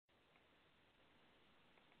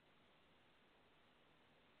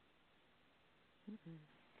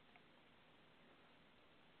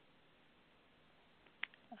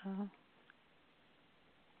Uh,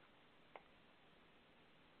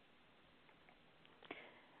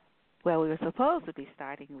 well, we were supposed to be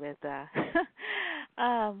starting with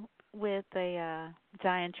a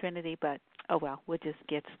Giant Trinity, but oh well, we'll just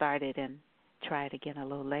get started and try it again a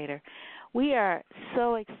little later. We are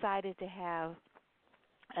so excited to have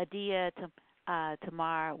Adia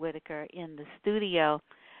Tamar Whitaker in the studio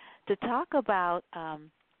to talk about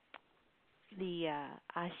the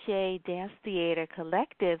Ashe Dance Theater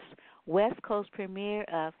Collective's West Coast premiere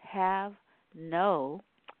of Have No,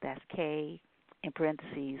 that's K in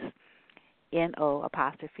parentheses, N-O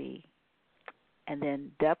apostrophe, and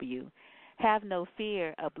then W, Have No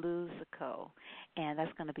Fear, a Bluesicle. And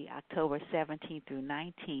that's going to be October 17th through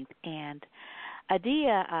 19th. And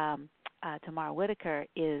Adia Tamar Whitaker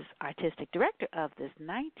is artistic director of this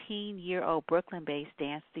 19-year-old Brooklyn-based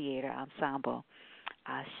dance theater ensemble,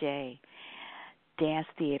 Ashe Dance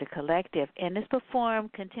Theater Collective, and it's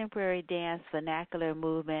performed contemporary dance, vernacular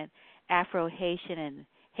movement, Afro-Haitian and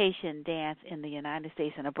Haitian dance in the United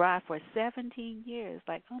States and abroad for 17 years.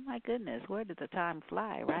 Like, oh my goodness, where did the time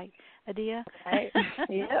fly, right, Adia? Right.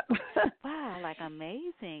 Yep. Wow, like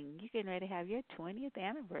amazing. You're getting ready to have your 20th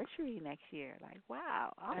anniversary next year. Like,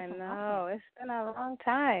 wow. Awesome, I know. awesome. It's been a long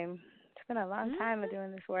time. It's been a long time of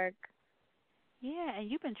doing this work. Yeah, and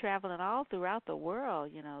you've been traveling all throughout the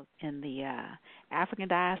world, in the African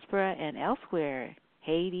diaspora and elsewhere,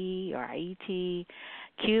 Haiti or Haiti,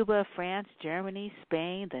 Cuba, France, Germany,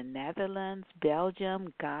 Spain, the Netherlands,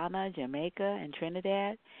 Belgium, Ghana, Jamaica, and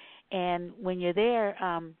Trinidad. And when you're there,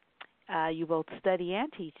 you both study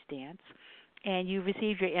and teach dance. And you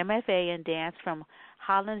received your MFA in dance from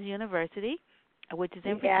Hollins University, which is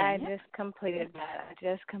in Virginia. Yeah, I just completed that.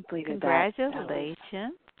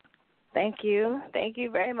 Congratulations. Thank you. Thank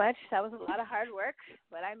you very much. That was a lot of hard work,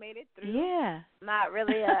 but I made it through. Yeah. Not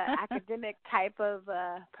really a academic type of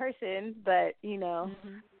person, but,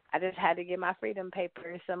 I just had to get my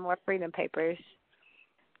some more freedom papers.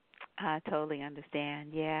 I totally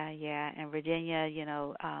understand. Yeah. And Virginia,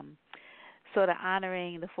 sort of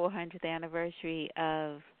honoring the 400th anniversary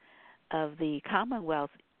of the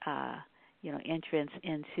Commonwealth, entrance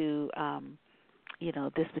into,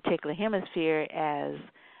 this particular hemisphere as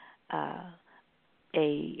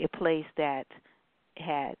a place that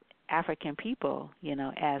had African people,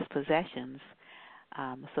 as possessions.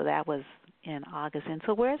 So that was in August. And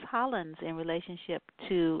so where's Hollins in relationship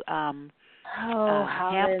to Hollins.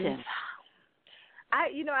 Hampton? I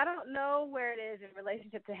don't know where it is in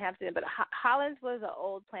relationship to Hampton, but Hollins was an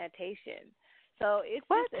old plantation. So it's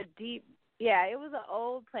just a deep, it was an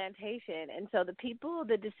old plantation. And so the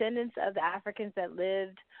descendants of the Africans that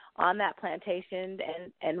lived on that plantation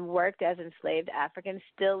and worked as enslaved Africans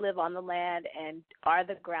still live on the land and are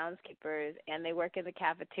the groundskeepers, and they work in the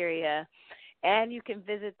cafeteria. And you can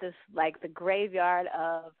visit this, like the graveyard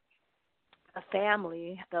of a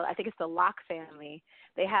family. I think it's the Locke family.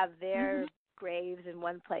 They have their graves in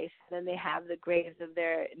one place, and then they have the graves of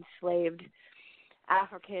their enslaved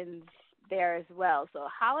Africans there as well. So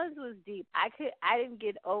Hollins was deep. I didn't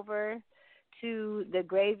get over to the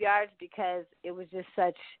graveyards because it was just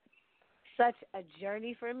such a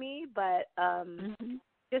journey for me, but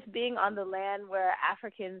just being on the land where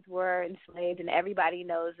Africans were enslaved and everybody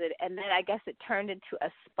knows it, and then I guess it turned into a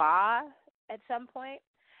spa at some point.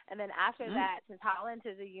 And then after that, since Hollins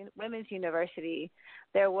is a women's university,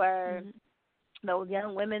 there were the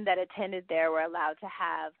young women that attended there were allowed to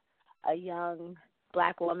have a young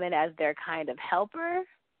Black woman as their kind of helper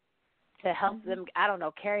to help them,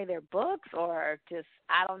 carry their books or just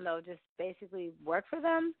basically work for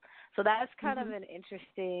them. So that's kind of an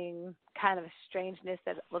interesting kind of strangeness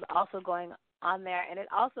that was also going on there. And it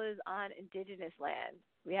also is on indigenous land.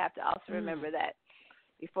 We have to also remember that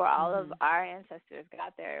before all of our ancestors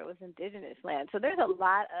got there, it was indigenous land. So there's a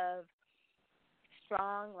lot of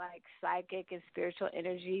strong, like, psychic and spiritual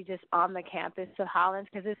energy just on the campus of Hollins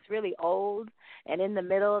because it's really old. And in the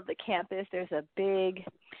middle of the campus, there's a big,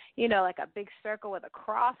 like a big circle with a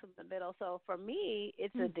cross in the middle. So for me,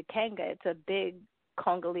 it's a Dikenga. It's a big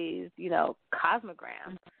Congolese,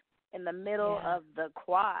 cosmogram in the middle of the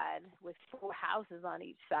quad with 4 houses on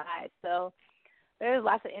each side. So there's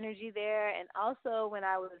lots of energy there. And also when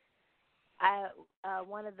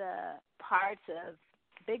one of the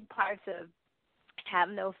big parts of Have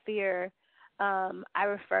No Fear, I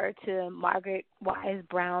refer to Margaret Wise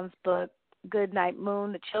Brown's book, Good Night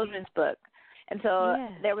Moon, the children's book. And so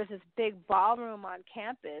there was this big ballroom on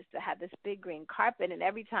campus that had this big green carpet, and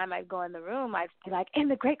every time I'd go in the room, I'd be like, in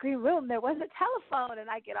the great green room, there was a telephone, and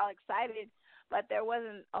I get all excited. but there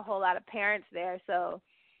wasn't a whole lot of parents there, so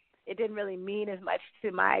it didn't really mean as much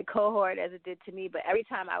to my cohort as it did to me. But every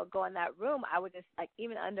time I would go in that room, I would just, like,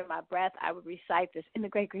 even under my breath, I would recite this. In the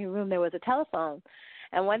great green room, there was a telephone.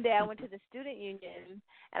 And one day I went to the student union,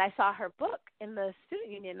 and I saw her book in the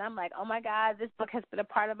student union. And I'm like, oh, my God, this book has been a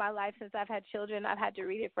part of my life since I've had children. I've had to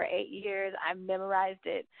read it for 8 years. I memorized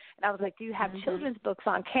it. And I was like, do you have children's books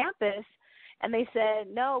on campus? And they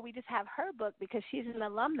said, no, we just have her book because she's an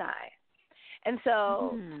alumni. And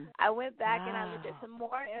so I went back and I looked at some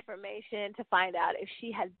more information to find out if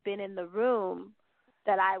she had been in the room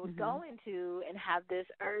that I would go into and have this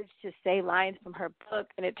urge to say lines from her book.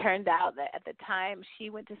 And it turned out that at the time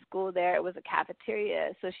she went to school there, it was a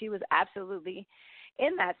cafeteria. So she was absolutely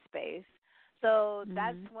in that space. So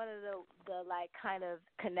that's one of the like kind of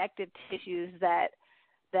connective tissues that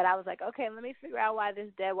I was like, okay, let me figure out why this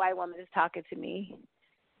dead white woman is talking to me.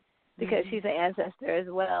 Because she's an ancestor as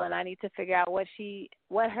well, and I need to figure out what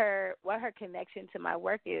her connection to my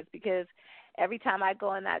work is. Because every time I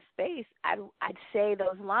go in that space, I'd say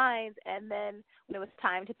those lines, and then when it was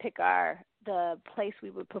time to pick the place we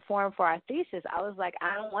would perform for our thesis, I was like,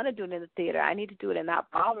 I don't want to do it in the theater. I need to do it in that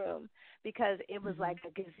ballroom, because it was like a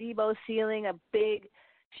gazebo ceiling, a big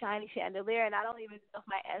shiny chandelier, and I don't even know if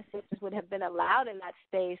my ancestors would have been allowed in that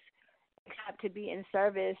space except to be in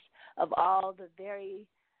service of all the very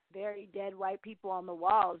dead white people on the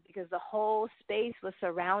walls, because the whole space was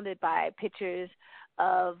surrounded by pictures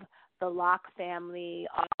of the Locke family,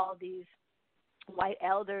 all these white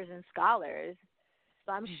elders and scholars.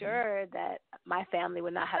 So I'm sure that my family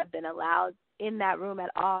would not have been allowed in that room at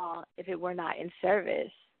all if it were not in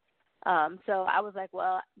service. So I was like,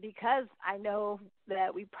 well, because I know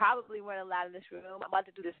that we probably weren't allowed in this room, I'm about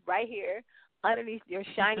to do this right here underneath your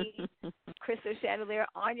shiny crystal chandelier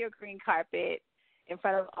on your green carpet, in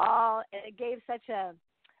front of all, and it gave such a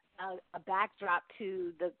backdrop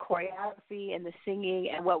to the choreography and the singing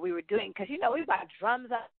and what we were doing. Because, we got drums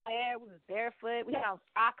out there, we was barefoot, we had on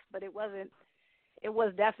frocks, but it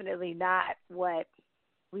was definitely not what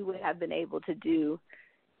we would have been able to do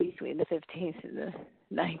between the 15th and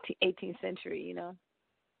the 18th century,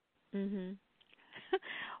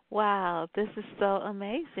 Wow, this is so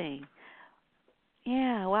amazing.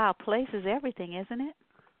 Yeah, wow, place is everything, isn't it?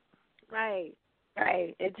 Right.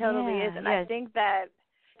 Right, it totally is, and I think that,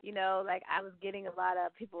 like I was getting a lot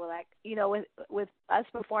of people like, with us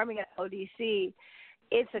performing at ODC,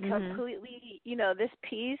 it's a completely, this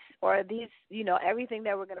piece or these, everything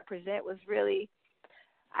that we're going to present was really,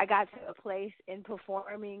 I got to a place in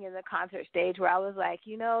performing in the concert stage where I was like,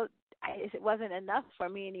 it wasn't enough for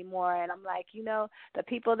me anymore, and I'm like, the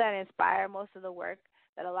people that inspire most of the work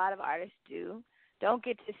that a lot of artists do don't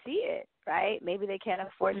get to see it, right? Maybe they can't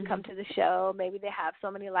afford to come to the show. Maybe they have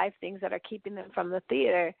so many life things that are keeping them from the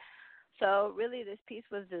theater. So really this piece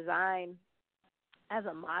was designed as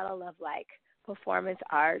a model of, like, performance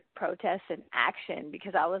art, protest, and action,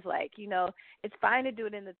 because I was like, it's fine to do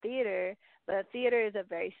it in the theater, but a theater is a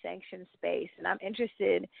very sanctioned space, and I'm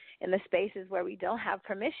interested in the spaces where we don't have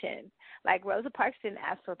permission. Like Rosa Parks didn't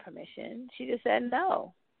ask for permission. She just said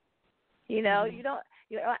no. You don't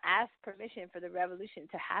ask permission for the revolution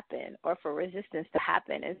to happen or for resistance to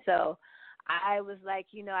happen. And so I was like,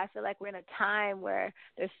 I feel like we're in a time where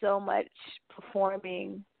there's so much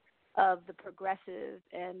performing of the progressive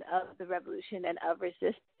and of the revolution and of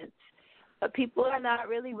resistance. But people are not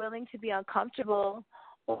really willing to be uncomfortable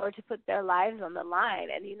or to put their lives on the line.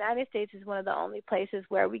 And the United States is one of the only places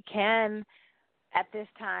where we can, at this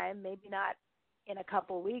time, maybe not in a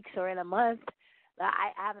couple weeks or in a month,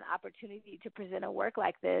 I have an opportunity to present a work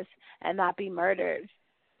like this and not be murdered.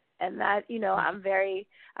 And that, I'm very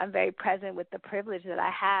present with the privilege that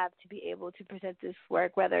I have to be able to present this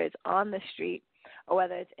work, whether it's on the street or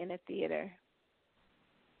whether it's in a theater.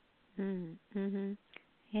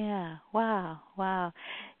 Yeah. Wow.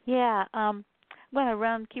 Yeah. I'm going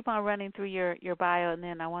to keep on running through your bio, and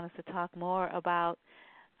then I want us to talk more about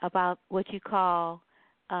what you call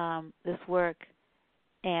this work,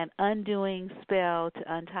 an undoing spell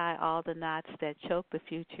to untie all the knots that choke the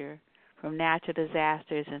future, from natural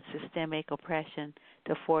disasters and systemic oppression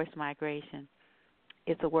to forced migration.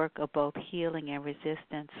 It's a work of both healing and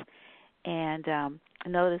resistance. And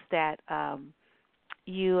notice that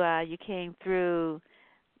you came through,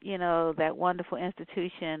 that wonderful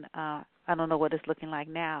institution. I don't know what it's looking like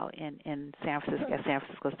now in San Francisco, at San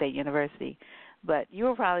Francisco State University, but you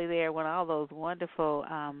were probably there when all those wonderful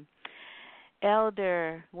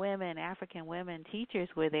elder women, African women teachers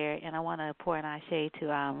were there, and I want to pour an ashe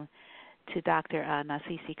to Dr.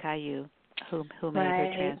 Nasisi Kayu, who made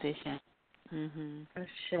her transition.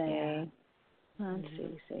 Ashe.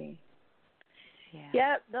 Nasisi. Yeah.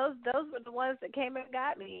 Yep, those were the ones that came and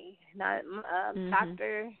got me. Not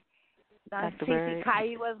Dr. Dr. C.C. Bird.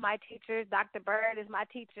 Caillou was my teacher. Dr. Bird is my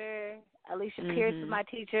teacher. Alicia Pierce is Mhm. my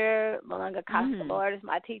teacher. Malunga Costa-Lord is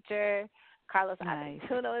my teacher. Carlos Nice.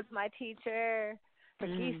 Aceituno is my teacher.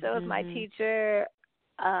 Pergiso is my Mhm. teacher.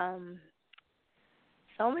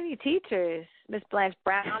 So many teachers. Miss Blanche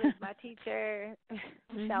Brown is my teacher.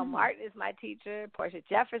 Michelle Martin is my teacher. Portia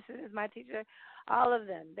Jefferson is my teacher. All of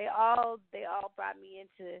them. They all brought me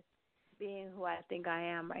into being who I think I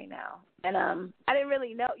am right now. And I didn't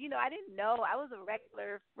really know. I didn't know. I was a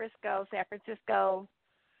regular Frisco, San Francisco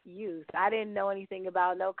youth. I didn't know anything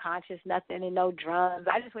about no conscious nothing and no drums.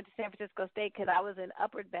 I just went to San Francisco State because I was in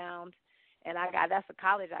Upward Bound, and that's the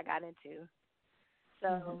college I got into.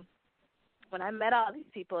 So when I met all these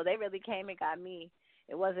people, they really came and got me.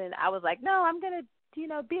 It wasn't, I was like, no, I'm going to,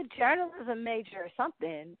 be a journalism major or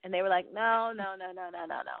something. And they were like, no.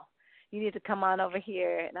 You need to come on over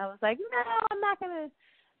here. And I was like, no, I'm not going to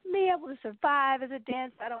be able to survive as a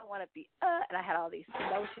dancer. I don't want to be, and I had all these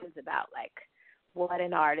notions about, like, what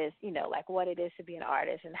an artist, like what it is to be an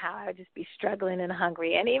artist and how I would just be struggling and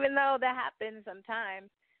hungry. And even though that happens sometimes,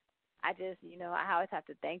 I just, I always have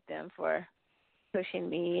to thank them for pushing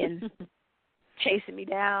me and chasing me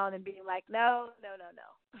down and being like, no,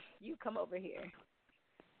 you come over here.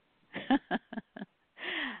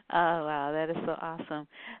 Oh wow, that is so awesome.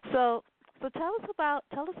 So tell us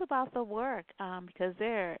about the work, because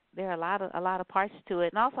there are a lot of parts to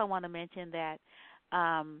it. And also I want to mention that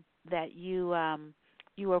that you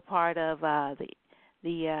were part of the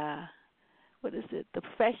what is it? The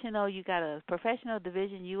professional. You got a professional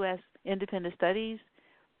division U.S. Independent Studies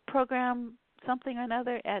program, something or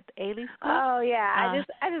another at Ailey School. Oh yeah,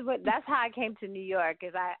 I just went. That's how I came to New York.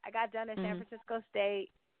 Is I got done at San Francisco State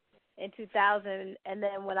in 2000, and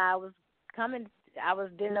then when I was coming,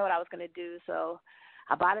 didn't know what I was going to do, so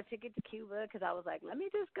I bought a ticket to Cuba because I was like, let me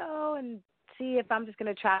just go and see if I'm just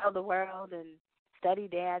going to travel the world and study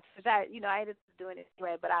dance, which I ended up doing it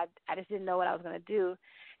anyway, but I just didn't know what I was going to do.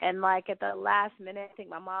 And like at the last minute, I think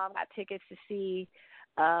my mom got tickets to see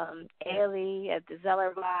Ailey at the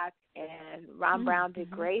Zeller Block, and Ron Brown did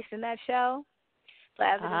Grace in that show. So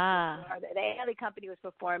the Ailey company was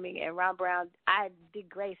performing, and Ron Brown, I did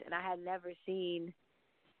Grace, and I had never seen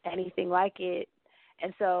anything like it.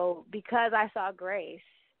 And so because I saw Grace,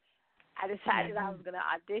 I decided I was going to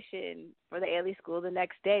audition for the Ailey School the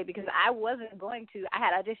next day because I wasn't going to. I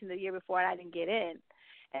had auditioned the year before, and I didn't get in.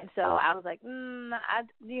 And so I was like,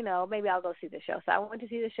 maybe I'll go see the show. So I went to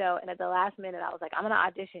see the show, and at the last minute, I was like, I'm going to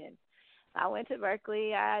audition. I went to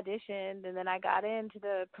Berkeley, I auditioned, and then I got into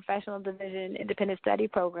the Professional Division Independent Study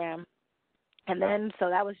Program. And then, so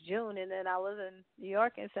that was June, and then I was in New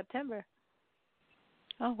York in September.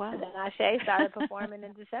 Oh, wow. And then Ashe started performing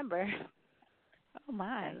in December. Oh,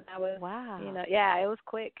 my. And I was, wow. It was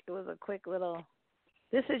quick. It was a quick little,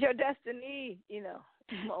 this is your destiny,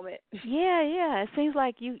 moment. Yeah. It seems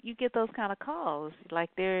like you get those kind of calls. Like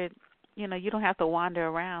they're, you don't have to wander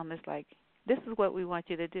around. It's like, this is what we want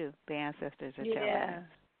you to do. The ancestors are telling you. Yeah.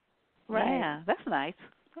 Right. Yeah, that's nice.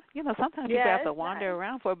 Sometimes people have to wander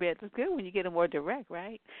around for a bit. It's good when you get them more direct,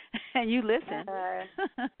 right? And you listen.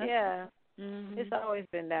 Yeah. It's always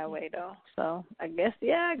been that way, though. So I guess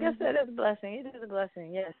that is a blessing. It is a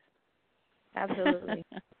blessing, yes. Absolutely.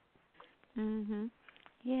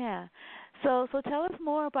 Yeah. So tell us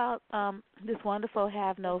more about this wonderful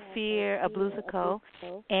Have No Fear, a Bluesico,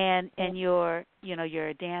 and your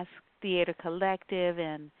your dance theater collective,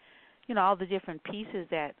 and all the different pieces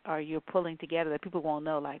that you're pulling together that people won't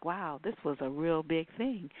know, like, wow, this was a real big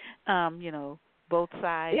thing. Both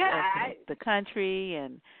sides of the country,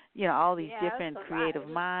 and all these different creative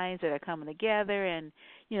minds that are coming together, and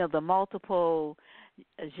the multiple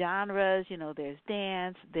genres. There's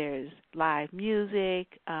dance, there's live music.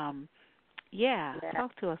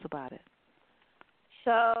 Talk to us about it.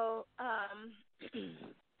 So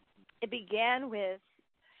it began with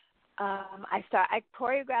I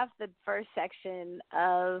choreographed the first section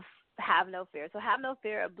of Have No Fear. So Have No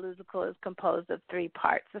Fear, a Bluesical, is composed of 3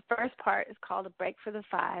 parts. The first part is called A Break for the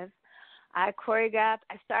Five. I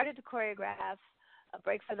started to choreograph A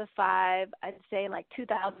Break for the Five, I'd say in like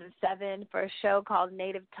 2007, for a show called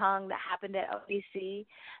Native Tongue that happened at ODC.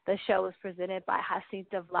 The show was presented by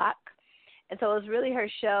Jacinta Vlach. And so it was really her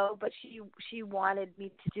show, but she wanted me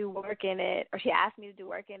to do work in it, or she asked me to do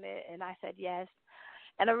work in it, and I said yes.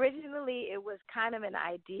 And originally it was kind of an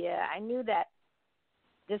idea. I knew that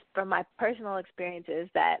just from my personal experiences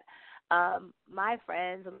that my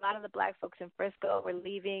friends, a lot of the black folks in Frisco were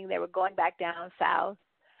leaving. They were going back down south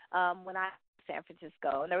when I San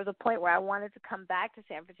Francisco. And there was a point where I wanted to come back to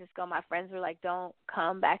San Francisco. My friends were like, don't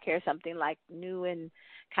come back here. Something like new and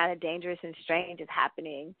kind of dangerous and strange is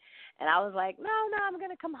happening. And I was like, no, I'm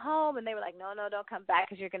going to come home. And they were like, no, don't come back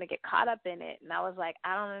because you're going to get caught up in it. And I was like,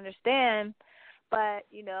 I don't understand. But,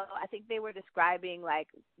 I think they were describing like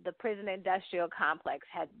the prison industrial complex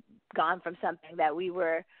had gone from something that we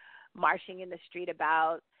were marching in the street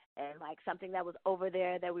about and like something that was over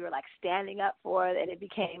there that we were like standing up for, and it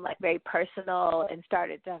became like very personal and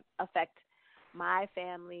started to affect my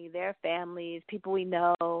family, their families, people we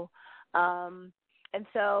know. And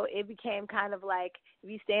so it became kind of like if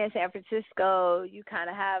you stay in San Francisco, you kind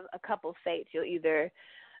of have a couple fates. You'll either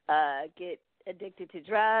get addicted to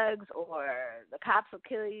drugs, or the cops will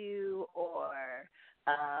kill you, or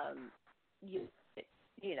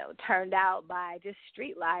you know, turned out by just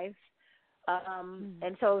street life.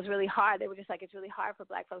 And so it was really hard. They were just like, it's really hard for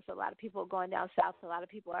Black folks. So a lot of people are going down south. So a lot of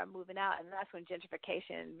people are moving out. And that's when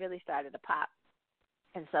gentrification really started to pop.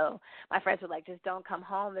 And so my friends were like, just don't come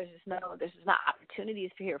home. There's just not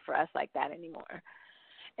opportunities here for us like that anymore.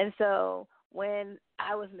 And so when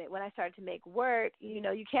I started to make work,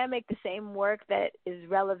 you can't make the same work that is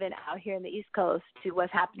relevant out here in the East Coast to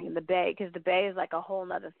what's happening in the Bay, because the Bay is like a whole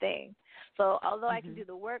nother thing. So although I can do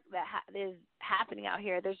the work that is happening out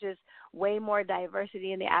here, there's just way more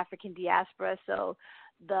diversity in the African diaspora. So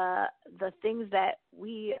the things that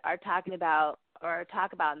we are talking about or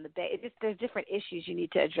talk about in the Bay, there's different issues you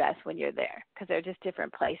need to address when you're there, because they're just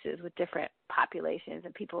different places with different populations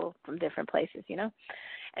and people from different places,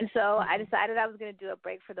 And so I decided I was going to do a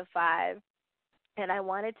break for the 5, and I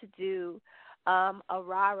wanted to do a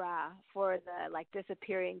rah-rah for the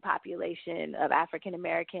disappearing population of African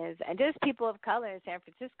Americans and just people of color in San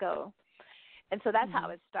Francisco. And so that's how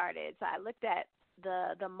it started. So I looked at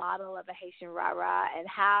the model of a Haitian rah-rah and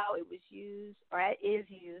how it was used, or it is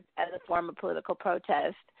used, as a form of political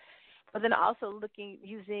protest, but then also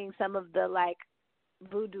using some of the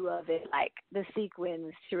voodoo of it, like the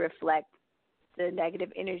sequins to reflect the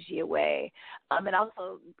negative energy away, and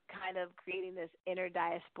also kind of creating this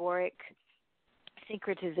interdiasporic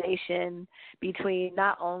syncretization between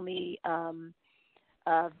not only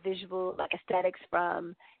visual aesthetics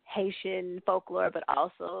from Haitian folklore, but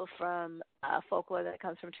also from folklore that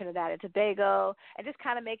comes from Trinidad and Tobago, and just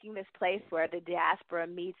kind of making this place where the diaspora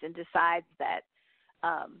meets and decides that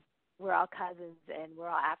we're all cousins and we're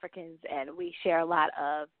all Africans, and we share a lot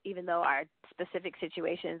of, even though our specific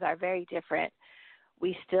situations are very different,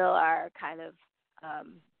 we still are kind of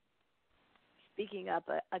speaking up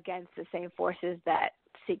against the same forces that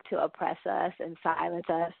seek to oppress us and silence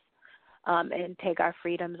us and take our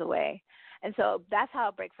freedoms away. And so that's how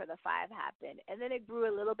Break for the 5 happened. And then it grew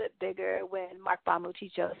a little bit bigger when Mark Bamuchi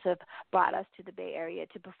Joseph brought us to the Bay Area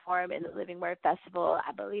to perform in the Living Word Festival,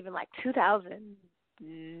 I believe in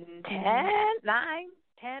 2010,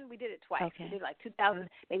 10. We did it twice. Okay. We did 2000,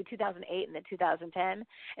 maybe 2008, and then 2010.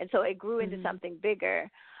 And so it grew into something bigger.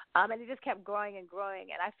 And it just kept growing and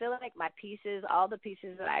growing. And I feel like my pieces, all the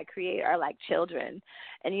pieces that I create are like children.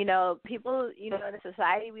 And, people, in the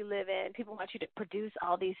society we live in, people want you to produce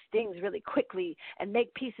all these things really quickly and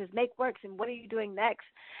make pieces, make works, and what are you doing next?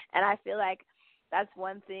 And I feel like that's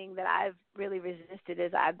one thing that I've really resisted,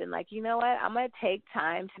 is I've been like, you know what, I'm going to take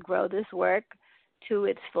time to grow this work to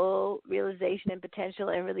its full realization and potential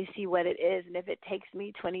and really see what it is. And if it takes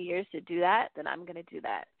me 20 years to do that, then I'm going to do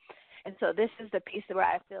that. And so this is the piece where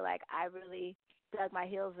I feel like I really dug my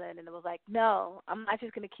heels in, and it was like, no, I'm not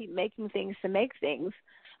just going to keep making things to make things.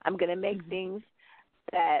 I'm going to make things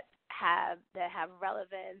that have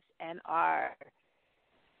relevance and are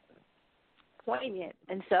poignant.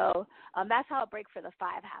 And so that's how a Break for the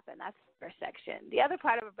 5 happened. That's the first section. The other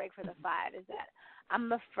part of a Break for the 5 is that I'm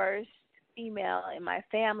the first female in my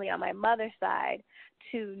family on my mother's side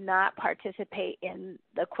to not participate in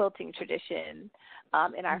the quilting tradition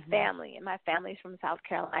in our family. And my family's from South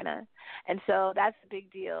Carolina. And so that's a big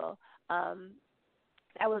deal.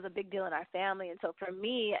 That was a big deal in our family. And so for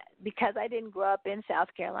me, because I didn't grow up in South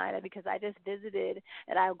Carolina, because I just visited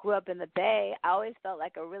and I grew up in the Bay, I always felt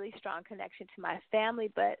like a really strong connection to my family,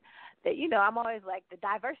 but that, I'm always like the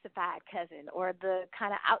diversified cousin or the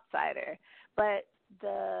kind of outsider. But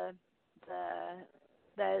the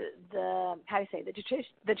how do you say,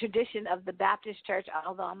 the tradition of the Baptist church,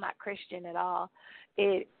 although I'm not Christian at all,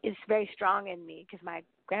 it is very strong in me, because my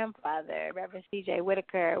grandfather, Reverend C.J.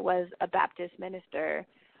 Whitaker, was a Baptist minister,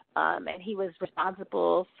 and he was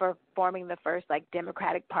responsible for forming the first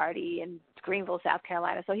Democratic Party in Greenville, South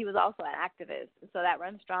Carolina. So he was also an activist, and so that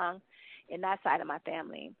runs strong in that side of my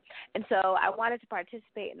family. And so I wanted to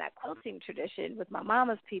participate in that quilting tradition with my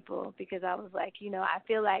mama's people because I was like, I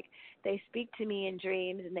feel like they speak to me in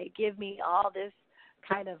dreams and they give me all this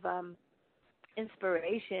kind of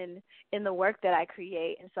inspiration in the work that I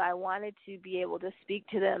create. And so I wanted to be able to speak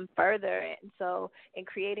to them further. And so in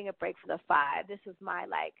creating a break for the five, this was my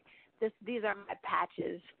these are my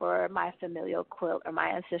patches for my familial quilt or my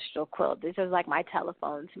ancestral quilt. These are like my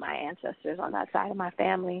telephone to my ancestors on that side of my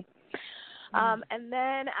family. And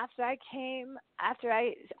then I've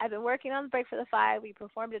been working on the break for the five. We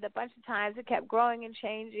performed it a bunch of times. It kept growing and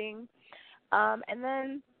changing. And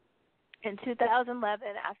then in 2011,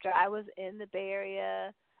 after I was in the Bay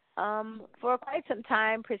Area for quite some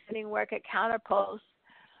time presenting work at Counterpost,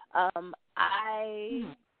 I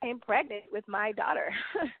became pregnant with my daughter.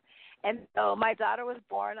 And so my daughter was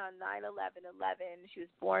born on 9/11/11. She was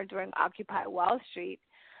born during Occupy Wall Street.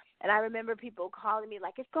 And I remember people calling me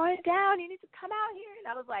like, it's going down, you need to come out here.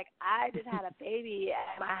 And I was like, I just had a baby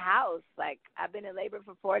at my house. Like, I've been in labor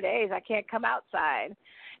for 4 days. I can't come outside.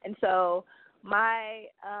 And so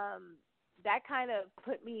that kind of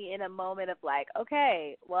put me in a moment of like,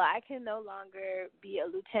 okay, well, I can no longer be a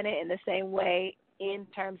lieutenant in the same way in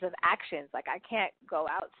terms of actions. Like, I can't go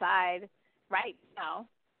outside right now.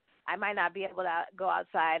 I might not be able to go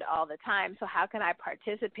outside all the time. So how can I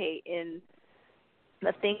participate in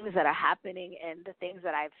the things that are happening and the things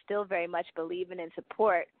that I still very much believe in and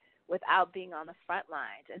support without being on the front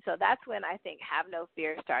lines? And so that's when I think Have No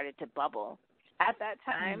Fear started to bubble. At that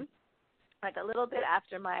time, like a little bit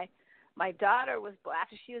after my daughter was born,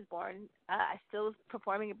 after she was born, I still was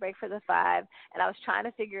performing a break for the five, and I was trying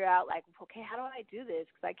to figure out, like, okay, how do I do this?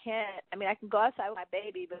 Because I can go outside with my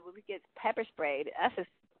baby, but when we get pepper sprayed, that's just,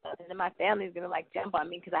 and then my family's going to, like, jump on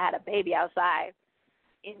me because I had a baby outside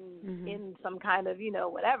in some kind of,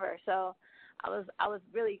 whatever. So I was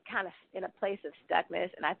really kind of in a place of stuckness,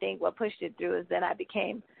 and I think what pushed it through is then I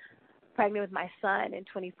became pregnant with my son in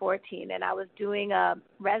 2014, and I was doing a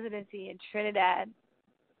residency in Trinidad.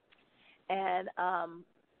 And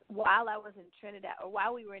while I was in Trinidad, or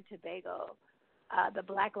while we were in Tobago, the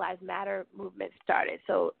Black Lives Matter movement started.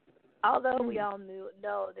 So although we all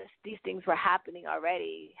know these things were happening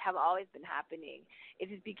already, have always been happening, it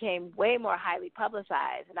just became way more highly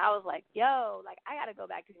publicized. And I was like, yo, like, I got to go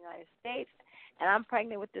back to the United States, and I'm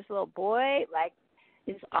pregnant with this little boy. Like,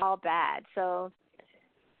 it's all bad. So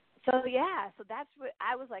that's what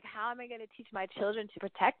I was like, how am I going to teach my children to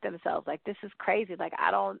protect themselves? Like, this is crazy. Like,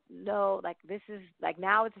 I don't know. Like, this is, like,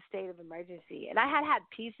 now it's a state of emergency. And I had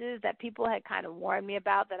pieces that people had kind of warned me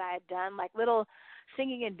about that I had done, like little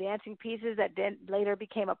singing and dancing pieces that then later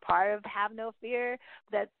became a part of Have No Fear,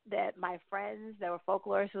 that my friends that were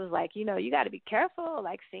folklorists was like, you got to be careful,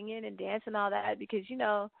 like, singing and dancing and all that, because, you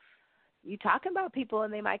talking about people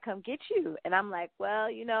and they might come get you. And I'm like, well,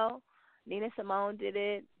 Nina Simone did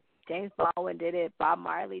it. James Baldwin did it. Bob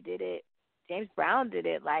Marley did it. James Brown did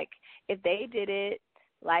it. Like, if they did it,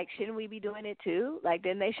 like, shouldn't we be doing it too? Like,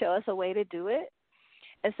 didn't they show us a way to do it?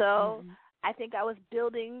 And so I think I was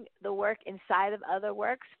building the work inside of other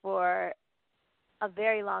works for a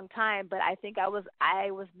very long time, but I think I was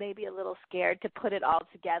maybe a little scared to put it all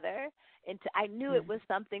together. And I knew it was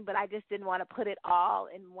something, but I just didn't want to put it all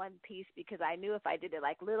in one piece because I knew if I did it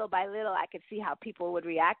like little by little, I could see how people would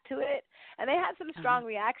react to it. And they had some strong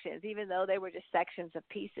reactions, even though they were just sections of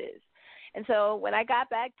pieces. And so when I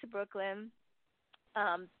got back to Brooklyn,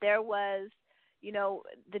 there was,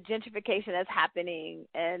 the gentrification that's happening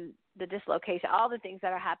and the dislocation, all the things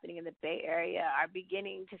that are happening in the Bay Area are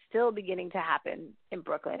still beginning to happen in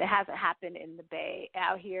Brooklyn. It hasn't happened in the Bay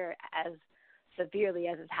out here as severely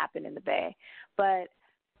as it's happened in the Bay. But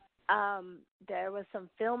there was some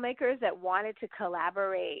filmmakers that wanted to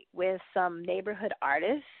collaborate with some neighborhood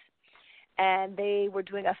artists, and they were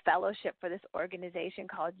doing a fellowship for this organization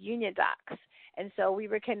called Union Docs. And so we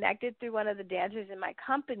were connected through one of the dancers in my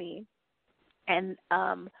company, and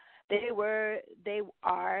they were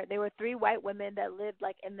 3 white women that lived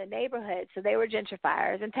like in the neighborhood. So they were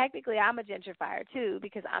gentrifiers, and technically I'm a gentrifier too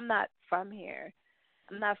because I'm not from here.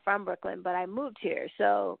 I'm not from Brooklyn, but I moved here.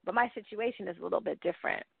 So, but my situation is a little bit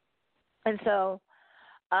different. And so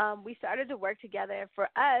we started to work together. For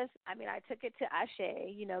us, I took it to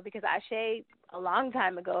Ashe, because Ashe a long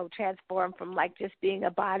time ago transformed from like just being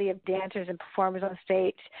a body of dancers and performers on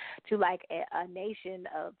stage to like a nation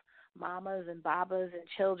of mamas and babas and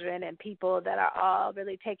children and people that are all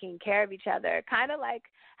really taking care of each other, kind of like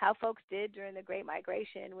how folks did during the Great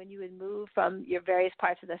Migration when you would move from your various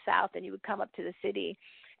parts of the South and you would come up to the city.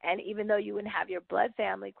 And even though you wouldn't have your blood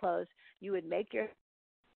family close, you would make your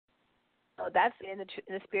so that's in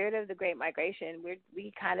the spirit of the Great Migration.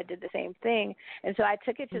 We kind of did the same thing. And so I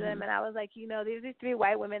took it to them, and I was like, these are 3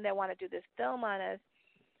 white women that want to do this film on us.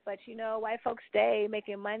 But, white folks stay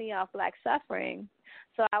making money off black suffering.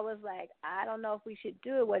 So I was like, I don't know if we should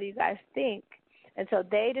do it. What do you guys think? And so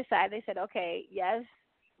they decided, they said, okay, yes,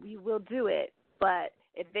 we will do it. But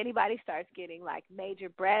if anybody starts getting, like, major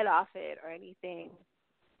bread off it or anything,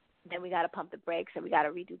 then we got to pump the brakes and we got to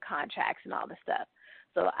redo contracts and all this stuff.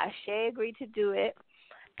 So Ashe agreed to do it,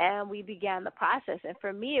 and we began the process. And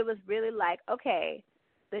for me, it was really like, okay,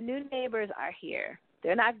 the new neighbors are here.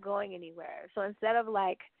 They're not going anywhere. So instead of,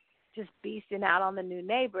 like, just beasting out on the new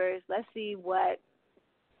neighbors, let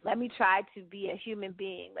me try to be a human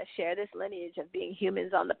being. Let's share this lineage of being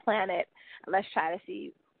humans on the planet, and let's try to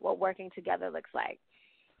see what working together looks like.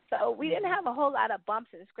 So we didn't have a whole lot of bumps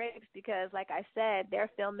and scrapes because, like I said, they're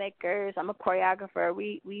filmmakers. I'm a choreographer.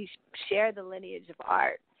 We share the lineage of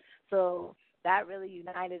art. So that really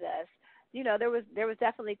united us. There was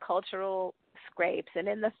definitely cultural scrapes. And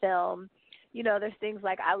in the film, there's things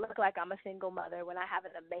like I look like I'm a single mother when I have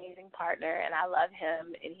an amazing partner and I love him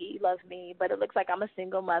and he loves me, but it looks like I'm a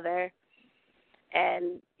single mother.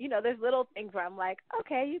 And, there's little things where I'm like,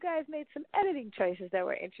 okay, you guys made some editing choices that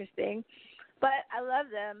were interesting. But I love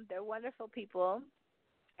them. They're wonderful people.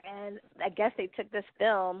 And I guess they took this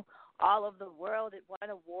film all over the world. It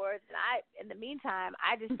won awards. And in the meantime,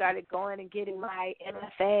 I just started going and getting my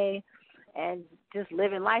MFA and just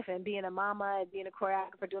living life and being a mama and being a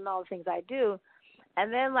choreographer, doing all the things I do.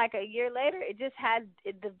 And then, like, a year later,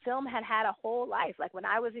 the film had a whole life. Like, when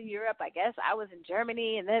I was in Europe, I guess I was in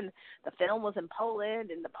Germany, and then the film was in Poland,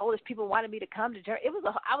 and the Polish people wanted me to come to Germany.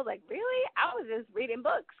 I was like, really? I was just reading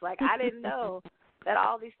books. Like, I didn't know that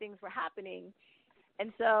all these things were happening.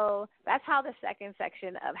 And so that's how the second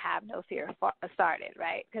section of Have No Fear started,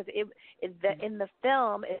 right? Because in the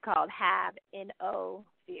film, it's called Have No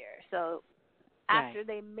Fear. So after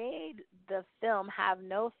they made the film Have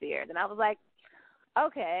No Fear, then I was like,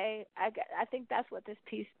 okay, I think that's what this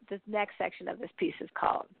next section of this piece is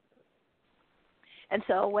called. And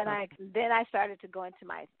so when I started to go into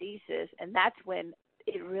my thesis, and that's when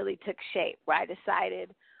it really took shape, where I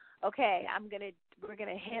decided, okay, we're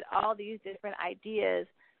gonna hit all these different ideas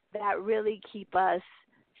that really keep us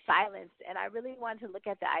silenced. And I really wanted to look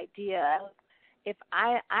at the idea of, if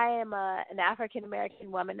I am an African American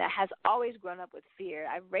woman that has always grown up with fear.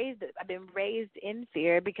 I've been raised in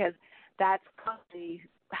fear because that's probably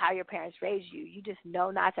how your parents raised you. You just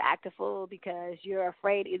know not to act a fool because you're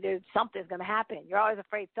afraid either something's going to happen. You're always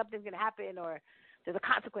afraid something's going to happen or there's a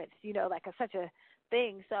consequence, like such a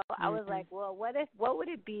thing. So I was like, well, what would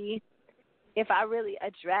it be if I really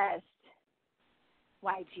addressed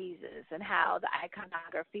white Jesus and how the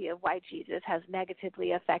iconography of white Jesus has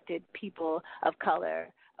negatively affected people of color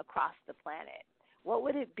across the planet? What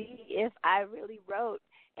would it be if I really wrote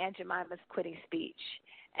Aunt Jemima's quitting speech?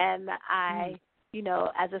 And I,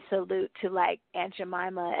 as a salute to, like, Aunt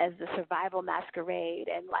Jemima as the survival masquerade,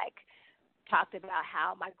 and, like, talked about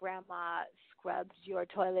how my grandma scrubbed your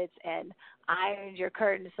toilets and ironed your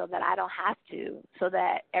curtains so that I don't have to, so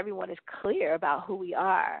that everyone is clear about who we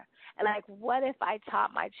are. And, like, what if I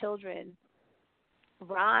taught my children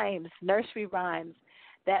rhymes, nursery rhymes,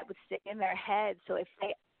 that would stick in their heads, so if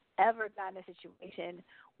they ever got in a situation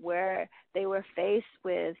where they were faced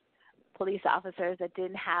with police officers that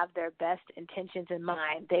didn't have their best intentions in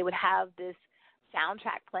mind, they would have this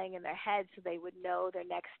soundtrack playing in their head so they would know their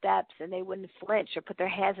next steps and they wouldn't flinch or put their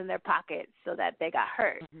hands in their pockets so that they got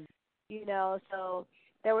hurt. So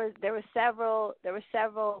there were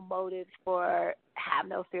several motives for Have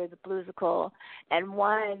No Fear, the bluesical, and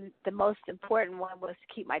the most important one was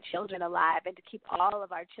to keep my children alive and to keep all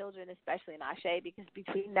of our children, especially in Ashe, because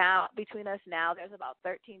between us now, there's about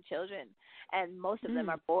 13 children, and most of them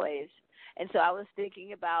are boys. And so I was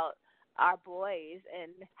thinking about our boys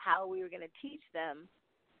and how we were going to teach them,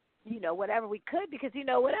 whatever we could, because,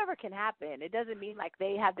 whatever can happen. It doesn't mean like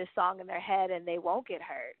they have this song in their head and they won't get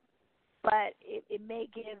hurt, but it may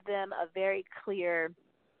give them a very clear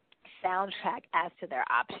soundtrack as to their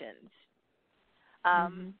options.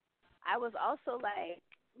 I was also, like,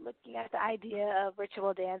 looking at the idea of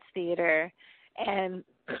ritual dance theater and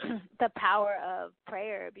the power of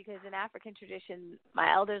prayer, because in African tradition,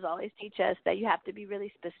 my elders always teach us that you have to be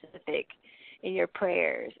really specific in your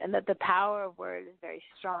prayers and that the power of word is very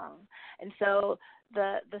strong. And so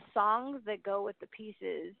the songs that go with the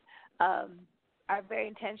pieces are very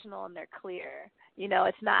intentional and they're clear.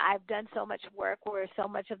 It's not, I've done so much work where so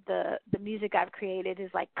much of the music I've created is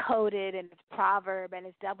like coded and it's proverb and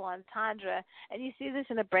it's double entendre. And you see this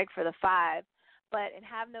in A Break for the Five. But in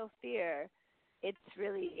Have No Fear, it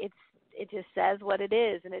just says what it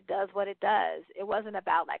is and it does what it does. It wasn't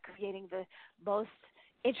about like creating the most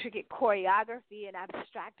intricate choreography and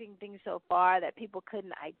abstracting things so far that people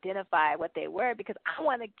couldn't identify what they were, because I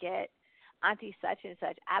want to get Auntie such and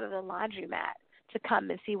such out of the laundromat to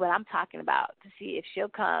come and see what I'm talking about, to see if she'll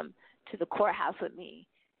come to the courthouse with me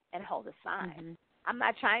and hold a sign. Mm-hmm. I'm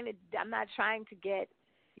not trying to get,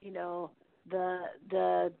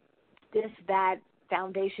 the this that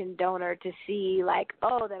foundation donor to see like,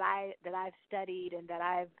 oh, that I've studied and that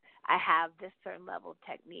I have this certain level of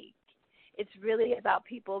technique. It's really about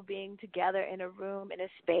people being together in a room, in a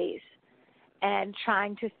space, and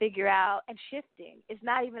trying to figure out and shifting. It's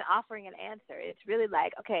not even offering an answer. It's really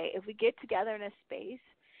like, okay, if we get together in a space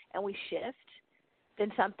and we shift,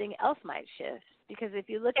 then something else might shift. Because if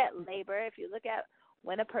you look at labor, if you look at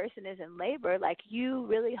when a person is in labor, like, you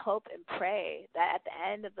really hope and pray that at the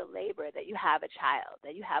end of the labor that you have a child,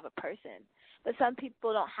 that you have a person. But some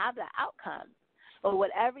people don't have that outcome. But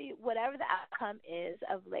whatever the outcome is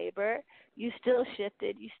of labor, you still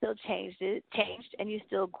shifted, you still changed, and you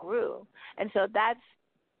still grew. And so that's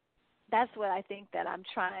what I think that I'm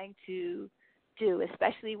trying to do,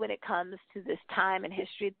 especially when it comes to this time in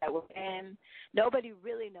history that we're in. Nobody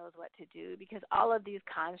really knows what to do, because all of these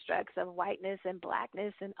constructs of whiteness and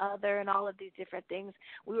blackness and other and all of these different things,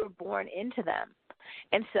 we were born into them.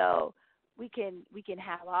 And so we can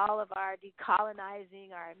have all of our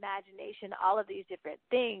decolonizing, our imagination, all of these different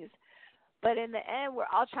things. But in the end, we're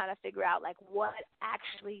all trying to figure out, like, what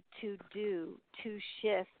actually to do to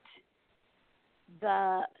shift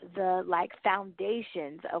the like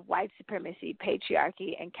foundations of white supremacy,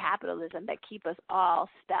 patriarchy, and capitalism that keep us all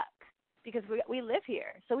stuck. Because we live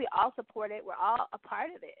here, so we all support it. We're all a part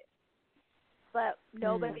of it. But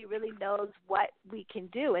nobody really knows what we can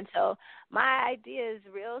do. And so my idea is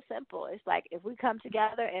real simple. It's like, if we come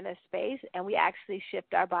together in a space and we actually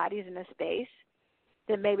shift our bodies in a space,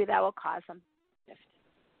 then maybe that will cause some shift.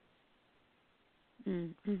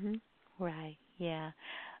 Mm-hmm. Right, yeah.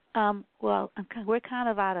 Well, we're kind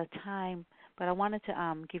of out of time, but I wanted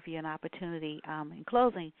to give you an opportunity in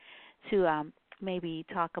closing to maybe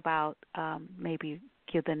talk about, maybe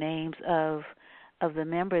give the names of the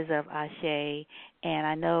members of Ashe, and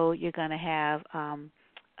I know you're going to have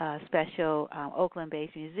a special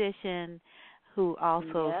Oakland-based musician who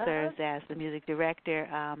also serves as the music director,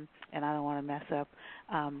 and I don't want to mess up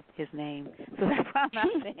his name, so that's why I'm not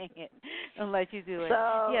saying it unless you do it.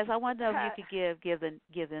 So, yes, I wonder if you could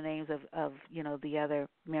give the names of the other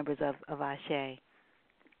members of Ashe.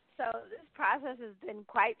 So this process has been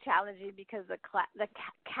quite challenging because the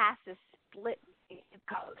cast is split in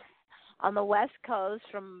coast. On the West Coast,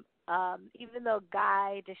 from even though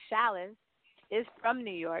Guy DeShalis is from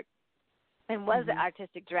New York and was the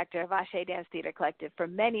artistic director of Ashe Dance Theater Collective for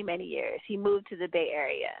many, many years, he moved to the Bay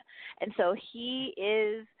Area. And so he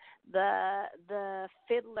is the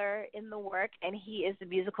fiddler in the work, and he is the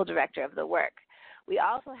musical director of the work. We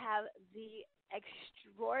also have the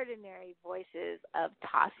extraordinary voices of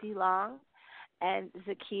Tassie Long and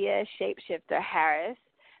Zakiya Shapeshifter Harris.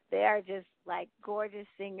 They are just like gorgeous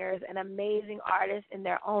singers and amazing artists in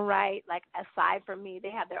their own right. Like, aside from me,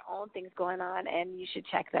 they have their own things going on, and you should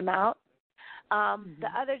check them out.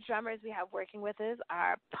 The other drummers we have working with us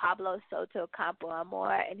are Pablo Soto Campo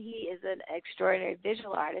Amor, and he is an extraordinary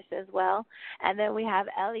visual artist as well. And then we have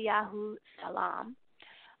Eliyahu Salam.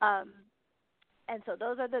 And so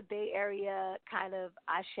those are the Bay Area kind of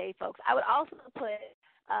Ashe folks. I would also put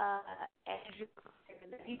Andrew,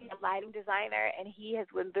 he's a lighting designer, and he has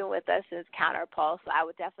been with us since Counterpulse, so I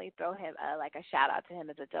would definitely throw him like a shout out to him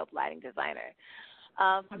as a dope lighting designer.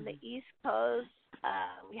 From the East Coast,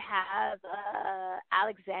 we have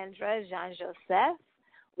Alexandra Jean-Joseph,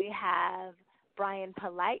 we have Brian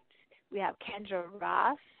Polite, we have Kendra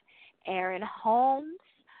Ross, Aaron Holmes,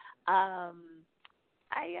 oh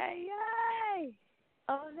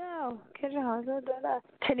no, Kendra Holmes,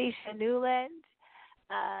 Tanisha Newland.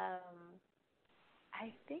 I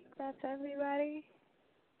think that's everybody.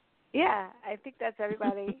 Yeah, I think that's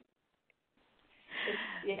everybody.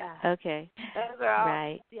 Yeah. Okay. Those are all,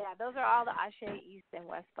 right. Yeah, those are all the Ashe East and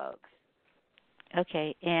West folks.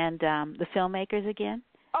 Okay, and the filmmakers again?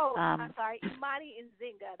 Oh, I'm sorry, Imani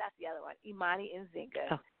Nzinga. That's the other one, Imani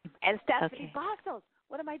Nzinga. Oh. And Stephanie Bastos.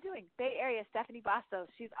 What am I doing? Bay Area, Stephanie Bastos.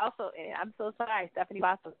 She's also in it. I'm so sorry. Stephanie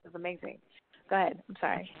Bastos is amazing. Go ahead. I'm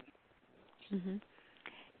sorry. Okay.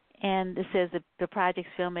 And it says the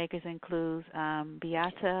project's filmmakers includes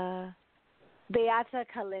Beata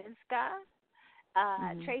Kalinska,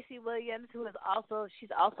 Tracy Williams, who is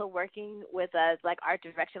she's also working with us, like art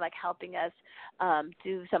direction, like helping us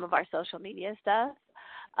do some of our social media stuff.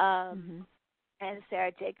 and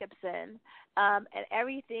Sarah Jacobson. And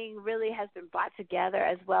everything really has been brought together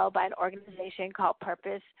as well by an organization called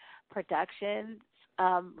Purpose Productions,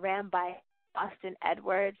 ran by Austin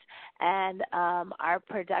Edwards, and our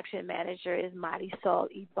production manager is Marisol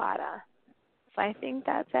Ibarra. So I think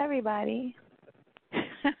that's everybody.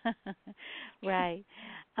 Right.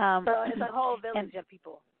 So it's a whole village of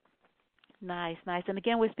people. Nice. And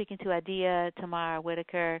again, we're speaking to Adia, Tamar,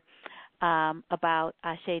 Whitaker, about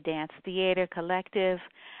Ashe Dance Theater Collective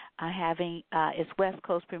having its West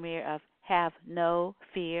Coast premiere of Have No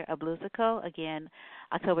Fear, a Bluesicle, again,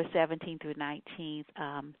 October 17th through 19th,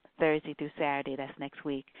 Thursday through Saturday. That's next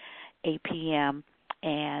week, 8 p.m.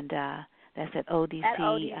 And that's at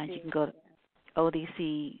ODC. And you can go to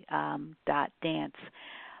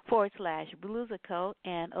odc.dance/Bluesicle.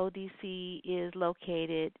 And ODC is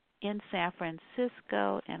located in San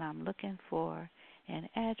Francisco, and I'm looking for an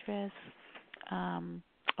address.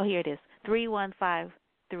 Here it is,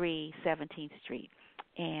 3153 17th Street.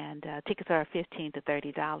 And tickets are $15 to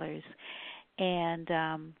 $30. And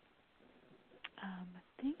I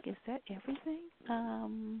think, is that everything?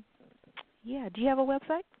 Yeah. Do you have a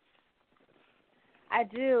website? I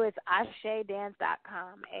do. It's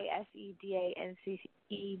ASHEDance.com,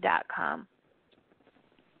 ASEDANCE.com.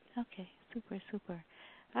 Okay, super.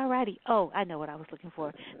 All righty. Oh, I know what I was looking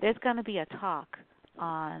for. There's going to be a talk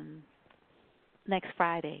on next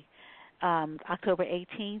Friday, October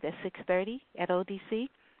 18th at 6:30 at ODC.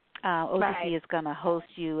 ODC is going to host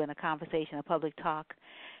you in a conversation, a public talk,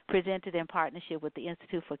 presented in partnership with the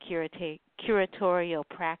Institute for Curatorial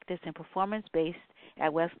Practice and Performance based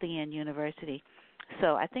at Wesleyan University.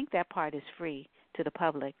 So I think that part is free to the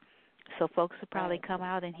public. So folks will probably come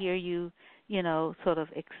out and hear you, sort of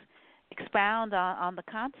expound on the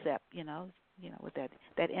concept, with that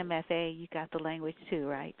MFA, you got the language too,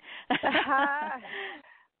 right?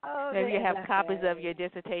 Maybe you have copies of your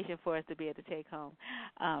dissertation for us to be able to take home.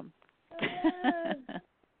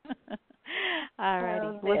 All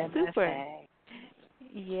righty. Well, super.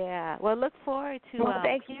 Yeah. Well, look forward to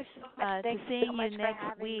thank you so much. To seeing you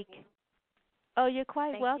next week. Oh, you're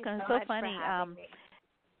quite welcome. Thank you so much funny. For having me.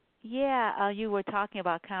 Yeah, you were talking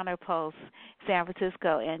about Counterpulse, San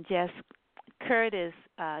Francisco, and Jess Curtis,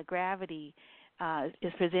 Gravity,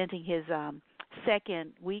 is presenting his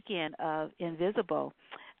second weekend of Invisible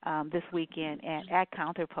this weekend at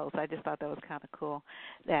Counterpulse. I just thought that was kind of cool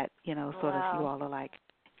that, sort of you all are like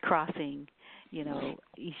crossing,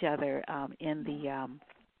 each other in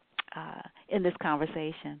this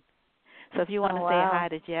conversation. So if you want to say hi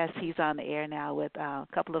to Jess, he's on the air now with a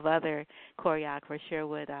couple of other choreographers,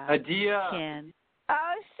 Sherwood, Adia. Ken.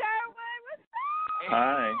 Oh, Sherwood, what's up?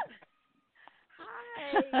 Hi.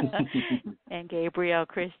 And Gabriel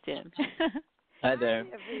Christian. Hi there.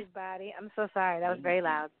 Hi, everybody. I'm so sorry. That was very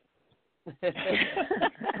loud.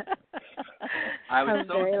 I was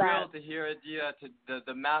so thrilled to hear Adia,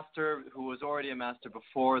 the master who was already a master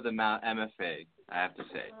before the MFA, I have to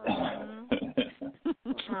say.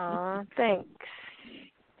 Aw, thanks.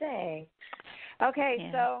 Okay,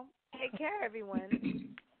 so take care, everyone.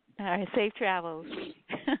 All right, safe travels.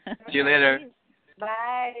 See you later.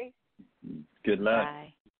 Bye. Good luck.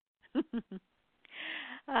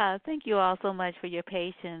 Bye. Thank you all so much for your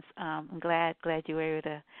patience. I'm glad you were able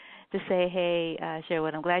to say hey,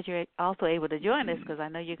 Sherwood. I'm glad you're also able to join us because I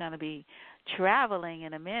know you're going to be traveling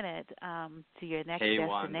in a minute to your next destination.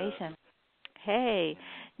 Wanda. Hey,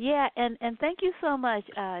 yeah, and thank you so much,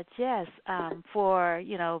 Jess, for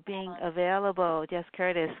being available, Jess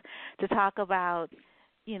Curtis, to talk about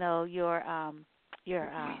your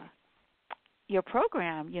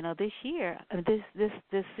program, this year, this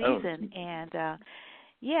season, and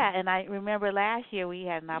and I remember last year we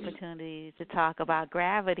had an opportunity to talk about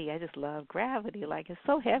gravity. I just love gravity, like it's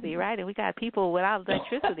so heavy, right? And we got people without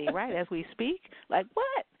electricity, right, as we speak, like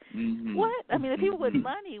what? Mm-hmm. What? I mean, the people with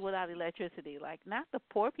money without electricity, like not the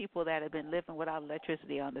poor people that have been living without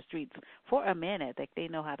electricity on the streets for a minute, like they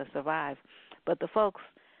know how to survive. But the folks,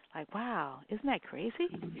 like, wow, isn't that crazy?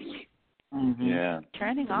 Mm-hmm. Yeah.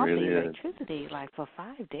 Turning off the electricity, like for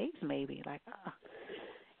 5 days maybe. Like, so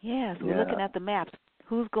we're looking at the maps.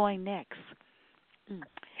 Who's going next?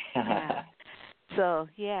 Yeah. So,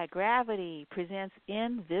 Gravity presents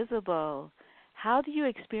Invisible. How do you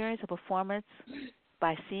experience a performance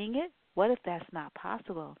by seeing it? What if that's not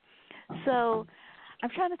possible? So I'm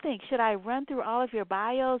trying to think, should I run through all of your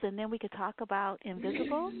bios and then we could talk about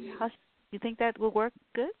Invisible? You think that will work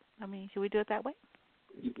good? I mean, should we do it that way?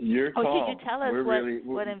 Your call. Should you tell us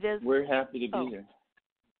what Invisible? We're happy to be here.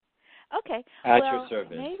 Okay. At your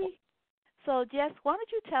service. Maybe. So, Jess, why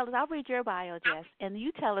don't you tell us? I'll read your bio, Jess, and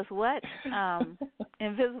you tell us what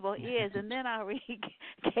invisible is, and then I'll read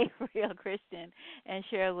Gabriel, Christian, and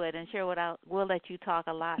Sherwood. And Sherwood, we'll let you talk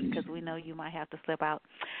a lot because we know you might have to slip out.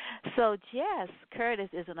 So Jess Curtis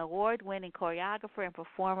is an award-winning choreographer and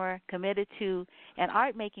performer committed to an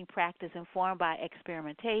art-making practice informed by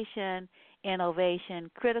experimentation, innovation,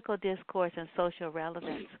 critical discourse, and social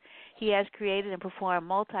relevance. He has created and performed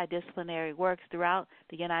multidisciplinary works throughout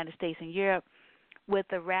the United States and Europe with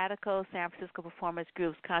the radical San Francisco performance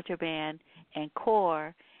groups Contraband and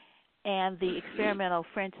Core, and the experimental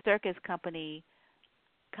French circus company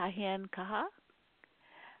Kahin Kaha?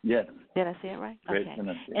 Yes. Did I say it right? Great. Okay.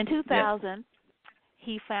 In 2000,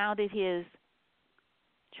 he founded his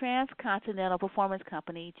transcontinental performance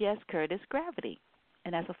company, Jess Curtis Gravity,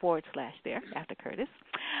 and that's a / there after Curtis.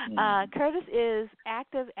 Curtis is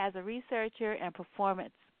active as a researcher and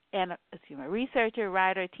researcher,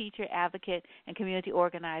 writer, teacher, advocate, and community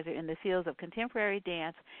organizer in the fields of contemporary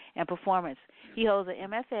dance and performance. He holds an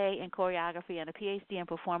MFA in choreography and a PhD in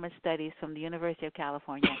performance studies from the University of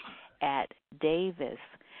California at Davis.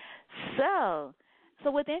 So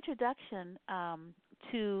with the introduction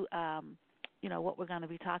to what we're going to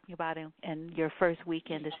be talking about in your first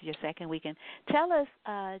weekend, this is your second weekend. Tell us,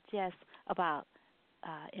 Jess, about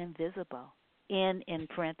Invisible, in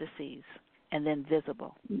parentheses, and then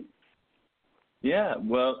Visible. Yeah,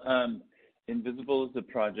 well, Invisible is a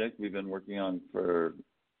project we've been working on for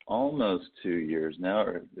almost 2 years now,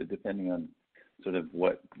 or depending on sort of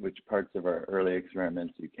which parts of our early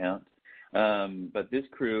experiments you count. But this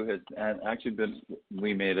crew has actually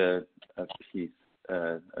we made a piece,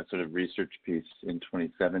 a sort of research piece in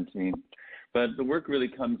 2017. But the work really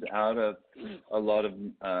comes out of a lot of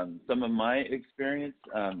some of my experience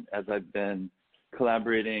as I've been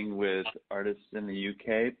collaborating with artists in the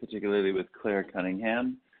UK, particularly with Claire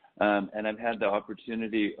Cunningham. And I've had the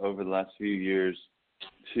opportunity over the last few years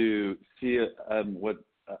to see what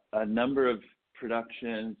a number of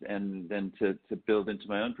productions, and then to build into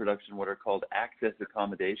my own production what are called access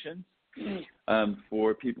accommodations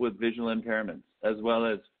for people with visual impairments, as well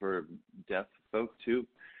as for deaf folk too.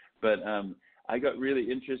 But I got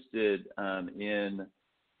really interested in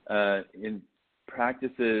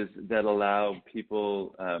practices that allow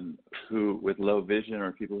people who with low vision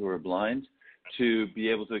or people who are blind to be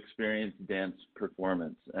able to experience dance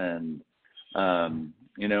performance. And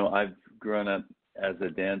I've grown up as a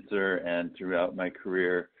dancer and throughout my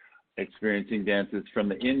career experiencing dances from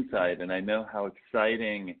the inside, and I know how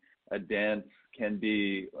exciting a dance can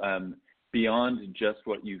be beyond just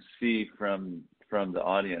what you see from the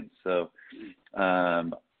audience. So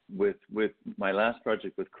with my last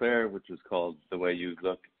project with Claire, which was called The Way You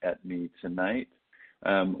Look at Me Tonight,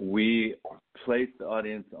 we placed the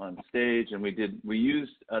audience on stage, and we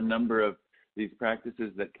used a number of these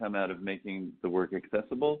practices that come out of making the work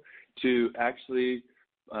accessible to actually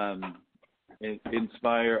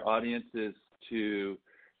inspire audiences to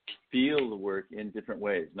feel the work in different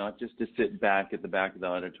ways, not just to sit back at the back of the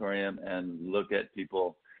auditorium and look at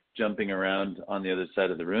people jumping around on the other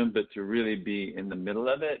side of the room, but to really be in the middle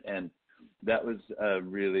of it. And that was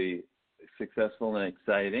really successful and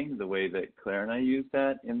exciting, the way that Claire and I used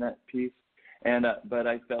that in that piece. And but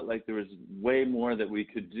I felt like there was way more that we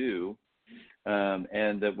could do,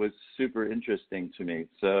 and that was super interesting to me.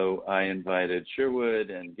 So I invited Sherwood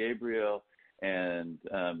and Gabriel and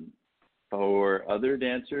 4 other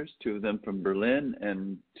dancers, 2 of them from Berlin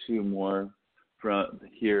and 2 more from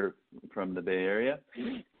here from the Bay Area.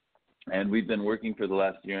 And we've been working for the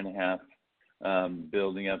last year and a half,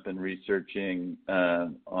 building up and researching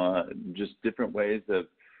on just different ways of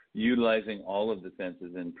utilizing all of the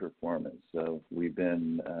senses in performance. So we've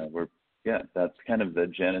been, that's kind of the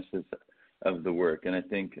genesis of the work. And I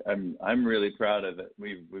think I'm really proud of it.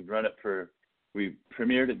 We've run it we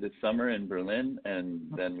premiered it this summer in Berlin, and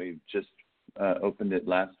then we've just opened it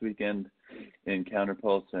last weekend in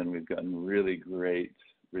Counterpulse, and we've gotten really great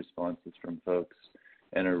responses from folks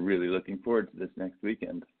and are really looking forward to this next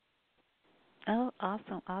weekend. Oh,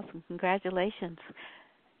 awesome. Congratulations.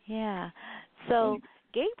 Yeah. So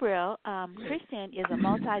Gabriel Christian is a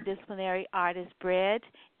multidisciplinary artist bred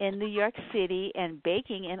in New York City and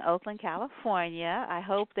baking in Oakland, California. I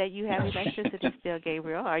hope that you have electricity still,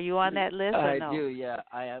 Gabriel. Are you on that list or no? I do, yeah.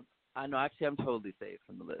 I am. I know. Actually, I'm totally safe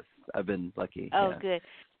from the list. I've been lucky. Oh, yeah. Good.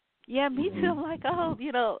 Yeah, me too. I'm like,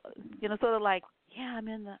 sort of like, yeah, I'm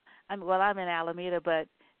in Alameda, but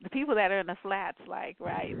the people that are in the flats, like,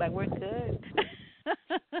 right, like we're good.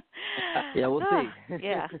 Yeah, we'll see.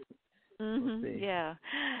 Yeah. We'll see. Yeah.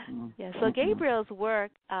 Yeah. So Gabriel's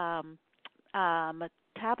work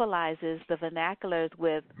metabolizes the vernaculars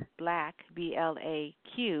with Black,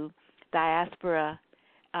 BLAQ, diaspora,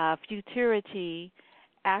 futurity,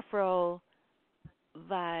 Vivalism.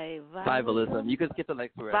 You can skip the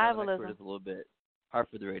next word. The next word is a little bit hard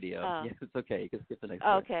for the radio. Yeah, it's okay. You can skip the next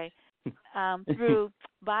word. Okay. Through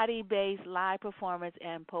body-based live performance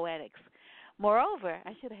and poetics. Moreover,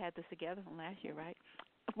 I should have had this together from last year, right?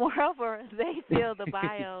 Moreover, they feel the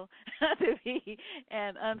bio to be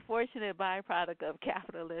an unfortunate byproduct of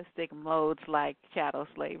capitalistic modes like chattel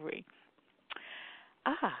slavery.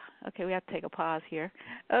 Okay, we have to take a pause here.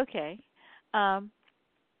 Okay.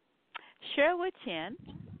 Sherwood Chin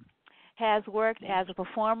has worked as a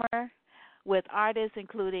performer with artists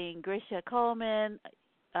including Grisha Coleman,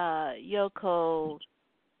 Yoko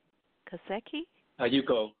Kaseki?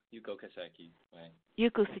 Yuko Kaseki, right.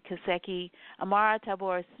 Yuko Kaseki, Amara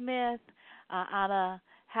Tabor Smith, Anna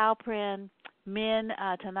Halprin, Min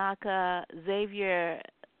Tanaka, Xavier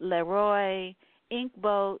Leroy,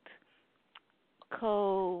 Inkboat,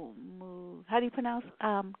 how do you pronounce?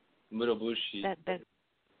 Murobushi.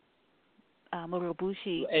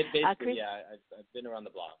 Murobushi. Basically, I've been around the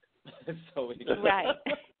block. So right.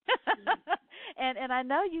 And I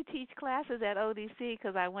know you teach classes at ODC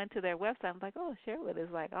because I went to their website. I'm like, oh, Sherwood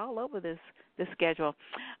is like all over this schedule.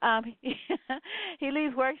 He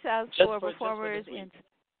leads workshops for performers in.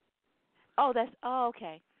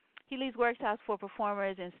 Okay. He leads workshops for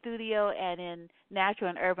performers in studio and in natural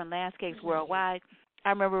and urban landscapes worldwide. I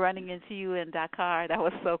remember running into you in Dakar. That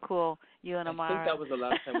was so cool. You and Amara. I think that was the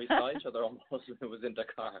last time we saw each other. Almost. It was in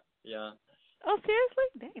Dakar. Yeah. Oh, seriously?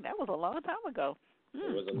 Dang, that was a long time ago.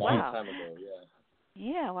 It was a long time ago, yeah.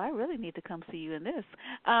 Yeah, well, I really need to come see you in this.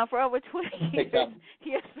 For over 20 years,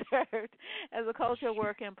 he has served as a cultural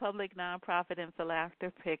worker in public, nonprofit, and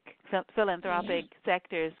philanthropic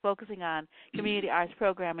sectors, focusing on community arts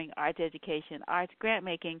programming, arts education, arts grant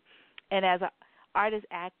making, and as an artist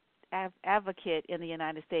advocate in the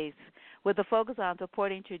United States, with a focus on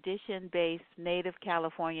supporting tradition-based Native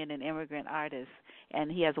Californian and immigrant artists. And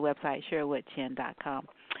he has a website, SherwoodChin.com.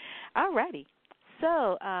 All righty.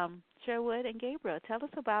 So, Sherwood and Gabriel, tell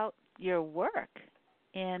us about your work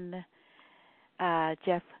in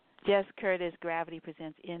Jess Curtis Gravity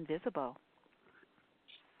Presents Invisible.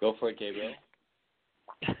 Go for it, Gabriel.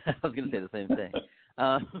 I was going to say the same thing.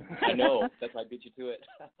 I know. That's why I beat you to it.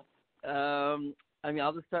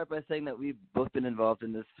 I'll just start by saying that we've both been involved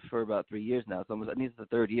in this for about 3 years now. So I think it's the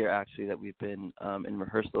third year, actually, that we've been in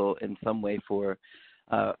rehearsal in some way for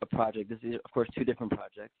a project. This is, of course, two different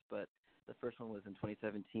projects, but the first one was in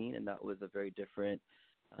 2017, and that was a very different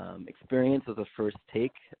experience. It was a first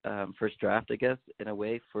take, first draft, I guess, in a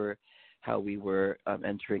way, for how we were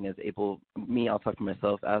entering as I'll talk for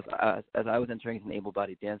myself, as I was entering as an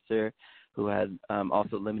able-bodied dancer who had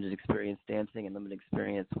also limited experience dancing and limited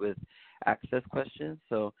experience with access questions.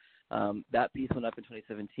 So that piece went up in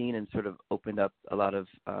 2017 and sort of opened up a lot of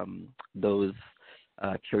those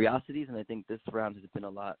curiosities, and I think this round has been a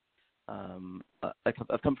lot.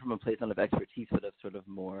 I've come from a place not of expertise, but of sort of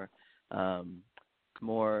more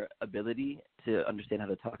ability to understand how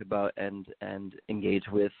to talk about and engage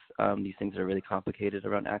with these things that are really complicated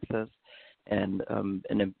around access and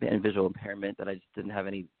visual impairment that I just didn't have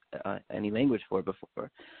any language for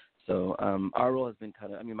before. So our role has been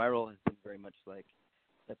my role has been very much like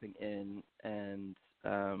stepping in and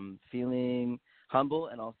feeling humble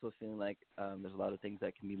and also feeling like there's a lot of things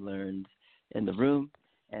that can be learned in the room,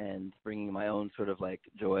 and bringing my own sort of like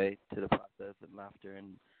joy to the process and laughter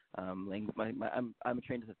and language. I'm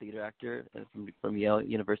trained as a theater actor from Yale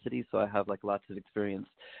University, so I have like lots of experience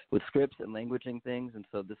with scripts and languaging things, and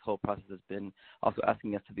so this whole process has been also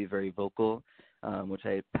asking us to be very vocal, which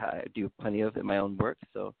I do plenty of in my own work.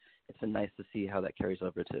 So it's been nice to see how that carries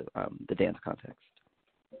over to the dance context.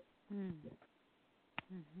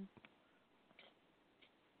 Mm-hmm.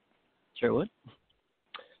 Sherwood?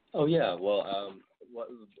 Oh yeah, well. What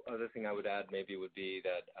other thing I would add maybe would be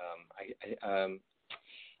that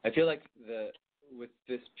I feel like with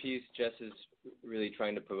this piece, Jess is really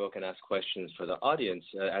trying to provoke and ask questions for the audience,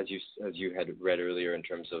 as you had read earlier in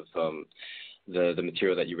terms of the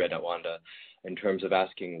material that you read at Wanda, in terms of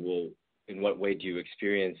asking, well, in what way do you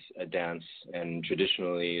experience a dance? And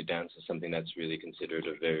traditionally, a dance is something that's really considered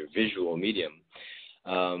a very visual medium,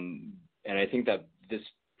 and I think that this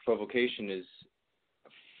provocation is,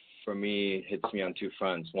 for me, hits me on two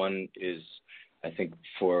fronts. One is, I think,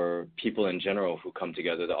 for people in general who come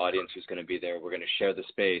together, the audience who's going to be there, we're going to share the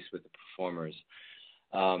space with the performers,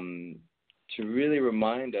 to really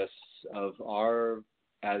remind us of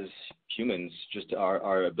as humans, just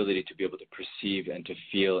our ability to be able to perceive and to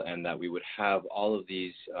feel, and that we would have all of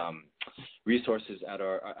these resources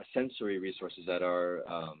sensory resources at our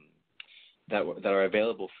that are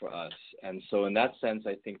available for us. And so in that sense,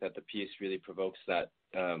 I think that the piece really provokes that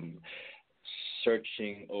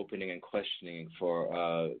searching, opening, and questioning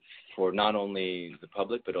for not only the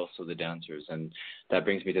public but also the dancers. And that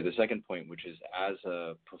brings me to the second point, which is, as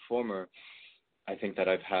a performer, I think that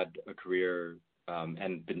I've had a career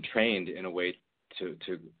and been trained in a way to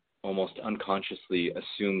almost unconsciously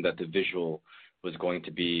assume that the visual was going to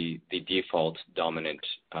be the default dominant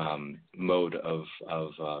mode of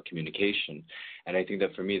communication. And I think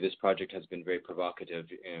that for me, this project has been very provocative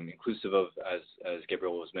and inclusive of, as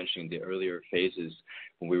Gabriel was mentioning, the earlier phases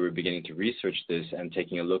when we were beginning to research this and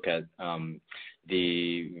taking a look at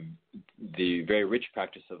the very rich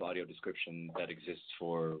practice of audio description that exists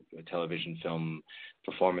for television, film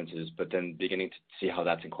performances, but then beginning to see how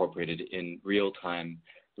that's incorporated in real-time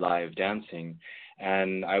live dancing.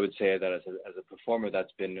 And I would say that as a performer,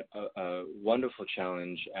 that's been a wonderful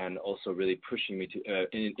challenge, and also really pushing me to,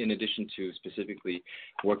 in addition to specifically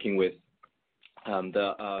working with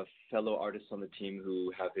the fellow artists on the team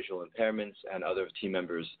who have visual impairments and other team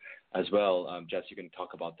members as well. Jess, you can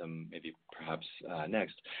talk about them maybe perhaps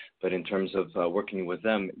next. But in terms of working with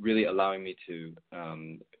them, really allowing me to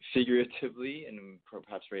figuratively and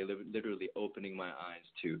perhaps very literally opening my eyes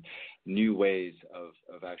to new ways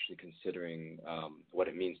of actually considering what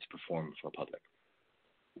it means to perform for a public.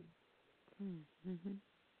 Mm-hmm.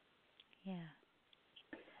 Yeah.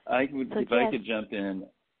 I could jump in.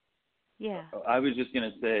 Yeah. I was just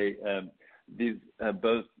going to say these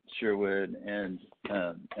both Sherwood and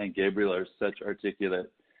Gabriel are such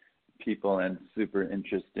articulate people and super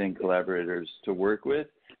interesting collaborators to work with,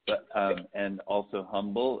 but and also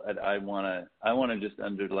humble. And I want to just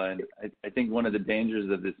underline. I think one of the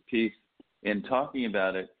dangers of this piece in talking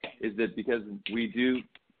about it is that because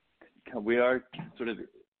we are sort of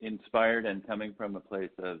inspired and coming from a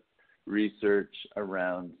place of research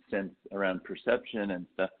around perception and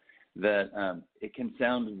stuff, that it can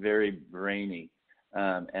sound very brainy,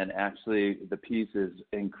 and actually the piece is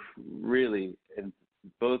really,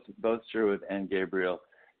 both Sherwood and Gabriel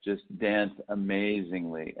just dance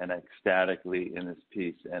amazingly and ecstatically in this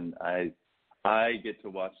piece, and I get to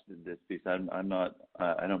watch this piece. I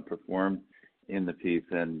don't perform in the piece,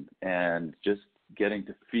 and just getting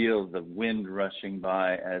to feel the wind rushing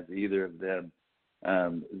by as either of them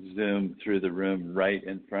zoom through the room right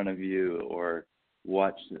in front of you, or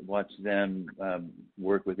watch them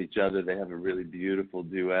work with each other. They have a really beautiful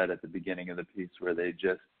duet at the beginning of the piece where they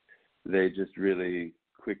just really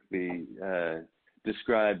quickly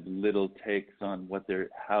describe little takes on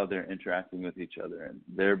how they're interacting with each other, and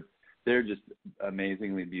they're just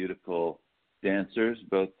amazingly beautiful dancers,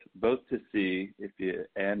 both to see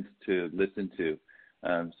and to listen to.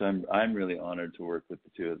 So I'm really honored to work with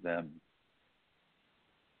the two of them.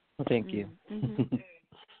 Well, thank you. Mm-hmm.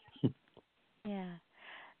 Yeah.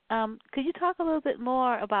 Could you talk a little bit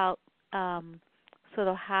more about sort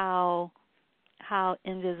of how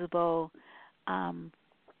Invisible,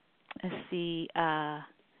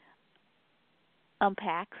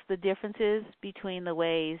 unpacks the differences between the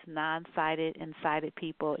ways non-sighted and sighted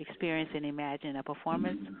people experience and imagine a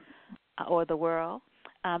performance or the world?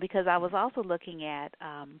 Because I was also looking at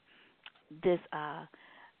this, I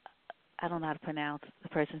don't know how to pronounce the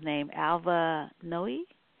person's name, Alva Noe?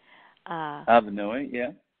 Noe,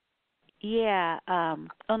 yeah. Yeah.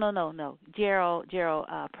 No. Gerald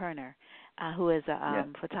Perner, who is a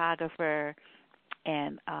photographer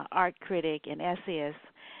and art critic and essayist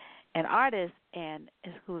and artist, and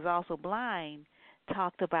who's also blind,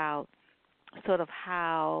 talked about sort of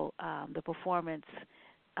how the performance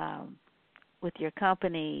with your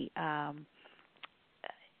company,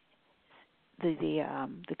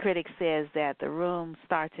 the critic says that the room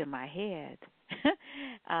starts in my head.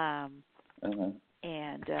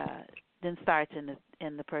 And then starts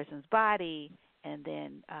in the person's body, and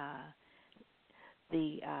then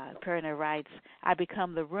the Perner writes, I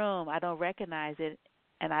become the room, I don't recognize it,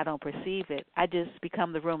 and I don't perceive it. I just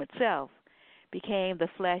become the room itself, became the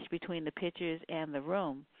flesh between the pictures and the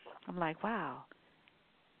room. I'm like, wow,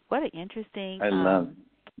 what an interesting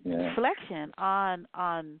reflection on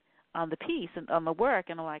the piece and on the work.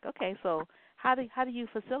 And I'm like, okay, so how do you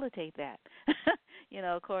facilitate that?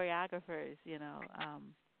 Choreographers, in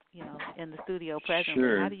the studio presently.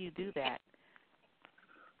 Sure. How do you do that?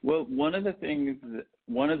 Well, one of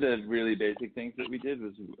the really basic things that we did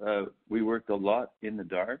was we worked a lot in the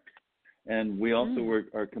dark, and we also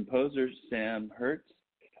worked. Our composer Sam Hertz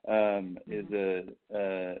is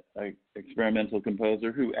a experimental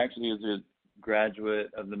composer who actually is a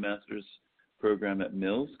graduate of the master's program at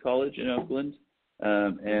Mills College in Oakland,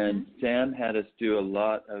 and Sam had us do a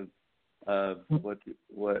lot of of what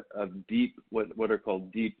are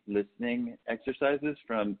called deep listening exercises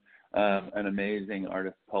from an amazing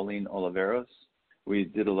artist, Pauline Oliveros. We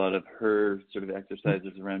did a lot of her sort of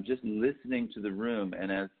exercises around just listening to the room,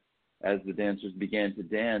 and as the dancers began to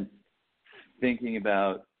dance, thinking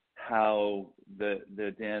about how the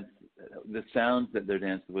dance, the sounds that their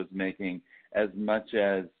dance was making, as much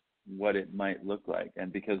as what it might look like.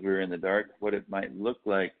 And because we were in the dark, what it might look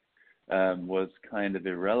like was kind of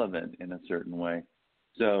irrelevant in a certain way.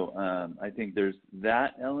 So I think there's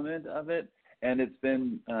that element of it. And it's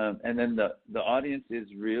been, and then the audience is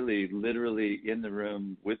really literally in the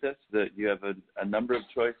room with us. That you have a number of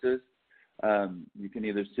choices. You can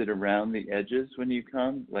either sit around the edges when you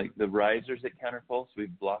come, like the risers at Counterpulse,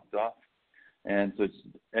 we've blocked off, and so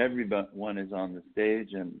everyone is on the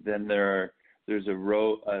stage, and then there's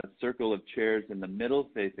a circle of chairs in the middle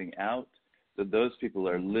facing out, so those people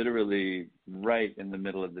are literally right in the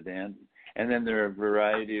middle of the dance. And then there are a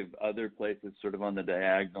variety of other places sort of on the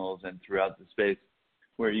diagonals and throughout the space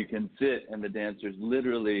where you can sit, and the dancers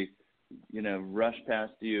literally, rush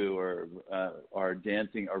past you or are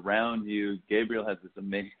dancing around you. Gabriel has this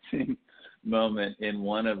amazing moment in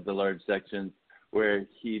one of the large sections where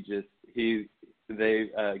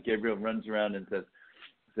Gabriel runs around and says,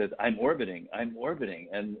 I'm orbiting,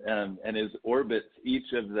 and his orbits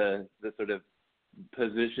each of the sort of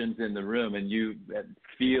positions in the room, and you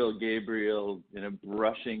feel Gabriel,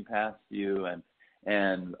 brushing past you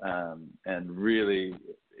and really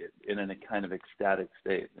in a kind of ecstatic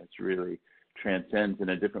state. It's really transcends in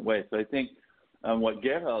a different way. So I think what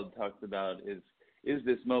Gerald talks about is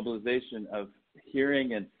this mobilization of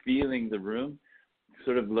hearing and feeling the room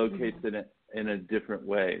sort of locates it in a different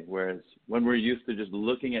way. Whereas when we're used to just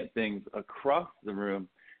looking at things across the room,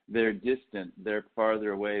 they're distant, they're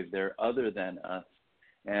farther away, they're other than us.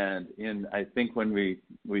 And I think when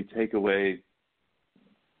we take away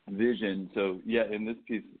vision, so in this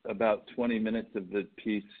piece, about 20 minutes of the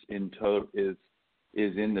piece in total is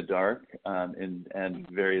in the dark and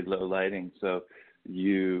very low lighting. So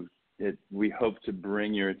we hope to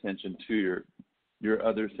bring your attention to your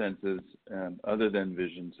other senses other than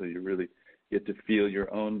vision, so you really get to feel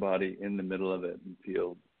your own body in the middle of it and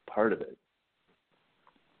feel part of it.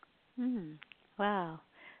 Wow.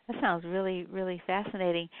 That sounds really, really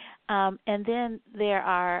fascinating. And then there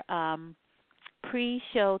are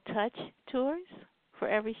pre-show touch tours for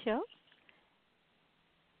every show?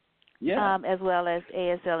 Yeah. As well as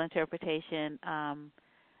ASL interpretation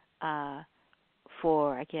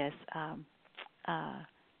for, I guess,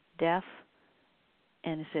 deaf,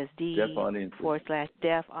 and it says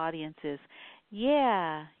D/deaf audiences.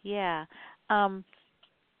 Yeah.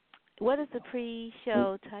 What is the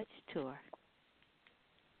pre-show touch tour?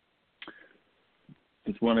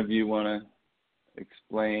 Does one of you want to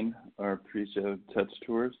explain our pre-show touch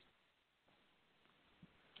tours?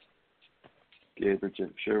 Gabe or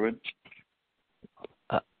Sherwood?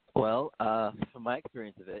 From my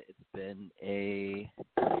experience of it, it's been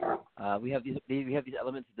we have these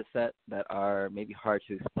elements of the set that are maybe hard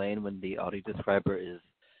to explain when the audio describer is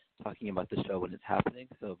talking about the show when it's happening.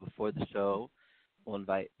 So before the show, we'll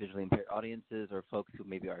invite visually impaired audiences or folks who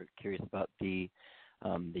maybe are curious about the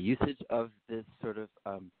usage of this sort of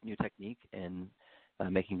new technique and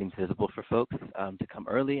making things visible for folks to come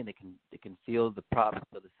early, and they can feel the props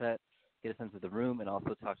of the set, get a sense of the room, and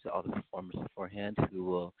also talk to all the performers beforehand who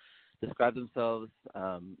will describe themselves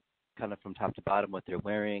kind of from top to bottom, what they're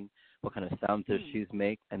wearing, what kind of sounds their shoes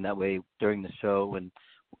make, and that way during the show when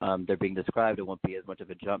they're being described, it won't be as much of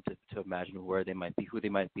a jump to imagine where they might be, who they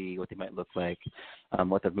might be, what they might look like,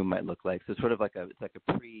 what the room might look like. So it's sort of like a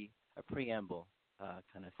preamble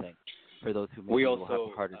kind of thing for those who maybe will have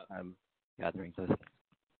a harder time gathering those things.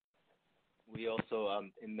 We also,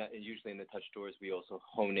 usually in the touch tours, we also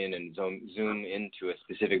hone in and zoom into a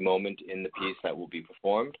specific moment in the piece that will be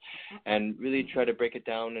performed, and really try to break it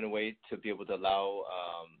down in a way to be able to allow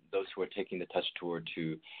those who are taking the touch tour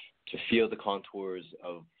to feel the contours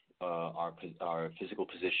of our physical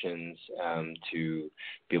positions, to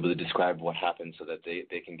be able to describe what happened, so that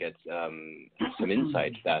they can get some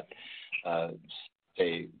insight that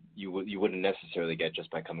you wouldn't necessarily get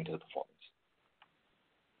just by coming to the performance.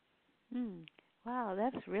 Wow,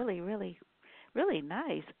 that's really, really, really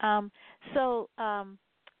nice. So I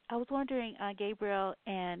was wondering, Gabriel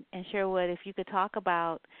and Sherwood, if you could talk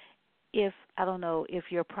about if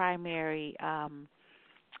your primary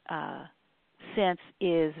sense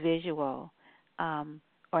is visual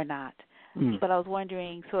or not. But I was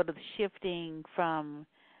wondering, sort of shifting from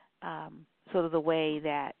sort of the way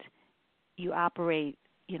that you operate,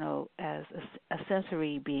 as a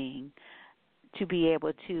sensory being, to be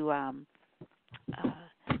able to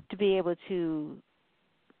to be able to,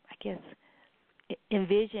 I guess,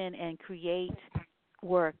 envision and create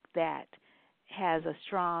work that has a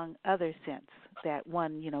strong other sense, that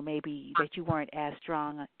one, maybe that you weren't as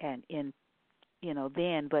strong and in,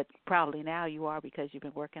 then, but probably now you are, because you've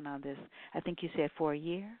been working on this, I think you said, for a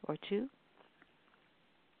year or two?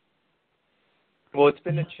 Well, it's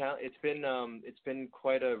been it's been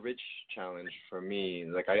quite a rich challenge for me.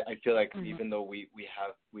 Like I feel like even though we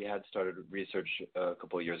had started research a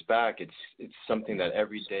couple of years back, it's something that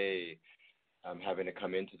every day having to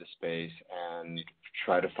come into the space and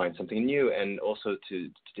try to find something new, and also to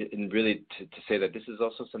say that this is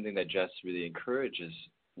also something that Jess really encourages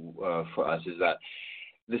for us, is that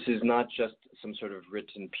this is not just some sort of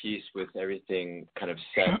written piece with everything kind of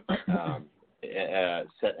set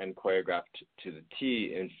and choreographed to the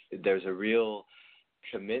T, and there's a real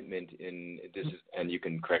commitment in this, and you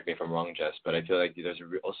can correct me if I'm wrong, Jess, but I feel like there's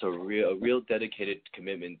also a real dedicated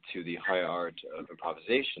commitment to the high art of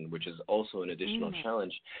improvisation, which is also an additional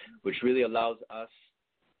challenge, which really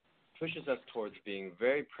pushes us towards being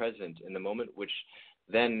very present in the moment, which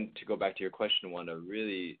then, to go back to your question, Wanda,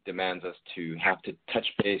 really demands us to have to touch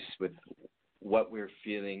base with what we're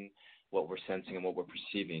feeling, what we're sensing, and what we're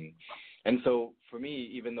perceiving. And so for me,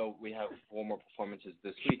 even though we have 4 more performances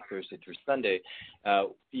this week, Thursday through Sunday,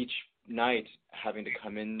 each night having to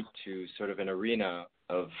come into sort of an arena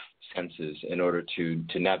of senses in order to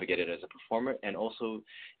navigate it as a performer, and also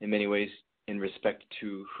in many ways in respect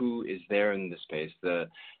to who is there in the space, the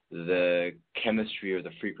chemistry or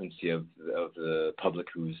the frequency of the public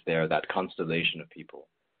who's there, that constellation of people.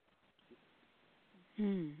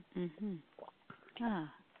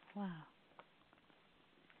 Ah, wow.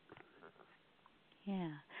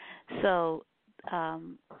 Yeah. So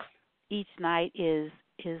each night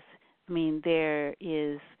there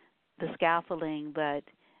is the scaffolding, but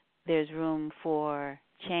there's room for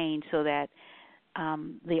change so that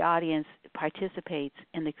the audience participates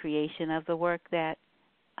in the creation of the work that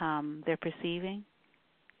they're perceiving?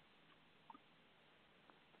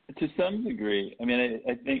 To some degree. I mean,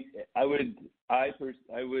 I think I would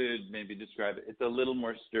maybe describe it. It's a little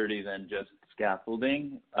more sturdy than just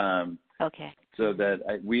scaffolding. Okay. So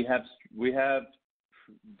that we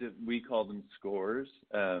call them scores,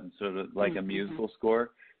 sort of like a musical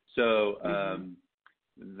score. So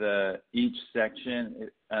each section,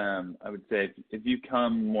 I would say, if you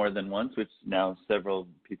come more than once, which now several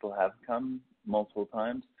people have come multiple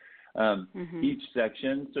times, each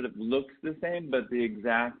section sort of looks the same, but the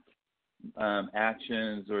exact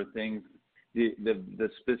actions or things, the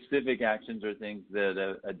specific actions or things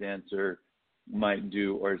that a dancer might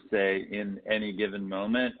do or say in any given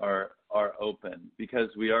moment are open,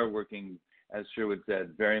 because we are working, as Sherwood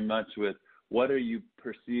said, very much with what are you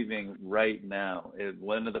perceiving right now.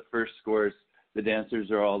 One of the first scores, the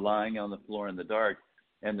dancers are all lying on the floor in the dark,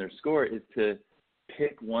 and their score is to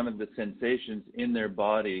pick one of the sensations in their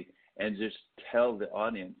body and just tell the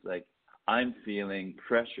audience, like, I'm feeling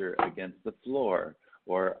pressure against the floor,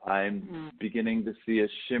 or I'm beginning to see a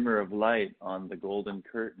shimmer of light on the golden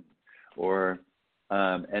curtain, or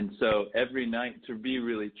and so every night, to be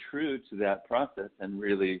really true to that process and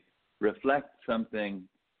really reflect something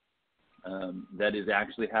that is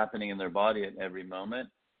actually happening in their body at every moment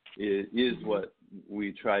is what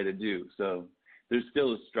we try to do. So there's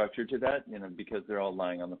still a structure to that, because they're all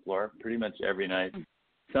lying on the floor pretty much every night.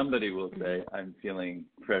 Somebody will say, I'm feeling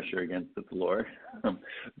pressure against the floor,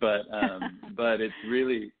 but it's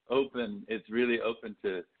really open. It's really open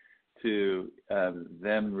to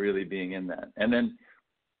them really being in that. And then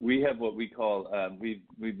we have what we call,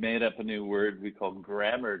 we've made up a new word we call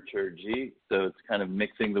grammaturgy. So it's kind of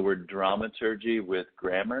mixing the word dramaturgy with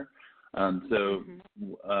grammar. So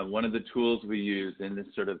one of the tools we use in this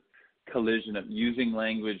sort of collision of using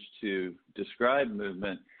language to describe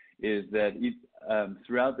movement is that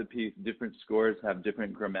throughout the piece, different scores have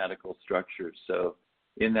different grammatical structures. So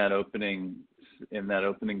in that opening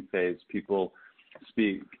phase, people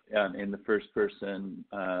speak in the first person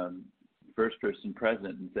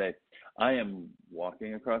present and say, I am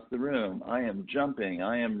walking across the room, I am jumping,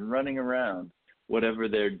 I am running around. Whatever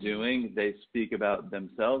they're doing, they speak about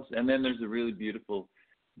themselves. And then there's a really beautiful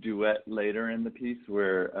duet later in the piece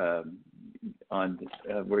where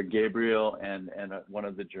Gabriel and one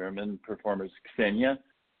of the German performers, Xenia,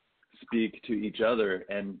 speak to each other,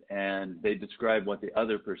 and they describe what the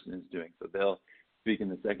other person is doing. So they'll speak in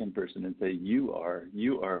the second person and say, you are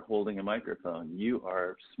holding a microphone, you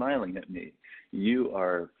are smiling at me, you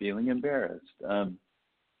are feeling embarrassed.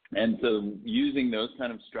 And so using those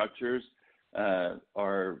kind of structures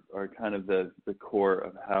are kind of the core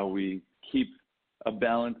of how we keep a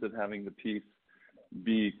balance of having the piece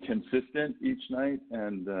be consistent each night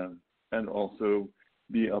and also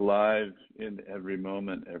be alive in every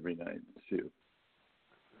moment, every night too.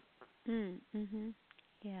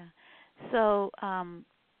 Yeah. So,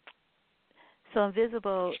 so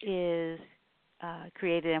Invisible is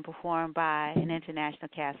created and performed by an international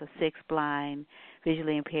cast of 6 blind,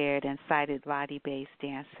 visually impaired, and sighted body-based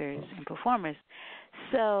dancers and performers.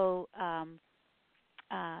 So,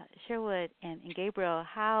 Sherwood and Gabriel,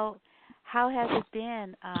 how has it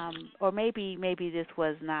been? Or maybe this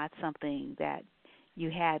was not something that you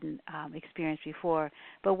hadn't experienced before,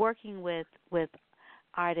 but working with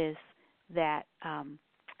artists that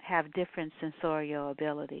have different sensorial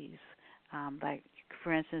abilities. Like,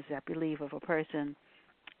 for instance, I believe if a person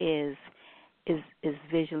is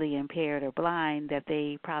visually impaired or blind, that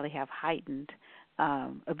they probably have heightened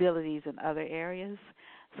abilities in other areas.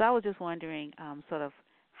 So I was just wondering sort of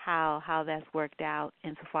how that's worked out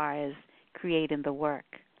insofar as creating the work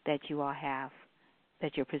that you all have,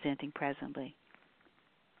 that you're presenting presently.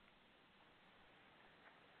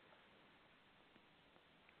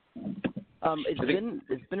 It's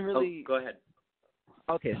been really. Oh, go ahead.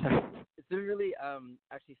 Okay, sorry. It's been really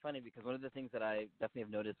actually funny because one of the things that I definitely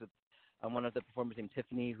have noticed with one of the performers named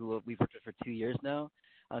Tiffany, who we've worked with for 2 years now,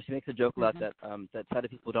 she makes a joke a lot that sighted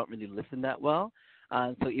people don't really listen that well.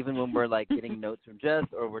 So even when we're like getting notes from Jess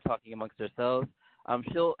or we're talking amongst ourselves,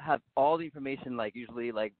 she'll have all the information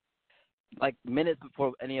usually like minutes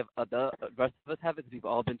before any of the rest of us have it, because we've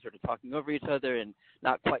all been sort of talking over each other and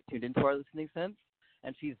not quite tuned into our listening sense.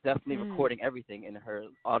 And she's definitely recording everything in her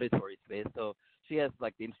auditory space. So she has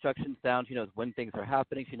like the instructions down. She knows when things are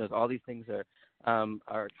happening. She knows all these things are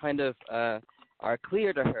kind of are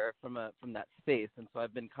clear to her from that space. And so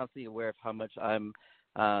I've been constantly aware of how much I'm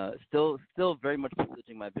still very much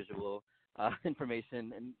privileging my visual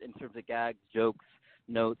information in terms of gags, jokes,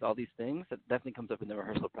 notes, all these things. That definitely comes up in the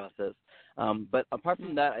rehearsal process. But apart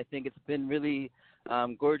from that, I think it's been really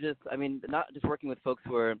gorgeous. I mean, not just working with folks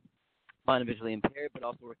who are blind and visually impaired, but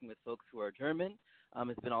also working with folks who are German.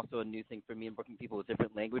 It's been also a new thing for me, and working with people with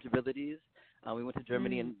different language abilities. We went to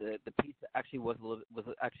Germany, and the piece actually was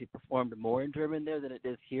actually performed more in German there than it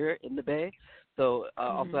is here in the Bay. So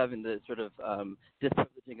also having the sort of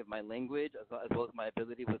disprivileging of my language as well as my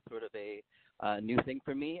ability was sort of a new thing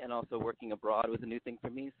for me, and also working abroad was a new thing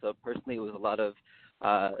for me. So personally, it was a lot of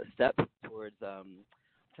steps towards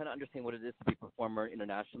trying to understand what it is to be a performer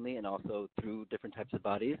internationally and also through different types of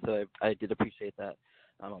bodies. So I did appreciate that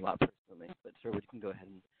a lot personally. But Sherwood, you can go ahead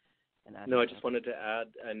and add. No, I just wanted to add,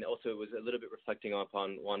 and also it was a little bit reflecting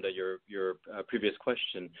upon, Wanda, your previous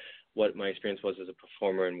question, what my experience was as a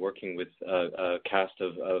performer and working with a cast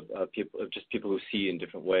of people, of just people who see in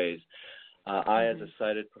different ways. I, as a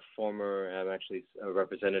sighted performer, am actually a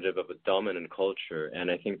representative of a dominant culture, and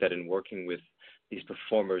I think that in working with these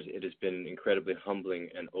performers, it has been incredibly humbling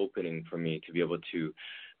and opening for me to be able to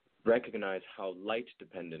recognize how light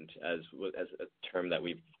dependent, as a term that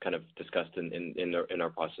we've kind of discussed in our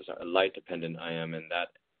process, light dependent I am, and that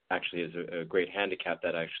actually is a great handicap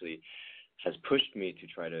that actually has pushed me to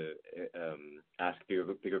try to ask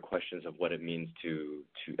bigger questions of what it means to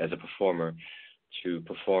as a performer, to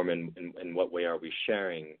perform in what way are we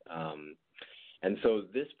sharing. And so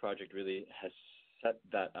this project really has set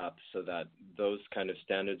that up so that those kind of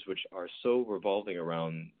standards, which are so revolving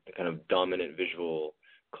around the kind of dominant visual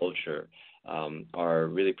culture, are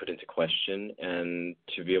really put into question, and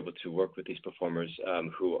to be able to work with these performers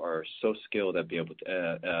who are so skilled at being able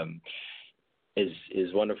to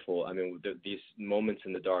is wonderful. I mean, these moments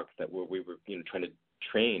in the dark that we were trying to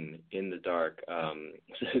train in the dark.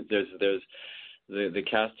 There's the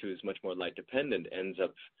cast who is much more light dependent ends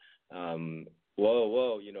up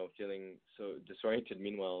feeling so disoriented.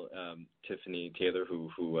 Meanwhile, Tiffany Taylor, who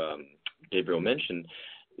Gabriel mentioned,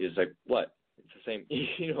 is like, what? It's the same.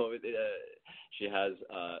 She has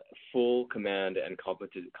full command and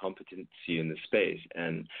competency in the space,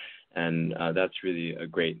 and that's really a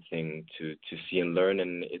great thing to see and learn.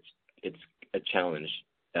 And it's a challenge.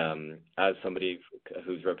 As somebody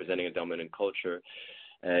who's representing a dominant culture,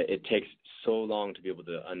 it takes so long to be able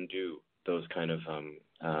to undo those kind of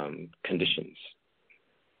conditions.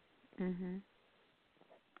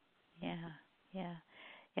 Yeah.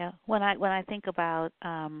 When I think about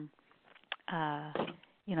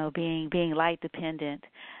being light dependent,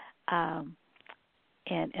 and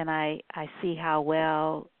I see how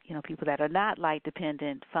well people that are not light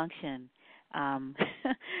dependent function,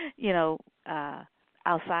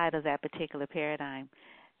 outside of that particular paradigm.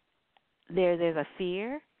 There's a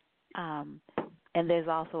fear, and there's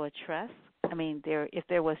also a trust. I mean, if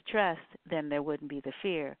there was trust, then there wouldn't be the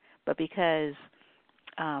fear. But because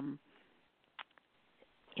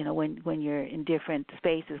when you're in different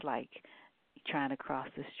spaces, like trying to cross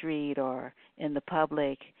the street or in the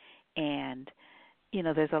public, and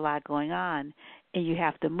there's a lot going on, and you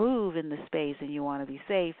have to move in the space, and you want to be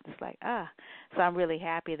safe. It's like so I'm really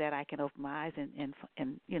happy that I can open my eyes and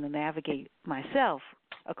navigate myself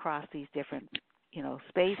across these different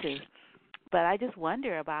spaces. But I just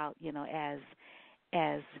wonder about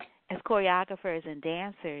as choreographers and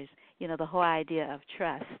dancers, the whole idea of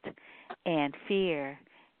trust and fear,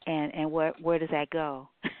 and where does that go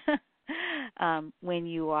when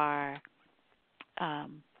you are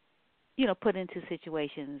put into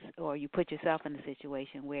situations, or you put yourself in a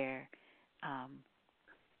situation where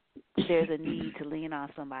there's a need to lean on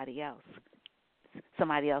somebody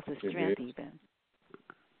else's strength even.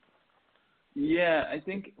 Yeah, I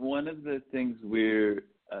think one of the things we're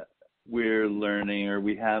learning, or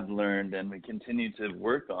we have learned, and we continue to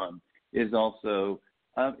work on, is also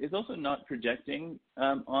not projecting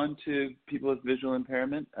onto people with visual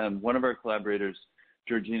impairment. One of our collaborators,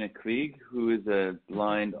 Georgina Klieg, who is a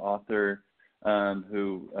blind author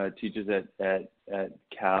who teaches at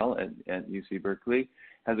Cal at UC Berkeley,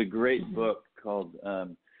 has a great book called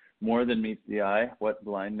More Than Meets the Eye: What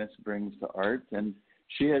Blindness Brings to Art. And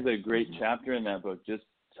she has a great chapter in that book just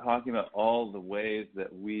talking about all the ways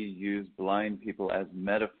that we use blind people as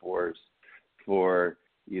metaphors for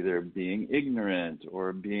either being ignorant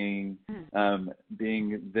or being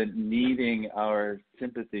needing our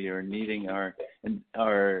sympathy or needing our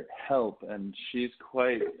help. And she's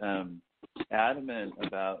quite adamant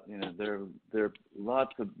about there are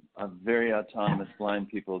lots of very autonomous blind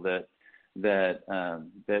people that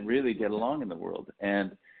really get along in the world.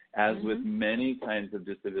 And as with many kinds of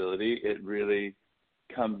disability, it really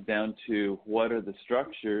comes down to what are the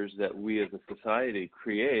structures that we as a society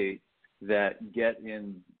create that get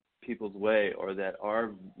in people's way, or that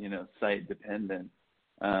are sight dependent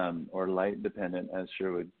or light dependent, as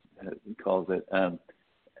Sherwood calls it.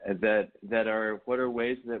 That are what are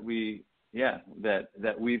ways that we've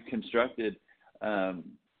constructed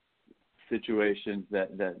situations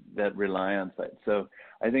that rely on sight. So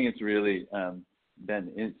I think it's really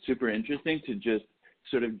been super interesting to just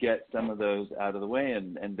sort of get some of those out of the way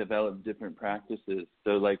and develop different practices.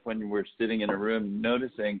 So like when we're sitting in a room,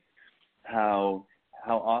 noticing how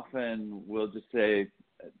often we'll just say,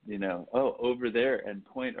 over there, and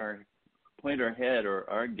point our head or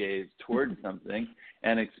our gaze towards something,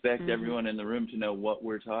 and expect everyone in the room to know what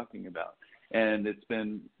we're talking about. And it's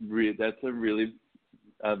been that's a really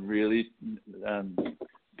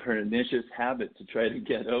pernicious habit to try to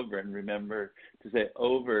get over, and remember to say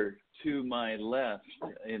over to my left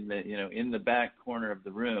in the back corner of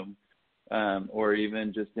the room, or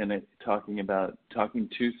even just talking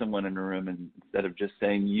to someone in a room, instead of just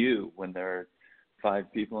saying you when there are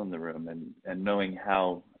 5 people in the room, and knowing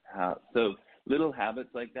how so little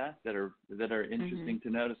habits like that are interesting to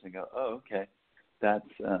notice and go, oh, okay, that's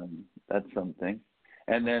something.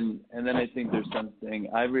 And then I think there's something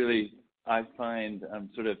I find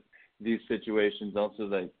sort of these situations also,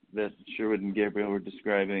 like that Sherwood and Gabriel were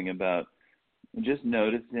describing, about just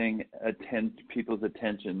noticing people's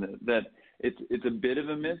attention. That it's a bit of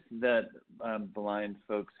a myth that blind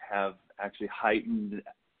folks have actually heightened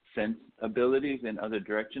sense abilities in other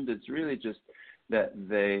directions. It's really just that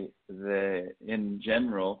they in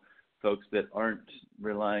general, folks that aren't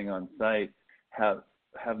relying on sight have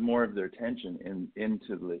more of their attention in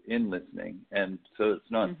listening. And so it's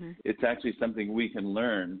not it's actually something we can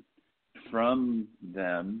learn from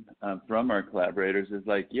them, from our collaborators, is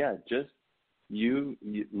like, just you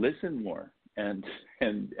listen more, and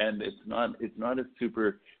it's not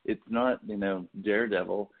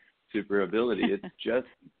daredevil super ability. It's just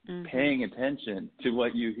paying attention to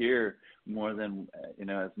what you hear more than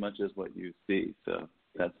as much as what you see. So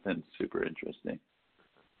that's been super interesting.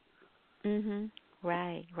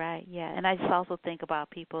 Right, yeah. And I just also think about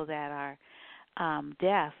people that are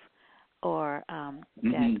deaf, or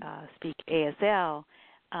that speak ASL,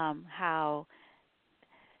 how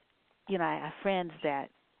I have friends that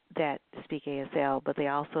speak ASL, but they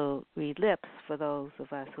also read lips for those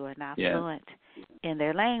of us who are not fluent in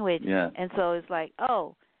their language. Yeah. And so it's like,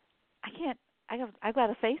 I've got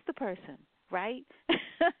to face the person, right?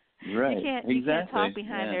 Right. You can't talk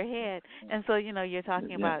behind their head. And so, you're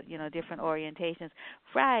talking about, different orientations.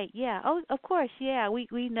 Right, yeah. Oh, of course, yeah.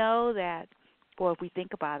 We know that, or if we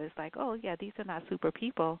think about it, it's like, these are not super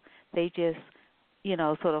people. They just,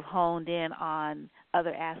 sort of honed in on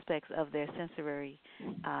other aspects of their sensory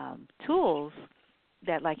tools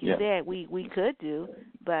that, like you said, we could do,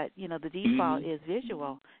 but, the default is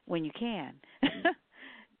visual when you can.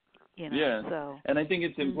 So. And I think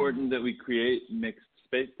it's important that we create mixed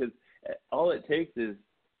space, because all it takes is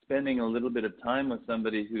spending a little bit of time with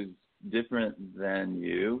somebody who's different than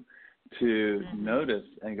you to notice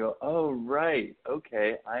and go, oh, right,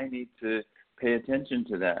 okay, I need to pay attention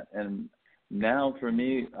to that. And now for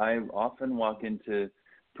me, I often walk into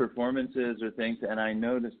performances or things, and I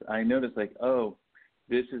notice like, oh,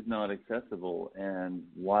 this is not accessible, and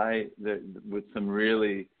why with some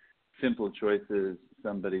really simple choices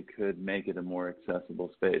somebody could make it a more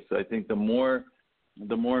accessible space. So I think the more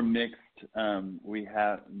mixed we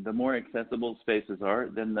have, the more accessible spaces are,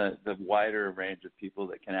 then the wider range of people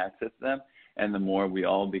that can access them, and the more we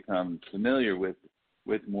all become familiar with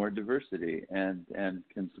more diversity and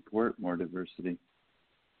can support more diversity.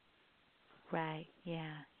 Right.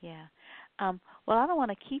 Yeah. Well, I don't want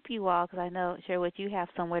to keep you all because I know, Sherwood, you have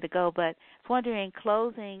somewhere to go. But I was wondering, in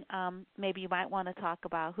closing, maybe you might want to talk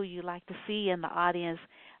about who you'd like to see in the audience,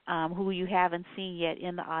 who you haven't seen yet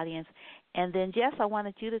in the audience. And then, Jess, I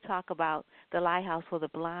wanted you to talk about the Lighthouse for the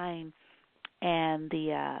Blind and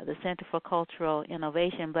the Center for Cultural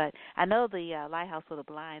Innovation. But I know the Lighthouse for the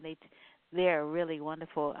Blind, they're a really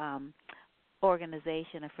wonderful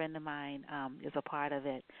organization. A friend of mine is a part of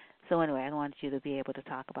it. So anyway, I wanted you to be able to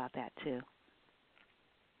talk about that too.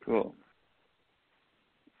 Cool.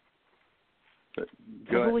 But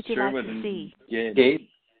so who would you like to see? Gabe?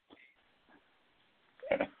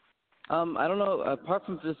 I don't know. Apart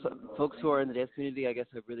from just folks who are in the dance community, I guess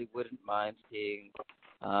I really wouldn't mind seeing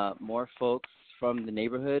more folks from the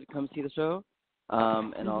neighborhood come see the show,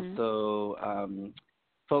 and also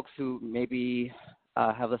folks who maybe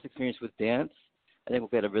have less experience with dance. I think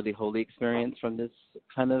we'll get a really holy experience from this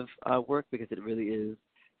kind of work, because it really is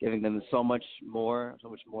giving them so much more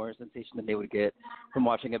sensation than they would get from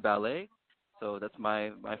watching a ballet. So that's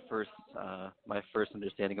my first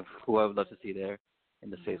understanding of who I would love to see there in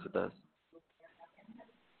the space with us.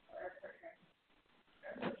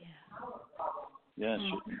 Yeah,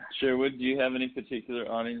 Sherwood, do you have any particular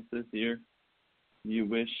audiences you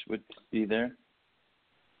wish would be there?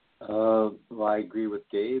 Well, I agree with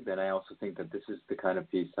Gabe, and I also think that this is the kind of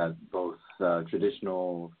piece that both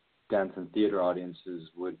traditional dance and theater audiences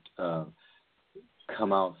would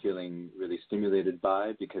come out feeling really stimulated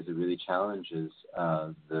by, because it really challenges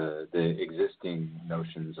the existing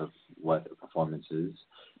notions of what a performance is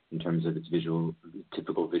in terms of its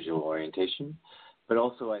typical visual orientation. But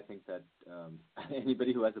also, I think that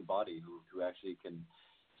anybody who has a body who actually can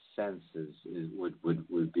sense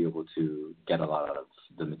would be able to get a lot out of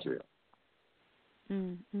the material.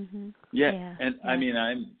 Yeah, I mean,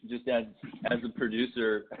 I'm just as a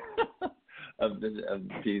producer of the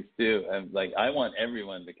piece too. I want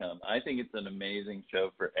everyone to come. I think it's an amazing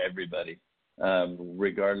show for everybody,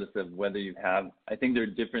 regardless of whether you have. I think there are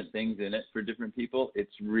different things in it for different people.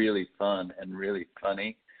 It's really fun and really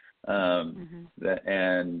funny,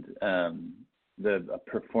 the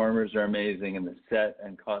performers are amazing, and the set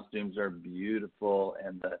and costumes are beautiful,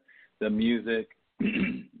 and the music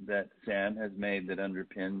that Sam has made that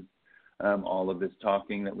underpins all of this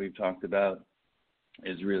talking that we've talked about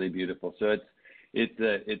is really beautiful. So it's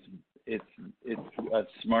a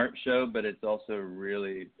smart show, but it's also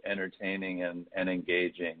really entertaining and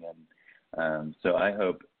engaging, and so I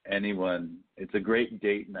hope anyone. It's a great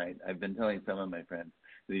date night. I've been telling some of my friends.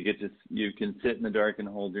 You can sit in the dark and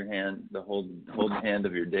hold your hand, hold the hand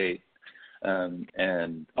of your date,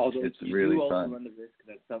 and although it's really you also fun. run the risk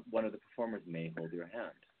that one of the performers may hold your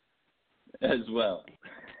hand as well.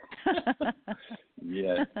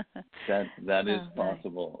 Yes, that is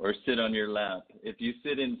possible. Or sit on your lap. If you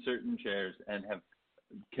sit in certain chairs and have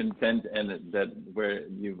consent, and that where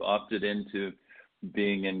you've opted into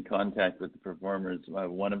being in contact with the performers,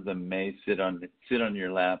 one of them may sit on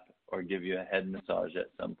your lap or give you a head massage at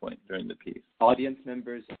some point during the piece. Audience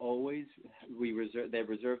members always, we reserve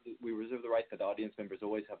the right that audience members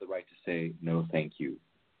always have the right to say no, thank you.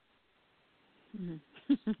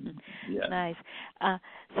 Yeah. Nice.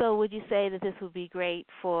 So would you say that this would be great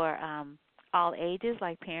for all ages,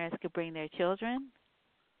 like parents could bring their children?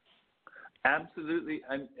 Absolutely.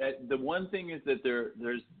 The one thing is that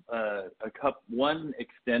there's one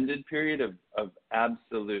extended period of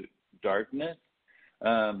absolute darkness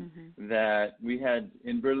that we had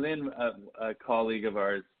in Berlin. A colleague of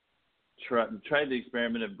ours tried the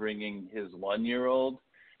experiment of bringing his 1-year-old,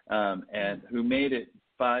 and who made it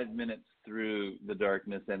 5 minutes through the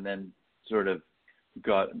darkness and then sort of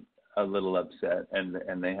got a little upset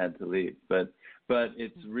and they had to leave. But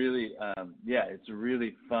it's really it's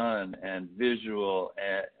really fun and visual,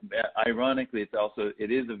 and ironically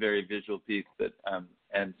it is a very visual piece, but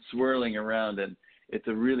and swirling around, and it's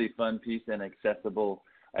a really fun piece and accessible,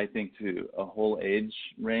 I think, to a whole age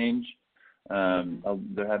range.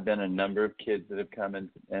 There have been a number of kids that have come and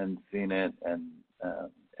seen it and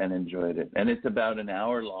enjoyed it. And it's about an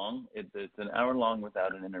hour long. It's an hour long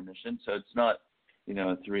without an intermission, so it's not, a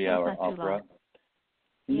 3-hour opera.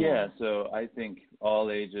 Yeah, so I think all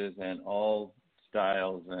ages and all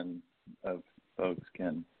styles and of folks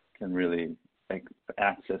can really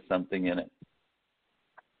access something in it.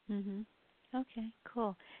 Mhm. Okay,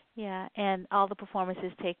 cool. Yeah, and all the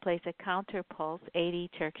performances take place at Counterpulse, 80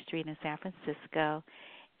 Church Street in San Francisco,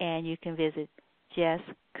 and you can visit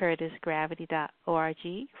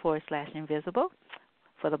jesscurtisgravity.org/invisible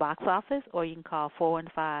for the box office, or you can call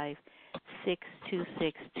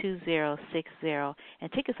 415-626-2060,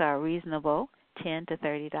 and tickets are reasonable, $10 to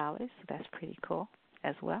 $30, so that's pretty cool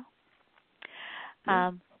as well.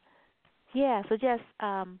 So Jess,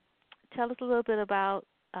 tell us a little bit about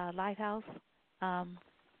Lighthouse.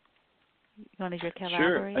 One of your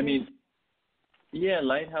collaborators. Sure.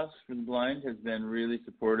 Lighthouse for the Blind has been really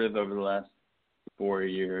supportive over the last 4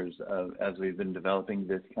 years as we've been developing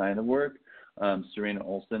this kind of work. Serena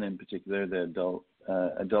Olson, in particular, the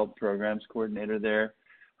adult programs coordinator there,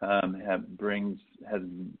 has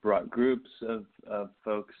brought groups of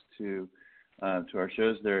folks to our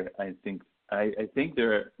shows. I think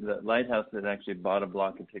the Lighthouse had actually bought a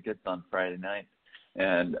block of tickets on Friday night.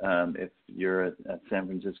 And if you're a San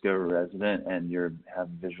Francisco resident and you have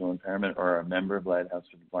visual impairment or are a member of Lighthouse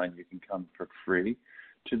for the Blind, you can come for free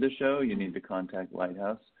to the show. You need to contact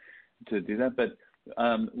Lighthouse to do that. But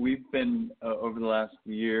we've been, over the last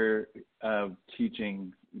year,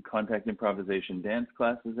 teaching contact improvisation dance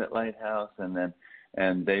classes at Lighthouse, and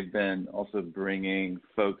they've been also bringing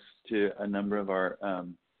folks to a number of our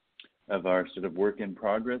sort of work in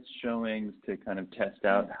progress showings to kind of test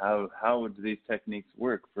out how would these techniques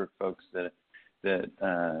work for folks that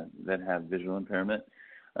have visual impairment,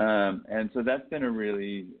 and so that's been a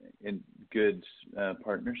really good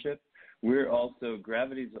partnership. We're also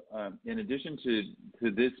Gravity's in addition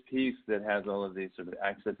to this piece that has all of these sort of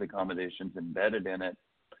access accommodations embedded in it.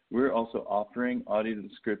 We're also offering audio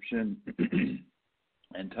description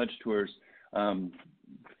and touch tours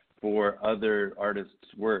for other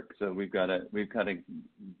artists' work. So we've kind of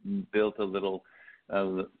built a little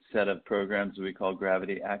set of programs we call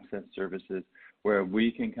Gravity Access Services, where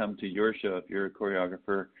we can come to your show if you're a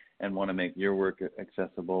choreographer and want to make your work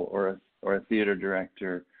accessible, or a theater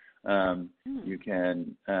director. You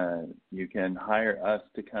can hire us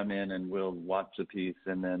to come in and we'll watch the piece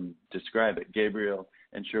and then describe it. Gabriel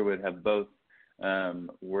and Sherwood have both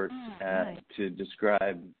worked to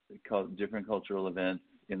describe different cultural events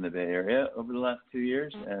in the Bay Area over the last 2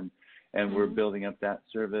 years, and we're building up that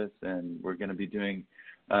service, and we're going to be doing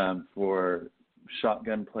for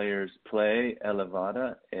Shotgun Players Play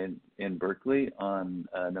Elevada in Berkeley on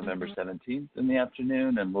November 17th in the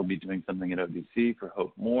afternoon, and we'll be doing something at ODC for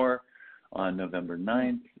Hope Moore on November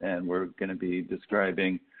 9th, and we're going to be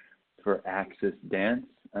describing for Axis Dance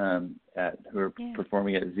who are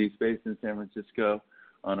performing at Z Space in San Francisco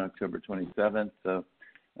on October 27th. So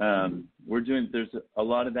there's a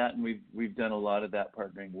lot of that, and we've done a lot of that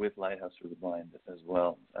partnering with Lighthouse for the Blind as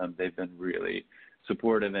well. They've been really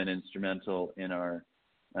supportive and instrumental in our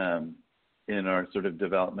sort of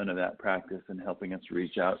development of that practice and helping us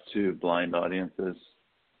reach out to blind audiences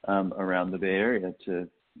around the Bay Area to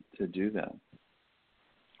do that.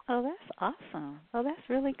 Oh, that's awesome. Oh, that's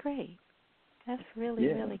really great. That's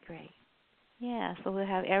really great. Yeah, so we'll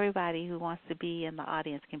have everybody who wants to be in the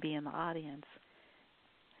audience can be in the audience.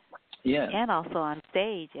 Yeah. And also on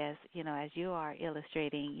stage, as you are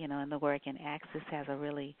illustrating, in the work, and Axis has a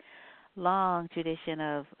really long tradition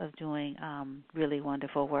of doing really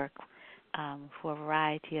wonderful work for a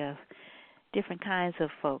variety of different kinds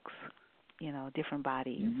of folks, different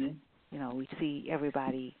bodies. Mm-hmm. We see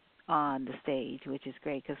everybody on the stage, which is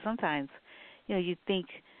great, because sometimes, you think,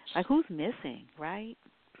 like, who's missing, right?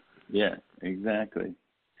 Yeah, exactly.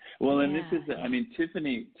 Well, and this is,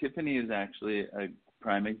 Tiffany is actually a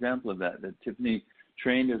prime example of that. That Tiffany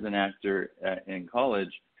trained as an actor in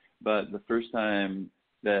college, but the first time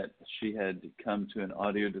that she had come to an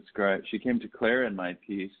audio describe, she came to Claire in my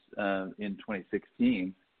piece in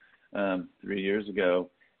 2016, 3 years ago,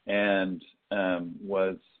 and it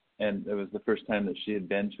was the first time that she had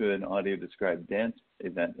been to an audio described dance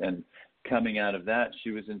event. And coming out of that,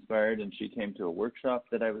 she was inspired, and she came to a workshop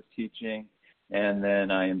that I was teaching, and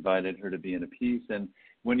then I invited her to be in a piece. And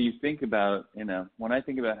when you think about, when I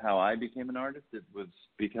think about how I became an artist, it was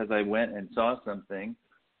because I went and saw something.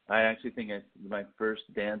 I actually think my first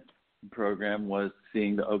dance program was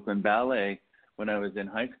seeing the Oakland Ballet when I was in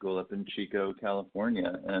high school up in Chico,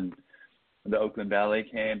 California. And the Oakland Ballet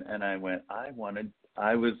came, and I went, I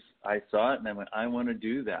I saw it and I went, I want to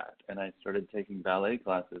do that, and I started taking ballet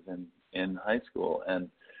classes in high school, and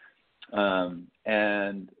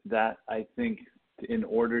that, I think, in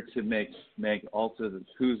order to make also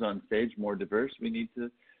who's on stage more diverse, we need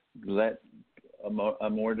to let a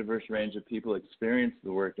more diverse range of people experience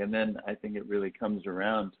the work, and then I think it really comes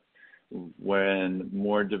around when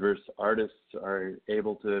more diverse artists are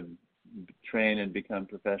able to train and become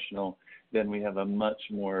professional. Then we have a much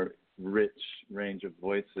more rich range of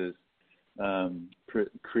voices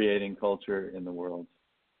creating culture in the world.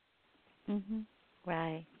 Mhm.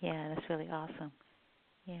 Right. Yeah, that's really awesome.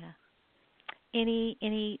 Yeah.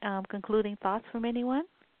 Any concluding thoughts from anyone?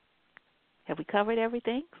 Have we covered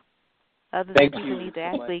everything? Other than people need to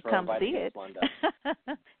actually come see it,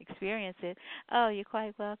 experience it. Oh, you're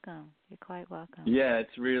quite welcome. You're quite welcome. Yeah,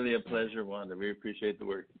 it's really a pleasure, Wanda. We appreciate the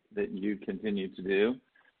work that you continue to do,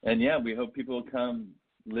 and yeah, we hope people come,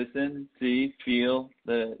 listen, see, feel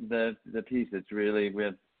the piece. It's really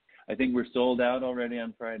I think we're sold out already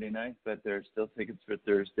on Friday night, but there are still tickets for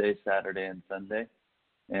Thursday, Saturday, and Sunday,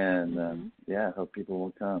 and yeah, I hope people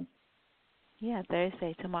will come. Yeah,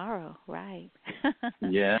 Thursday, tomorrow, right?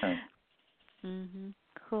 Yeah.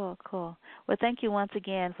 Cool. Well, thank you once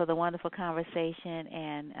again for the wonderful conversation,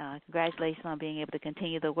 and congratulations on being able to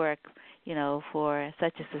continue the work, for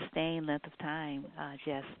such a sustained length of time,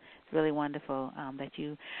 Jess. It's really wonderful that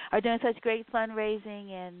you are doing such great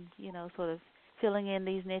fundraising and, sort of filling in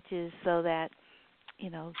these niches so that,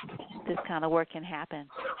 this kind of work can happen.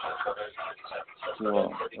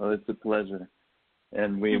 Well, it's a pleasure.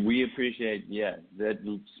 And we appreciate, that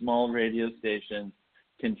small radio stations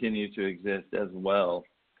continue to exist as well,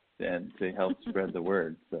 and to help spread the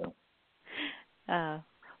word. So,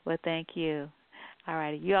 well, thank you. All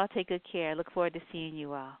righty, you all take good care. I look forward to seeing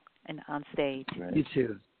you all on stage. Right. You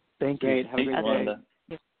too. Thank you. Great. Have a great day. Wanda.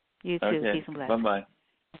 You too. Okay. Peace and blessings. Bye-bye.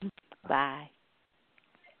 Bye.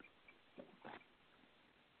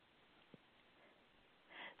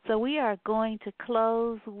 So we are going to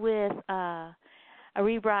close with a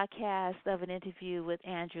rebroadcast of an interview with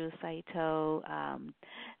Andrew Saito,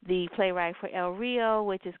 the playwright for El Rio,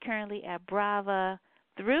 which is currently at Brava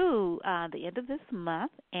through the end of this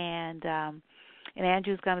month. And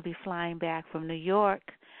Andrew's going to be flying back from New York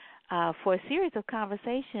for a series of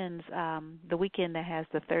conversations the weekend that has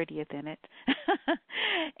the 30th in it.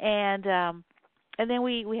 And then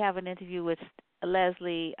we have an interview with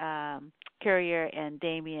Leslie Courier and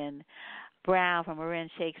Damian Brown from Marin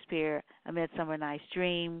Shakespeare, A Midsummer Night's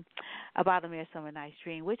Dream, about A Midsummer Night's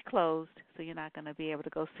Dream, which closed, so you're not going to be able to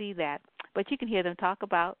go see that. But you can hear them talk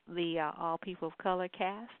about the All People of Color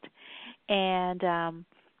cast and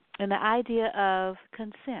the idea of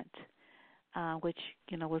consent, which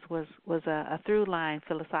was a through line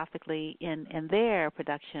philosophically in their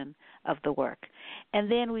production of the work. And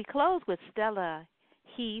then we close with Stella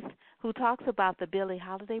Heath, who talks about the Billie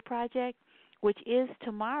Holiday Project, which is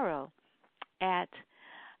tomorrow at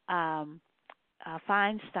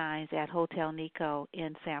Feinstein's at Hotel Nico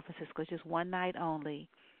in San Francisco, just one night only.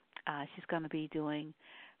 She's going to be doing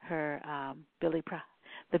her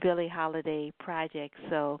the Billie Holiday Project,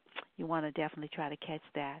 so you want to definitely try to catch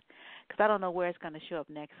that, because I don't know where it's going to show up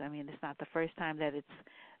next. I mean, it's not the first time that it's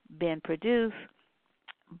been produced,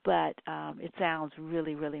 but it sounds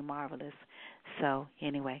really, really marvelous. So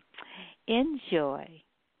anyway, enjoy.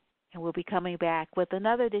 And we'll be coming back with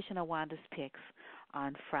another edition of Wanda's Picks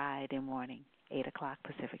on Friday morning, 8 o'clock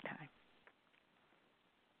Pacific time.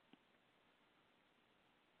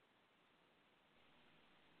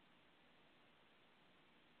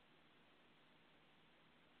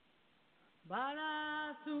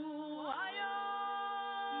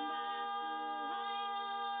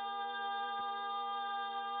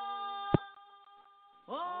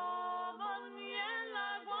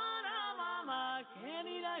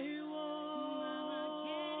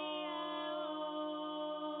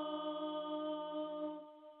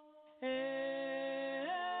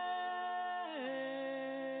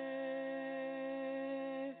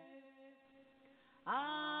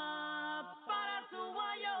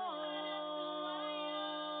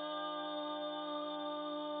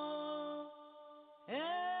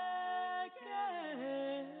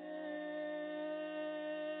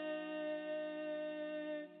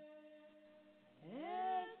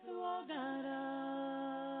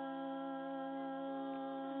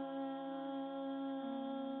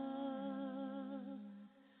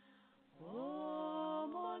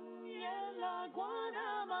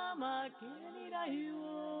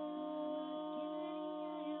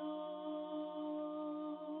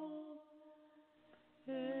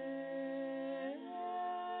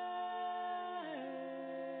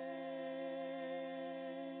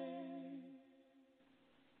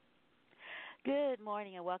 Good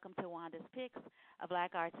morning and welcome to Wanda's Picks, a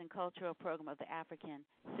Black Arts and Cultural program of the African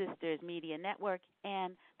Sisters Media Network.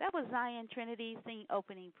 And that was Zion Trinity singing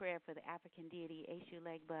opening prayer for the African deity Eshu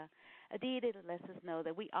Legba. Adia lets us know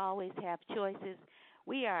that we always have choices.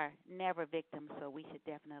 We are never victims, so we should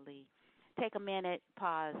definitely take a minute,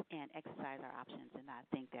 pause, and exercise our options and not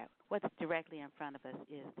think that what's directly in front of us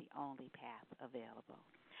is the only path available.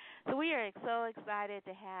 So we are so excited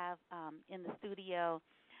to have in the studio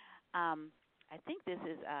I think this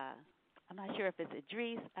is, I'm not sure if it's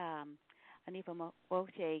Idris, Anifa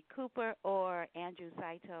Moshe Cooper, or Andrew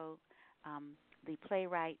Saito, the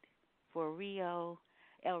playwright for El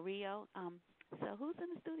Rio. So who's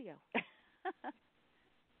in the studio?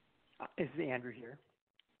 Is Andrew here?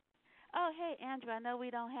 Oh, hey, Andrew, I know we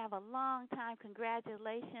don't have a long time.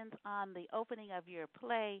 Congratulations on the opening of your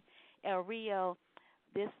play, El Rio,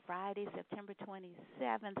 this Friday, September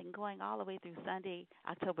 27th, and going all the way through Sunday,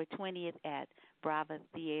 October 20th at Brava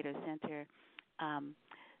Theater Center.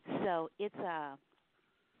 So it's a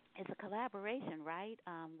collaboration, right,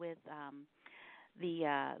 with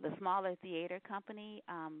the smaller theater company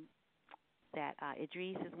that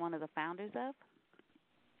Idris is one of the founders of.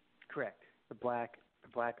 Correct. The Black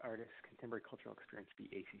Artists Contemporary Cultural Experience, the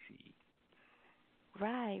ACCE.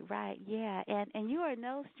 Right, yeah, and you are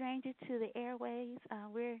no stranger to the airways.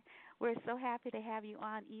 We're so happy to have you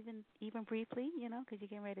on, even briefly, because you're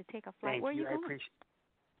getting ready to take a flight. Thank Where you. are you going?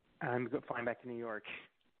 I'm flying back to New York.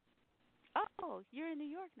 Oh, you're in New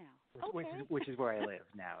York now. Okay. Which is where I live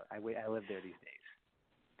now. I live there these days.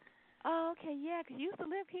 Oh, okay, yeah, because you used to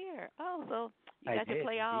live here. Oh, so you got your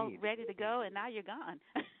play all ready to go, and now you're gone.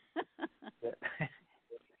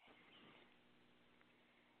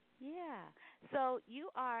 Yeah. So you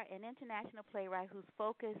are an international playwright whose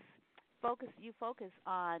focus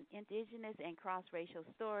on indigenous and cross-racial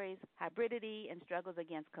stories, hybridity, and struggles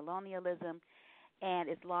against colonialism, and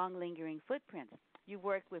its long lingering footprints. You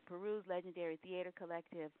worked with Peru's legendary theater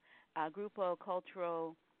collective, Grupo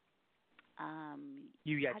Cultural. How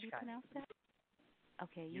do you pronounce that?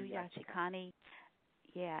 Okay, Uyachikani.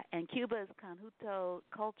 Yeah, and Cuba's Conjunto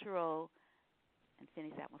Cultural, and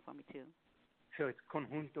finish that one for me too. So it's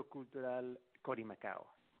Conjunto Cultural Corimacao,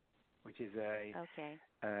 which is a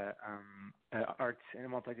arts and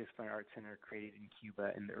multidisciplinary art center created in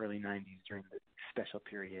Cuba in the early '90s during the special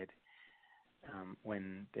period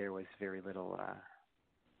when there was very little.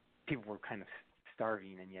 People were kind of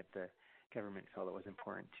starving, and yet the government felt it was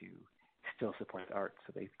important to still support the arts,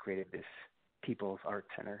 so they created this People's Art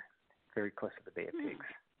Center very close to the Bay of Pigs.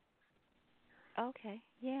 Okay,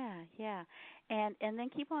 yeah, and then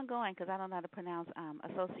keep on going because I don't know how to pronounce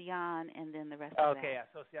Asociación and then the rest of that. Okay,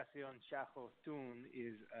 Asociación Chajo Tun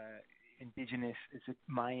is indigenous. It's a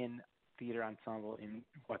Mayan theater ensemble in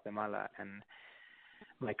Guatemala, and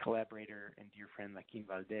my collaborator and dear friend Lakin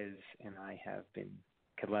Valdez and I have been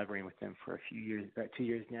collaborating with them for a few years, 2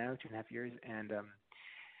 years now, 2.5 years, and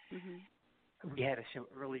we had a show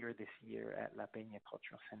earlier this year at La Peña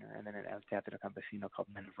Cultural Center, and then at El Teatro Campesino called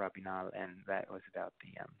Men of Rabinal, and that was about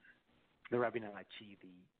the Rabinal Achi,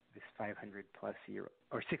 this 500+ year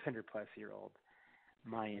or 600+ year old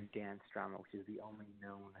Mayan dance drama, which is the only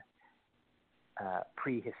known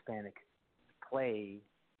pre-Hispanic play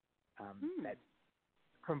that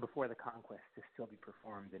from before the conquest to still be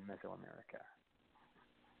performed in Mesoamerica.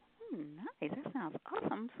 Nice. That sounds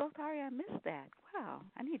awesome. I'm so sorry I missed that. Wow.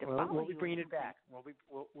 I need to follow you. We'll be bringing it back. We'll be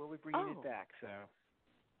bringing it back. So.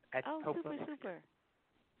 Super.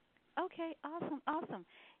 Okay. Awesome.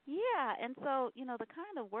 Yeah. And so the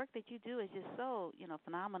kind of work that you do is just so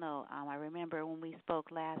phenomenal. I remember when we spoke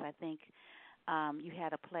last. I think you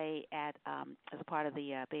had a play at as a part of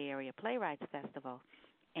the Bay Area Playwrights Festival,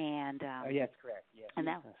 and yes, correct. Yes. And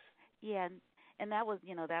that And that was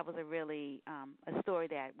a really a story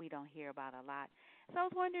that we don't hear about a lot. So I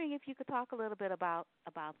was wondering if you could talk a little bit about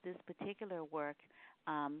this particular work.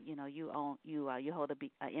 You hold a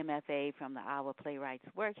MFA from the Iowa Playwrights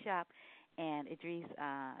Workshop, and Idris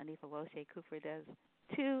Anifa Moshe Cooper does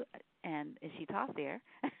too, and she taught there.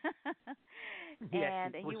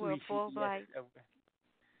 and you were a Fulbright.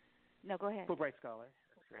 No, go ahead. Fulbright scholar.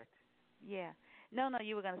 That's correct. Yeah. No,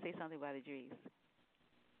 you were going to say something about Idris.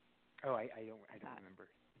 Oh, I don't remember.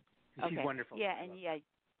 She's okay. wonderful. Yeah,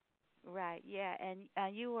 right. Yeah, and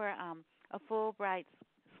you were a Fulbright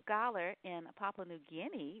scholar in Papua New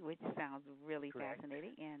Guinea, which sounds really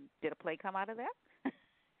fascinating. And did a play come out of that?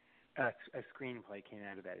 A screenplay came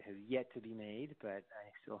out of that. It has yet to be made, but I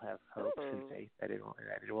still have hopes and faith that it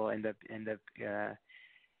will end up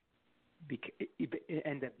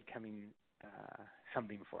becoming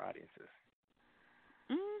something for audiences.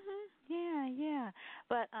 Yeah.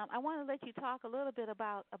 But I want to let you talk a little bit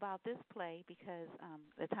about this play because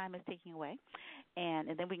the time is ticking away, and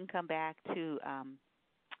then we can come back to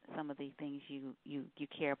some of the things you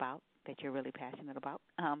care about that you're really passionate about.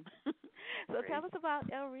 So Great. tell us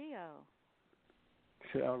about El Rio.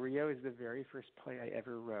 So El Rio is the very first play I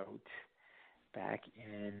ever wrote back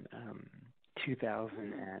in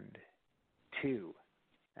 2002,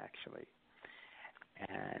 actually.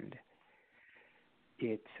 And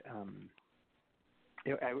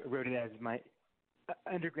I wrote it as my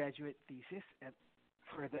undergraduate thesis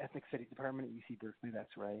for the Ethnic Studies Department at UC Berkeley.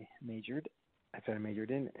 That's where I majored. That's what I majored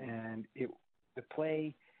in. And the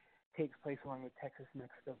play takes place along the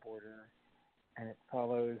Texas-Mexico border, and it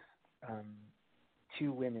follows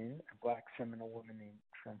two women, a black Seminole woman named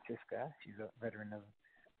Francisca. She's a veteran of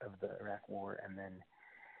the Iraq War, and then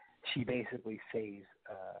she basically saves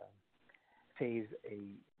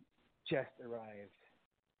a just arrived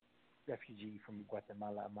refugee from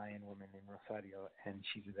Guatemala, a Mayan woman named Rosario, and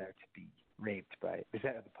she's about to be raped by. Is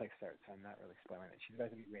that how the play starts? So I'm not really spoiling it. She's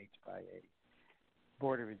about to be raped by a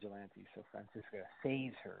border vigilante. So Francisca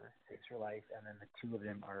saves her life, and then the two of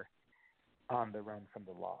them are on the run from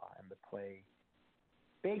the law. And the play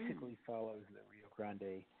basically follows the Rio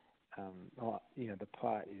Grande. The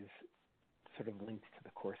plot is sort of linked to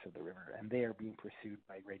the course of the river, and they are being pursued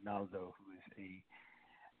by Reynaldo, who is a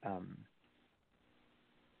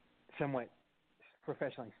somewhat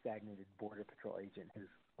professionally stagnated border patrol agent who's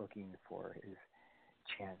looking for his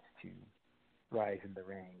chance to rise in the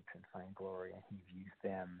ranks and find glory, and he views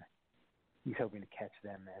them. He's hoping to catch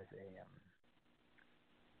them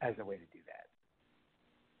as a way to do that.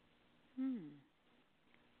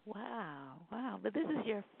 Wow. But this is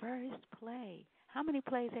your first play. How many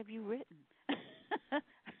plays have you written?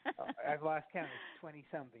 I've lost count. It's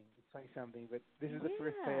 20-something. But this is the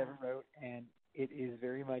first play I ever wrote, and it is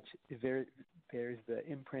very much there's the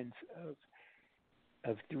imprints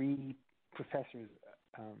of three professors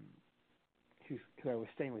who I was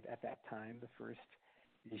staying with at that time. The first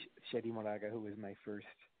is Shedi Moraga, who was my first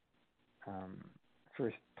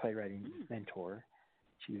playwriting mentor.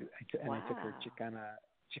 I took her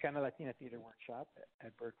Chicana Latina Theater Workshop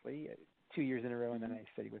at Berkeley 2 years in a row, and then I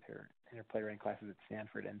studied with her in her playwriting classes at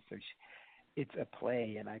Stanford. And so it's a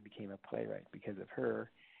play, and I became a playwright because of her.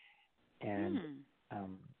 And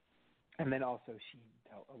then also she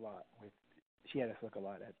dealt a lot with. She had us look a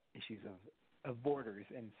lot at issues of borders,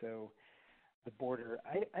 and so the border.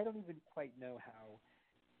 I don't even quite know how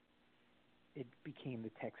it became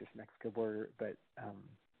the Texas-Mexico border, but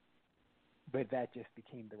that just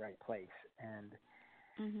became the right place. And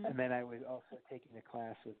then I was also taking a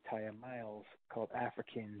class with Taya Miles called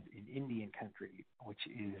Africans in Indian Country, which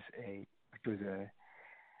was a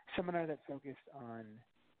seminar that focused on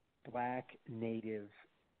Black, Native,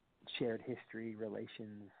 shared history,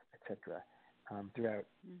 relations, etc. Throughout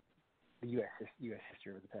the U.S.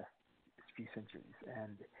 history over the past few centuries.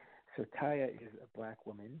 And so Taya is a Black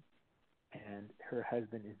woman, and her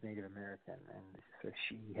husband is Native American, and so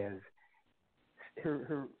she has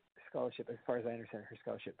her scholarship, as far as I understand, her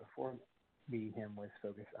scholarship before meeting him was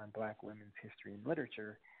focused on Black women's history and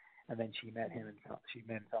literature, and then she met him and fell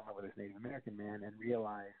in love with this Native American man and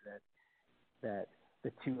realized that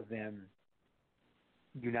the two of them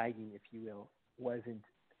uniting, if you will, wasn't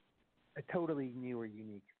a totally new or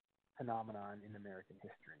unique phenomenon in American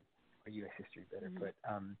history, or U.S. history, better put,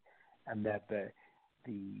 and that the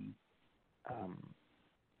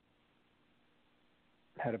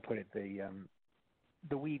how to put it,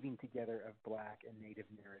 the weaving together of Black and Native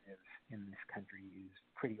narratives in this country is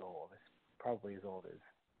pretty old. It's probably as old as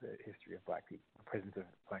the history of Black people, the presence of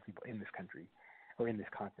Black people in this country, or in this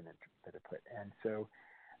continent, better put. And so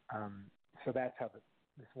that's how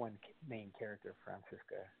this one main character,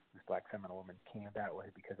 Francisca, this Black Seminole woman, came about, was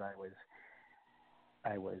because I was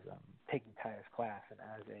taking Taya's class, and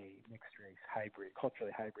as a mixed race,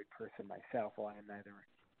 culturally hybrid person myself, while I am neither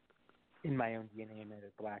in my own DNA neither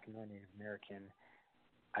Black nor Native American,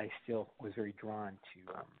 I still was very drawn to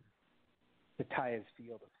Taya's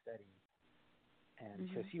field of study, and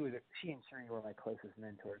so she and Suri were my closest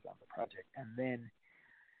mentors on the project. And then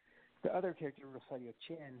the other character, Rosario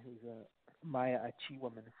Chen, who's a Maya Achi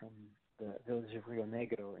woman from the village of Rio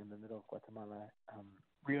Negro in the middle of Guatemala.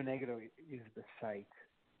 Rio Negro is the site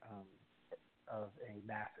of a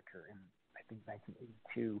massacre in, I think,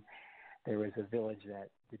 1982. There was a village that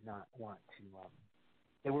did not want to,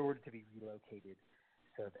 they were ordered to be relocated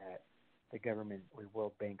so that the government, with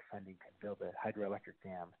World Bank funding, could build a hydroelectric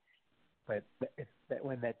dam. But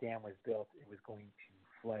when that dam was built, it was going to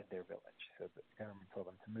flood their village. So the government told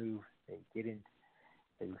them to move. They didn't.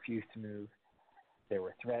 They refused to move. there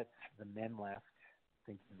were threats. The men left,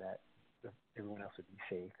 thinking that everyone else would be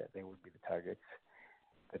safe, that they would be the targets.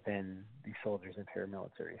 But then the soldiers and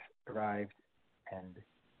paramilitaries arrived and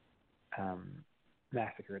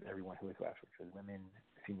massacred everyone who was left, which was women,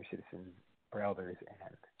 senior citizens, or elders,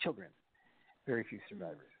 and children. Very few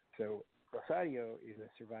survivors. So Rosario is a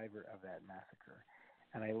survivor of that massacre.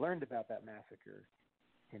 And I learned about that massacre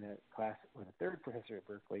in a class with a third professor at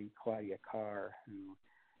Berkeley, Claudia Carr, who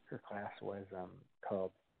her class was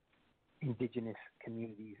called Indigenous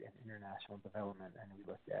Communities and International Development. And we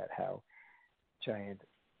looked at how giant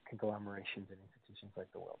conglomerations and institutions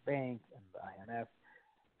like the World Bank and the IMF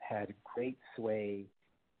had great sway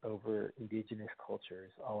over indigenous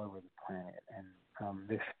cultures all over the planet. And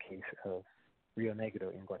this case of Rio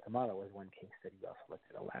Negro in Guatemala was one case study. We also looked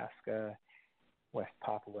at Alaska, West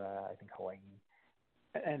Papua, I think Hawaii,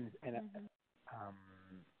 and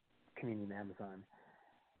community in Amazon.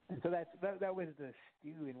 And so that was the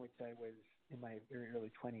stew in which I was in my very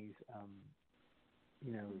early 20s.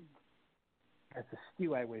 That's the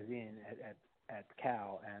stew I was in at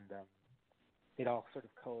Cal, and it all sort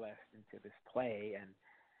of coalesced into this play.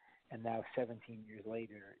 And now, 17 years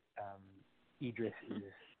later, Idris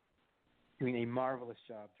is doing a marvelous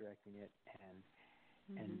job directing it,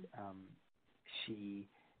 and she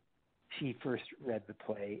first read the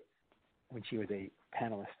play when she was a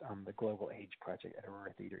panelist on the Global Age Project at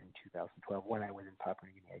Aurora Theater in 2012. When I was in Papua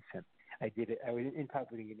New Guinea, I was in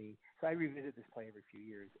Papua New Guinea, so I revisit this play every few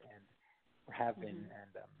years, and have been,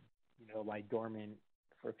 and lie dormant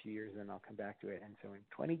for a few years, and then I'll come back to it. And so in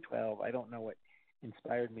 2012, I don't know what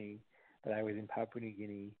inspired me, but I was in Papua New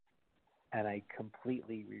Guinea, and I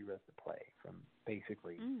completely rewrote the play from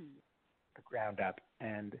basically the ground up.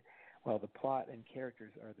 And while the plot and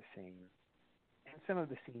characters are the same, and some of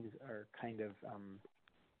the scenes are kind of,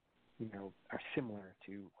 are similar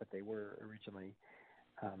to what they were originally,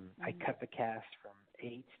 I cut the cast from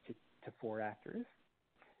 8 to 4 actors.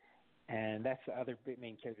 And that's the other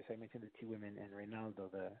main characters. I mentioned the 2 women and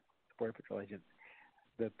Reynaldo, the Border Patrol agent.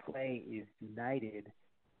 The play is united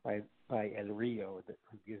by El Rio,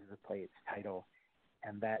 who gives the play its title.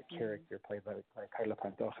 And that character, played by Carla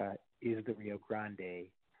Pantoja, is the Rio Grande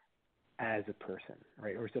as a person,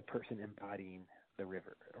 right? Or as a person embodying the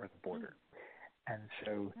river or the border. And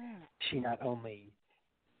so she not only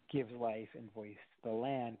gives life and voice to the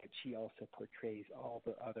land, but she also portrays all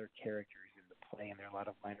the other characters in the play, and there are a lot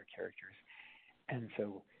of minor characters. And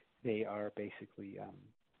so they are basically,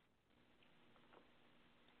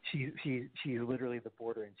 she's literally the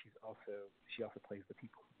border, and she also plays the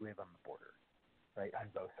people who live on the border, right, on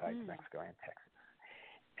both sides, Mexico and Texas.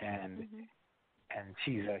 And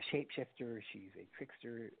she's a shapeshifter, she's a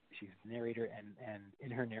trickster, she's a narrator, and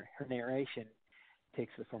in her narration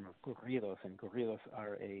takes the form of corridos, and corridos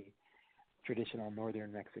are a traditional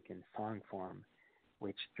northern Mexican song form,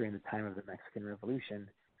 which during the time of the Mexican Revolution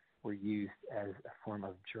were used as a form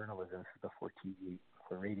of journalism before TV,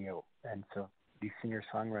 for radio. And so these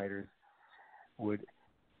singer-songwriters would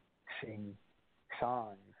sing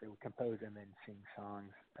songs, they would compose and then sing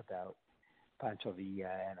songs about Pancho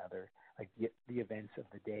Villa and other, like the events of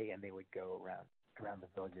the day, and they would go around the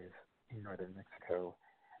villages in northern Mexico,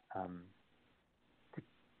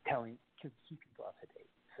 to keep people up to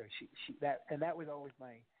date. So that was always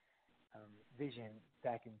my vision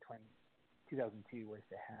back in 2002, was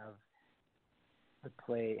to have the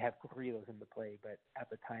play, have corridos in the play, but at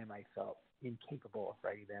the time I felt incapable of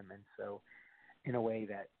writing them, and so in a way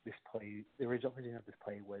that this play, the original version of this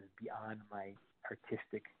play, was beyond my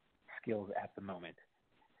artistic skills at the moment.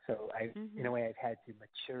 So in a way, I've had to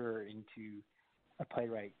mature into a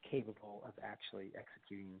playwright capable of actually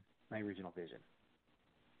executing my original vision.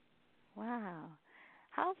 Wow.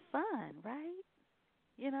 How fun, right?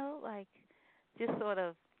 Just sort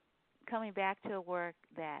of coming back to a work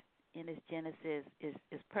that in its genesis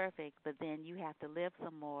is perfect, but then you have to live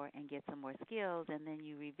some more and get some more skills, and then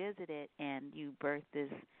you revisit it and you birth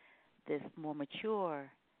this more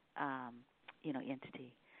mature,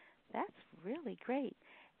 entity. That's really great.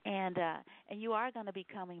 And you are going to be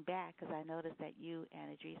coming back, because I noticed that you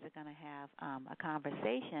and Idris are going to have a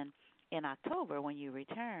conversation in October when you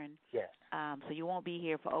return. Yes. So you won't be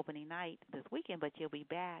here for opening night this weekend, but you'll be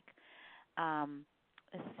back,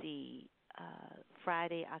 let's see,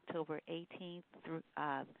 Friday, October 18th through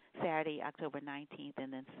Saturday, October 19th,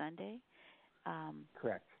 and then Sunday.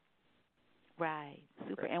 Correct. Right.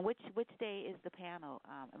 Super. Correct. And which day is the panel?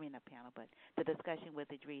 Not panel, but the discussion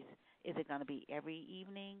with Idris. Is it going to be every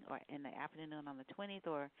evening or in the afternoon on the 20th,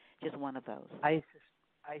 or just one of those? I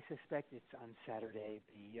suspect it's on Saturday.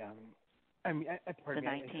 The 19th.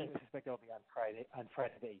 I suspect it'll be on Friday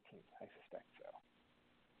the 18th. I suspect so.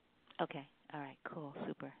 Okay. All right. Cool.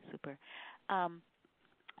 Super. Super.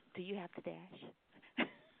 Do you have to dash?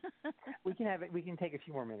 We can have it. We can take a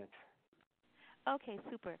few more minutes. Okay,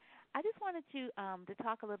 super. I just wanted to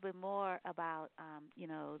talk a little bit more about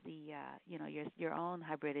your own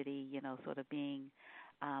hybridity, sort of being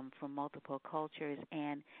from multiple cultures,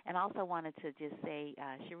 and also wanted to just say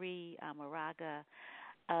Cherie Moraga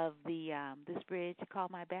of the This Bridge Called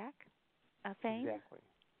My Back fame. Exactly.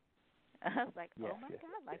 I was like, yes, oh my yes,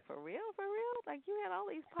 God, like yes. for real? Like you had all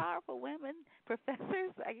these powerful women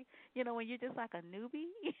professors, like when you're just like a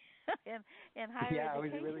newbie in higher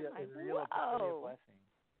education. It was really a blessing.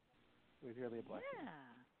 It was really a blessing.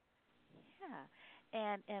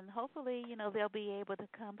 Yeah. And hopefully, they'll be able to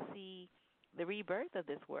come see the rebirth of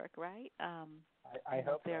this work, right? I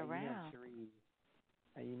hope they're so. around.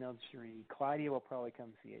 I emailed Cherie. Claudia will probably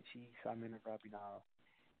come see it. She saw me in Robinal.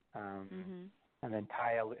 And then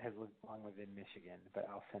Taya has long lived in Michigan, but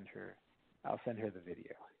I'll send her the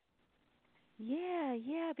video.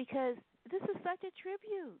 Yeah, because this is such a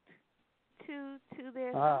tribute to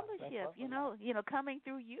their scholarship, coming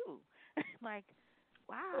through you. Like,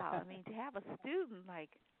 wow, I mean, to have a student like,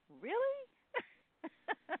 really?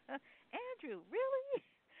 Andrew, really?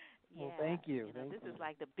 Yeah. Well, thank you. This is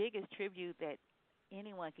like the biggest tribute that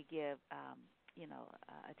anyone could give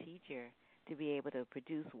a teacher, to be able to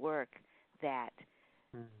produce work that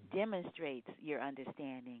demonstrates your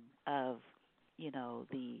understanding of,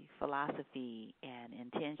 the philosophy and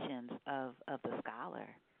intentions of the scholar.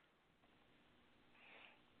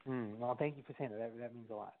 Well, thank you for saying that. That means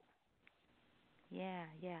a lot. Yeah.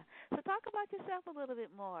 So talk about yourself a little bit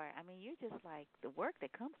more. I mean, you're just like, the work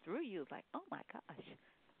that comes through you is like, oh my gosh.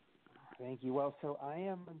 Thank you. Well, so I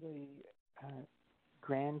am the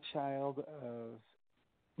grandchild of.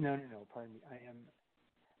 No. Pardon me.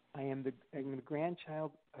 I am the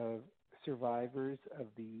grandchild of survivors of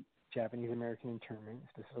the Japanese American internment.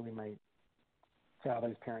 Specifically, my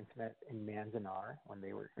father's parents met in Manzanar when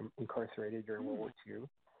they were incarcerated during World War II.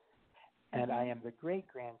 And I am the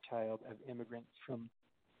great-grandchild of immigrants from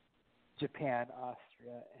Japan,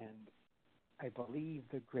 Austria, and I believe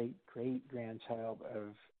the great-great-grandchild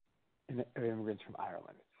of immigrants from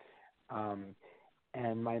Ireland.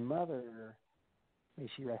 And my mother, may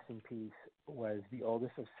she rest in peace, was the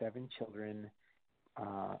oldest of 7 children,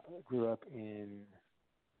 grew up in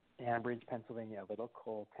Ambridge, Pennsylvania, a little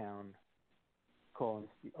steel town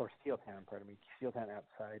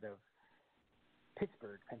outside of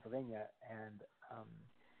Pittsburgh, Pennsylvania, and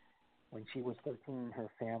when she was 13, her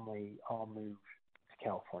family all moved to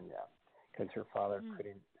California because her father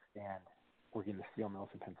couldn't stand working the steel mills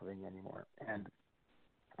in Pennsylvania anymore.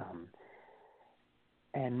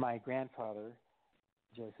 And my grandfather,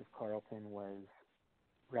 Joseph Carleton, was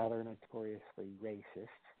rather notoriously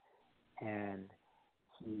racist, and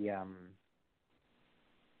he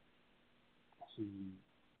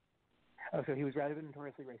was rather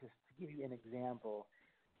notoriously racist. To give you an example,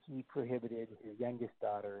 he prohibited his youngest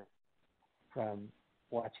daughter from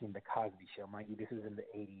watching The Cosby Show. Mind you, this was in the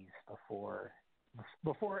 80s,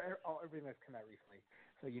 before everything that's come out recently.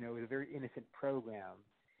 So, it was a very innocent program,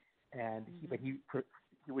 and he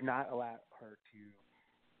would not allow her to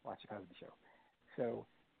watch The Cosby Show. So,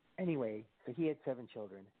 anyway, he had 7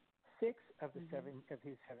 children. 6 of the his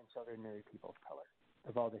 7 children married people of color,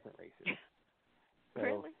 of all different races. So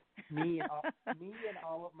really? me and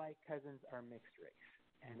all of my cousins are mixed race,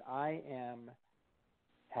 and I am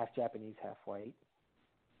half Japanese, half white.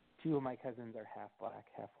 2 of my cousins are half black,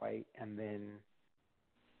 half white, and then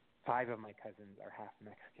 5 of my cousins are half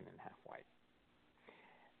Mexican and half white.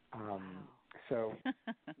 So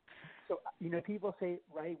people say,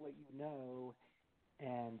 write what you know,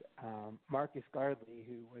 and Marcus Gardley,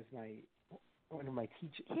 who was one of my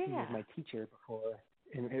teachers, he was my teacher before,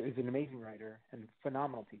 and is an amazing writer and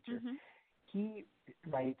phenomenal teacher. He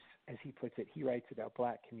writes, as he puts it, about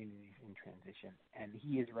black communities in transition, and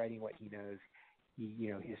he is writing what he knows.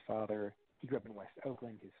 His father, he grew up in West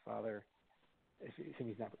Oakland. His father, since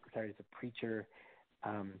he's not retired, is a preacher.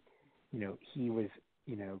 He was,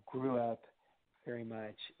 grew up very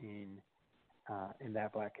much in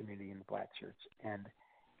that black community, in the black church,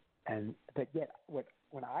 but yet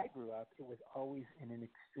when I grew up, it was always in an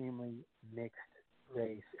extremely mixed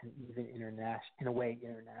race and even international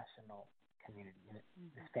community,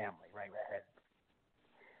 this family, right? I had,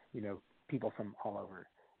 people from all over,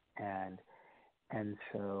 and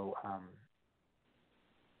so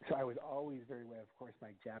I was always very aware, of course,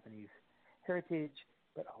 my Japanese heritage,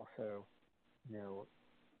 but also,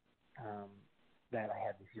 that I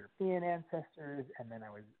had these European ancestors, and then I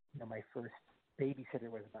was, my first babysitter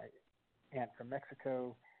was my aunt from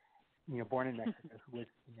Mexico, born in Mexico, who was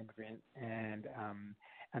an immigrant, and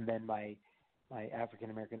then my African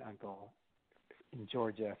American uncle in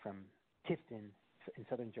Georgia, from Tifton in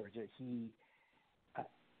southern Georgia.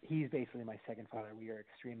 He's basically my second father. We are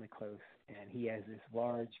extremely close, and he has this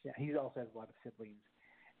large. He also has a lot of siblings,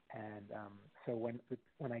 and so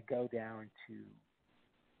when I go down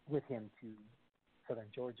with him to southern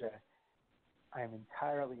Georgia, I'm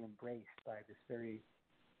entirely embraced by this very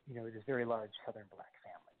large Southern Black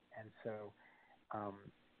family,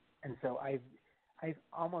 and so I've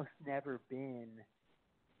almost never been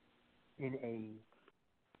in a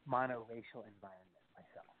monoracial environment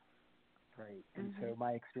myself, right? And so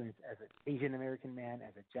my experience as an Asian American man,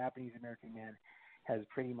 as a Japanese American man, has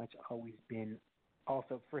pretty much always been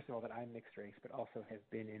also, first of all, that I'm mixed race, but also has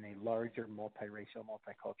been in a larger multiracial,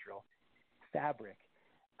 multicultural fabric,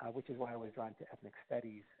 which is why I was drawn to ethnic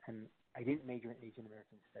studies. And I didn't major in Asian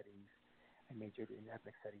American studies. I majored in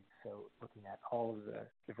ethnic studies, so looking at all of the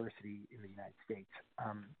diversity in the United States.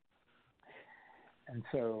 And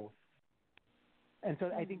so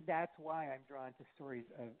I think that's why I'm drawn to stories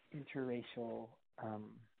of interracial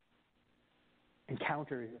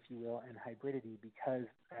encounters, if you will, and hybridity, because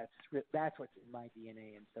that's what's in my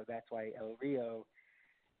DNA. And so that's why El Rio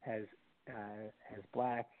has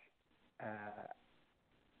Black,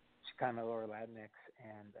 Chicano or Latinx,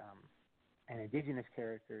 and indigenous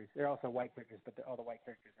characters. There are also white characters, but all the white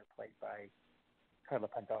characters are played by Carla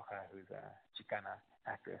Pantoja, who's a Chicana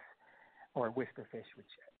actress, or Whisperfish,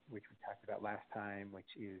 which we talked about last time,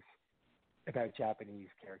 which is about Japanese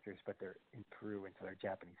characters, but they're in Peru, and so they're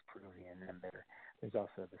Japanese Peruvian. And there's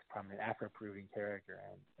also this prominent Afro-Peruvian character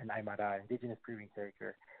and an Aymara indigenous Peruvian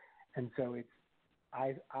character. And so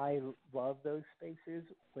I love those spaces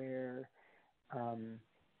where,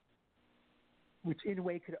 which in a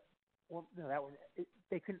way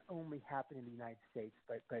they couldn't only happen in the United States,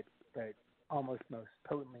 but almost most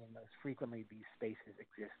potently and most frequently these spaces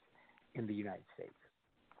exist in the United States.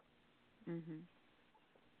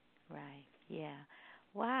 Right. Yeah.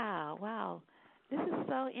 Wow. This is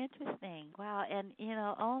so interesting. Wow. And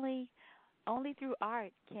only through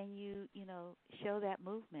art can you show that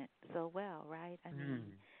movement so well, right? I mean,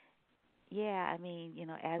 yeah. I mean,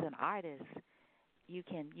 as an artist, you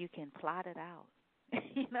can plot it out,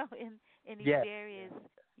 in these various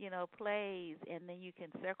plays, and then you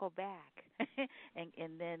can circle back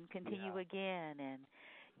and then continue again, and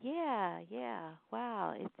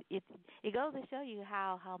wow, it goes to show you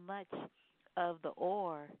how much of the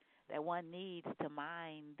ore that one needs to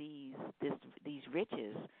mine these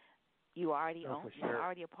riches you already own. For sure. It's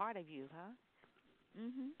already a part of you, huh?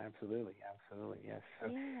 Absolutely, yes.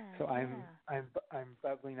 So I'm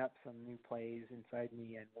bubbling up some new plays inside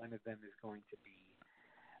me, and one of them is going to be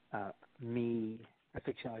me, a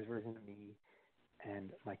fictionalized version of me, and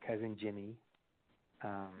my cousin Jimmy,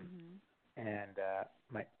 and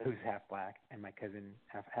who's half black, and my cousin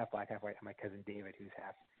half black, half white, and my cousin David, who's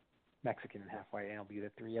half Mexican and half white. And it'll be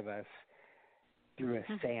the three of us through a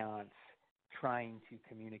séance trying to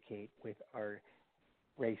communicate with our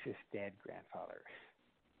racist dead grandfather.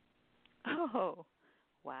 Oh,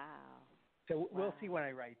 wow! So we'll see when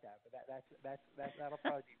I write that, but that'll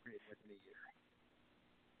probably be written within a year.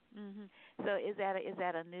 So is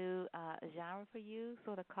that a new genre for you,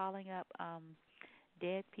 sort of calling up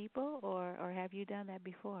dead people, or have you done that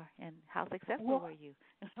before? And how successful were you?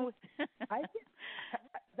 I think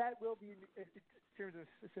that will be in terms of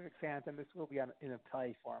specific fans, and this will be in a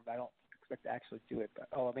play form. I don't expect to actually do it,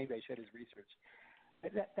 but maybe I should as research.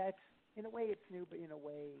 But that's in a way it's new, but in a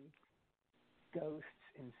way, ghosts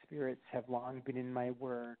and spirits have long been in my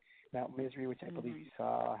work. Mount Misery, which I believe you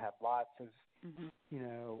saw, have lots of,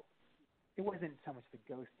 it wasn't so much the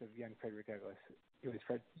ghost of young Frederick Douglass. It was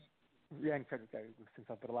young Frederick Douglass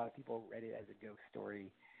himself, but a lot of people read it as a ghost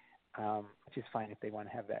story, which is fine if they want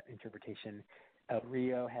to have that interpretation. El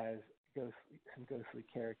Rio has some ghostly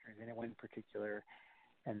characters in it, one in particular.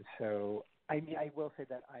 And so, I will say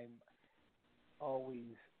that I'm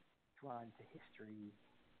always drawn to history,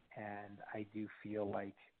 and I do feel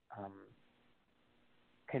like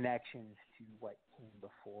connections to what came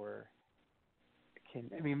before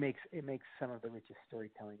it makes some of the richest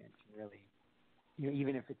storytelling, and can really,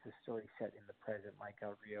 even if it's a story set in the present, like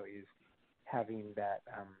El Rio is, having that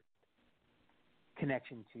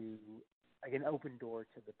connection to, like, an open door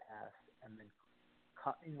to the past, and then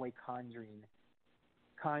in a way conjuring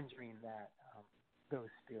that those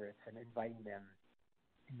spirits and inviting them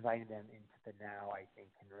into the now, I think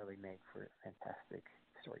can really make for fantastic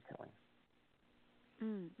storytelling.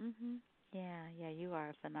 Yeah, you are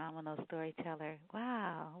a phenomenal storyteller.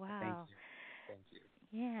 Wow. Thank you.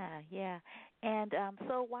 Yeah. And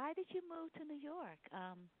so why did you move to New York?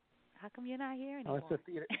 How come you're not here anymore? Oh,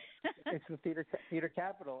 it's the theater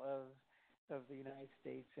capital of the United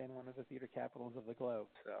States and one of the theater capitals of the globe.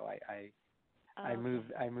 So I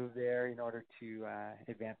moved there in order to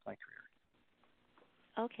advance my career.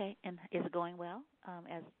 Okay, and is it going well?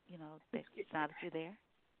 As you know, now that you're there.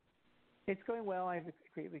 It's going well. I've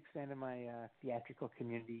greatly expanded my theatrical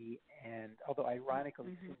community, and although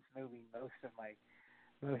ironically, since moving, most of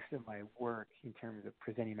my work in terms of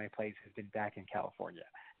presenting my plays has been back in California.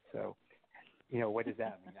 So, what does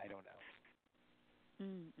that mean? I don't know.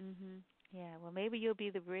 Yeah. Well, maybe you'll be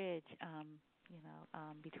the bridge,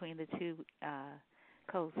 between the two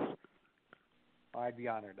coasts. Oh, I'd be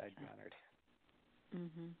honored.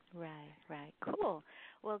 Right. Cool.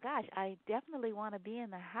 Well, gosh, I definitely want to be in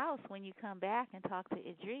the house when you come back and talk to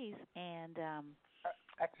Idris. And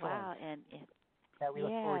excellent. Wow. And we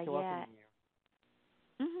look forward to welcoming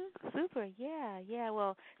you. Super. Yeah.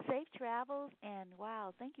 Well, safe travels, and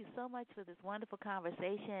wow, thank you so much for this wonderful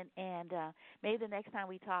conversation. And maybe the next time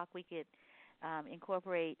we talk, we could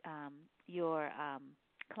incorporate your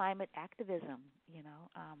climate activism.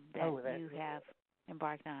 That you have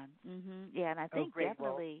embarked on. Yeah, and I think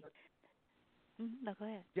definitely. No, go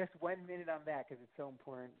ahead. Just 1 minute on that because it's so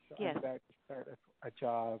important. So yes. I'm about to start a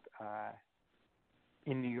job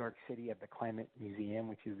in New York City at the Climate Museum,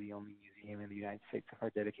 which is the only museum in the United States so far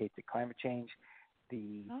dedicated to climate change.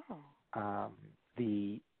 The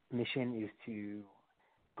mission is to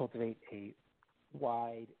cultivate a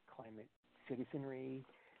wide climate citizenry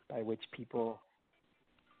by which people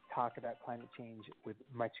talk about climate change with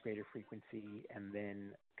much greater frequency, and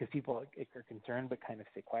then because people are concerned but kind of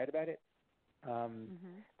stay quiet about it.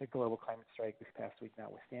 The global climate strike this past week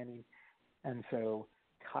notwithstanding, and so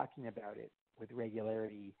talking about it with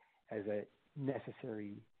regularity as a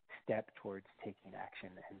necessary step towards taking action.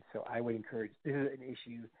 And so I would encourage, this is an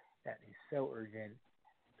issue that is so urgent,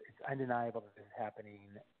 it's undeniable that this is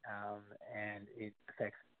happening, and it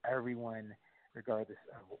affects everyone regardless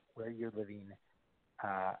of where you're living,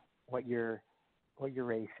 what your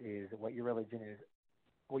race is, what your religion is,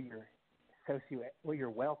 what your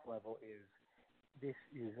wealth level is. This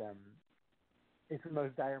is it's the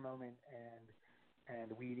most dire moment,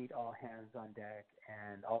 and we need all hands on deck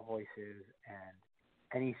and all voices, and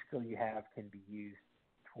any skill you have can be used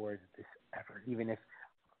towards this effort. Even if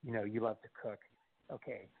you love to cook,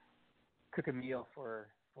 okay, cook a meal for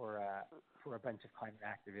a bunch of climate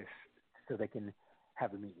activists so they can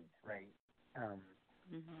have a meeting, right?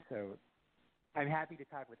 So I'm happy to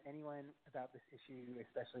talk with anyone about this issue,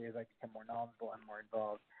 especially as I become more knowledgeable and more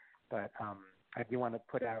involved. But I do want to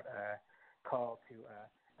put out a call to an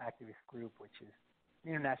activist group, which is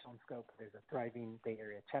international in scope. There's a thriving Bay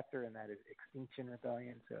Area chapter, and that is Extinction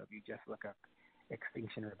Rebellion. So if you just look up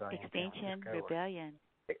Extinction Rebellion. Extinction Rebellion.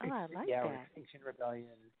 I like that.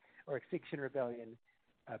 Or Extinction Rebellion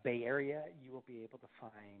Bay Area, you will be able to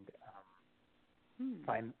find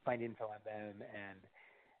info on them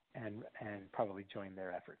and probably join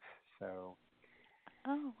their efforts. So.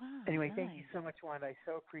 Oh, wow. Anyway, nice. Thank you so much, Wanda. I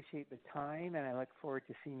so appreciate the time, and I look forward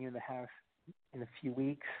to seeing you in the house in a few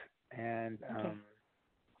weeks. And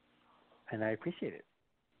and I appreciate it.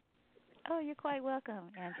 Oh, you're quite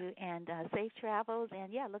welcome, Andrew. And safe travels.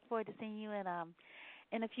 And look forward to seeing you in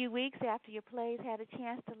a few weeks after your plays had a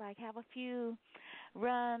chance to have a few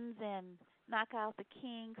runs and knock out the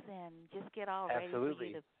kinks and just get all ready for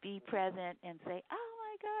you to be present and say, "Oh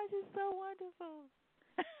my gosh, it's so wonderful."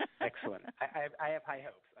 Excellent. I have high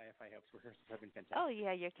hopes. Rehearsals have been fantastic. Oh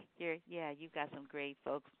yeah, you've got some great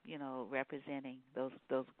folks, representing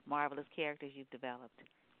those marvelous characters you've developed.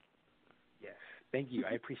 Yes. Thank you.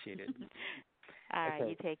 I appreciate it. All right,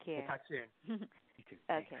 you take care. We'll talk soon. You too.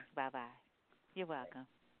 Okay, Thanks. bye-bye. You're welcome.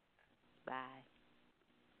 Bye.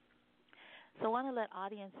 So I want to let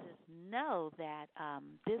audiences know that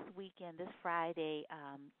this weekend, this Friday,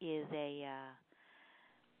 is a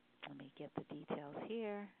let me get the details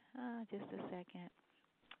here. Just a second.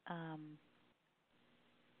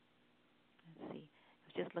 Let's see. I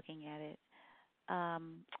was just looking at it.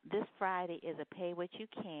 This Friday is a Pay What You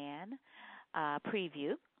Can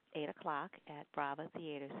preview, 8 o'clock at Brava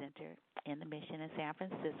Theater Center in the Mission in San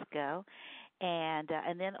Francisco. And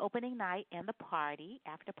then opening night and the party,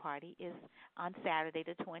 after party, is on Saturday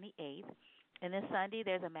the 28th. And then Sunday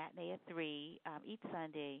there's a matinee at 3. Each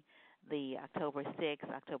Sunday, the October 6th,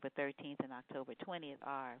 October 13th, and October 20th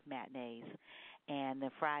are matinees. And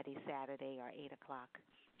the Friday, Saturday are 8 o'clock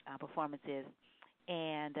performances.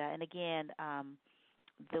 And again,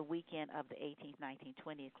 the weekend of the 18th, 19th,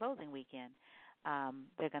 20th, closing weekend,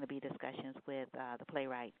 there are going to be discussions with the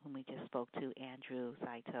playwright whom we just spoke to, Andrew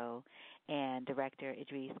Saito, and director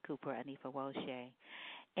Idris Cooper, Anifa Woshe.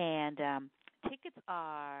 And tickets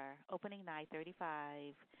are opening night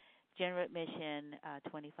 $35, general admission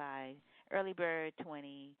 $25, early bird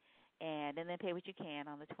 $20, and then pay what you can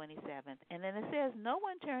on the 27th. And then it says no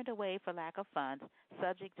one turned away for lack of funds,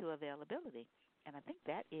 subject to availability. And I think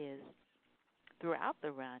that is throughout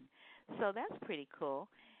the run. So that's pretty cool.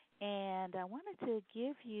 And I wanted to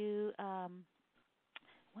give you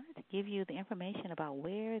the information about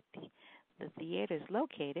where the theater is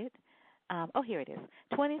located. Here it is,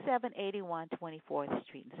 2781 24th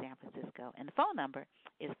Street in San Francisco. And the phone number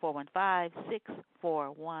is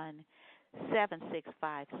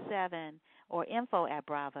 415-641-7657 or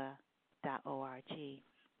info@brava.org.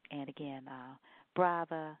 And again,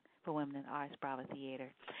 Brava for Women in Arts, Brava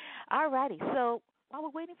Theater. All righty, so while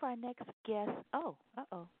we're waiting for our next guest,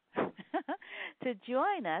 to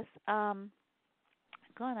join us, I'm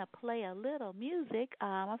going to play a little music.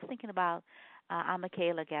 I was thinking about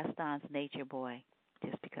Michaela Gaston's Nature Boy,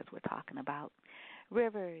 just because we're talking about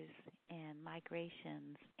rivers and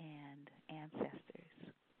migrations and ancestors.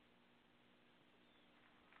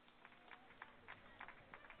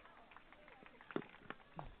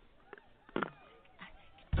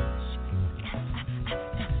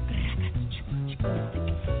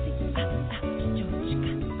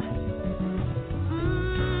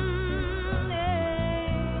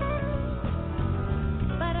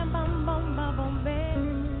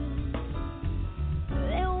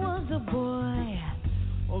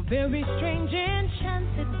 Very strange,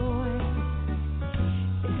 enchanted boy.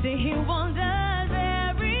 They say he wandered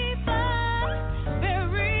very far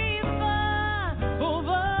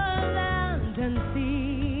over land and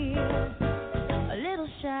sea. A little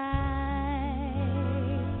shy,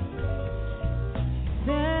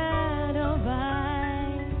 sad of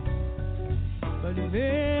eye, but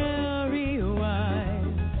very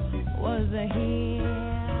wise was he.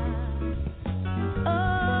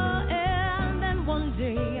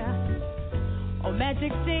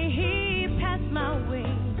 Magic day he passed my way,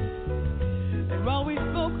 and always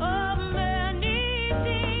spoke of many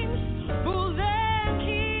things, rules and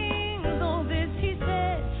kings. All this he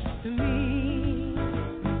said to me.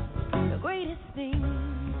 The greatest thing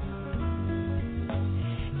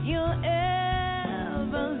you'll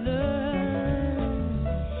ever learn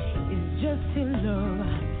is just to love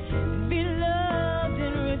and be loved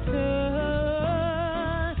in return.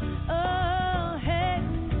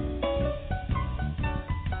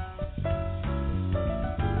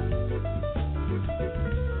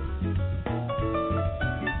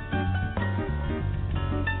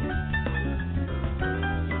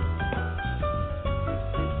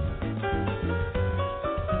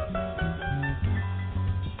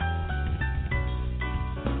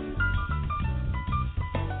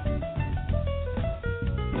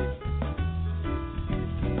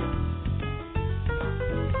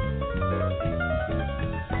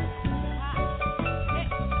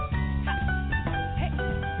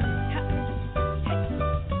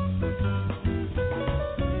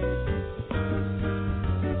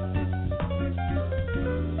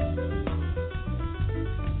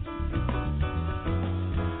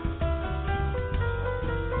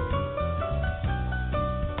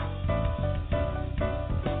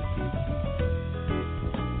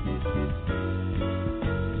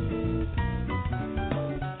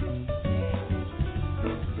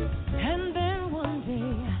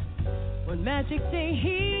 Magic day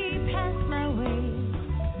he passed my way,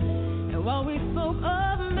 and while we spoke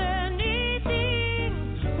of many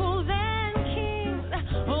things, rules and kings,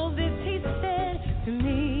 all this he said to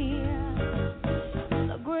me.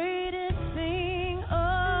 The greatest thing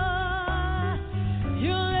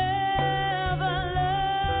you'll ever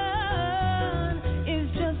learn is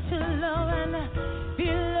just to love and be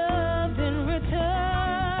loved in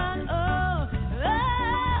return.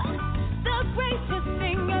 The greatest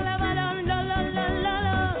thing you'll ever learn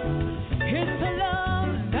is to love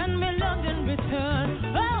and be loved in return.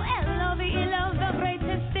 Oh,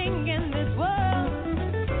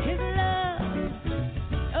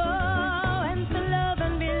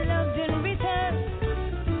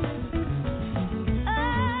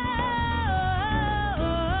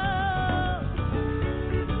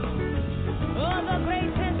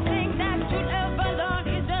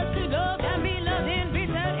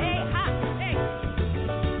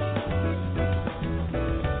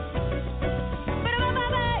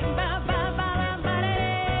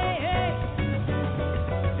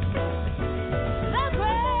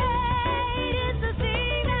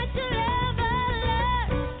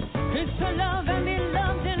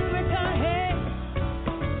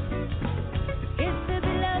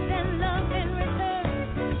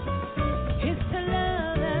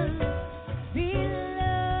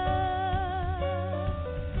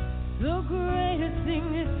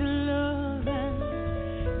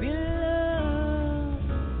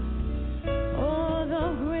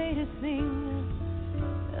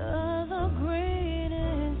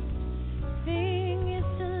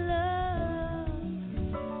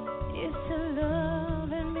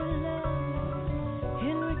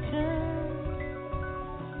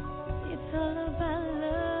 It's all about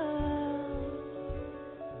love,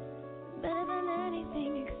 better than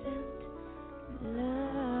anything except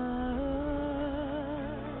love.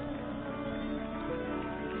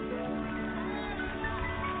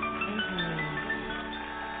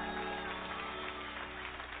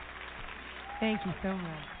 Thank you so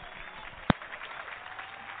much.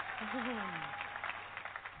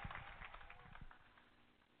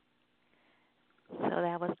 So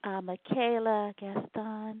that was Michaela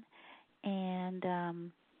Gaston, and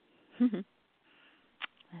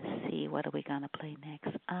let's see, what are we gonna play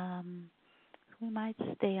next? We might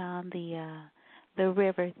stay on the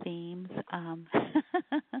river themes. Oh,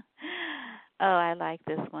 I like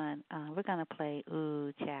this one. We're gonna play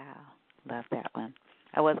Ooh Child. Love that one.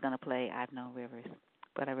 I was gonna play I've Known Rivers,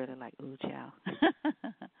 but I really like Ooh Child.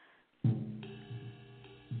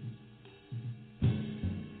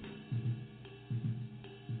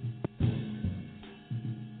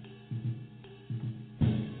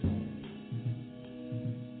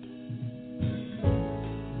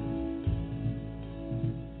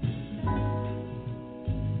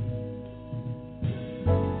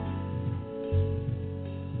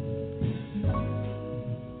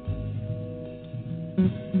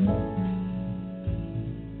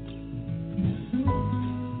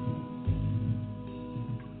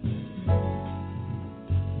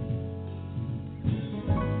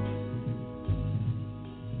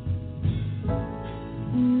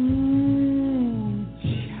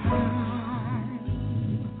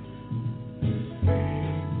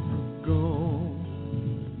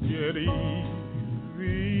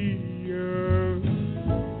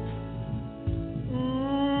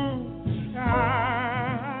 Ooh,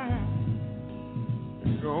 child.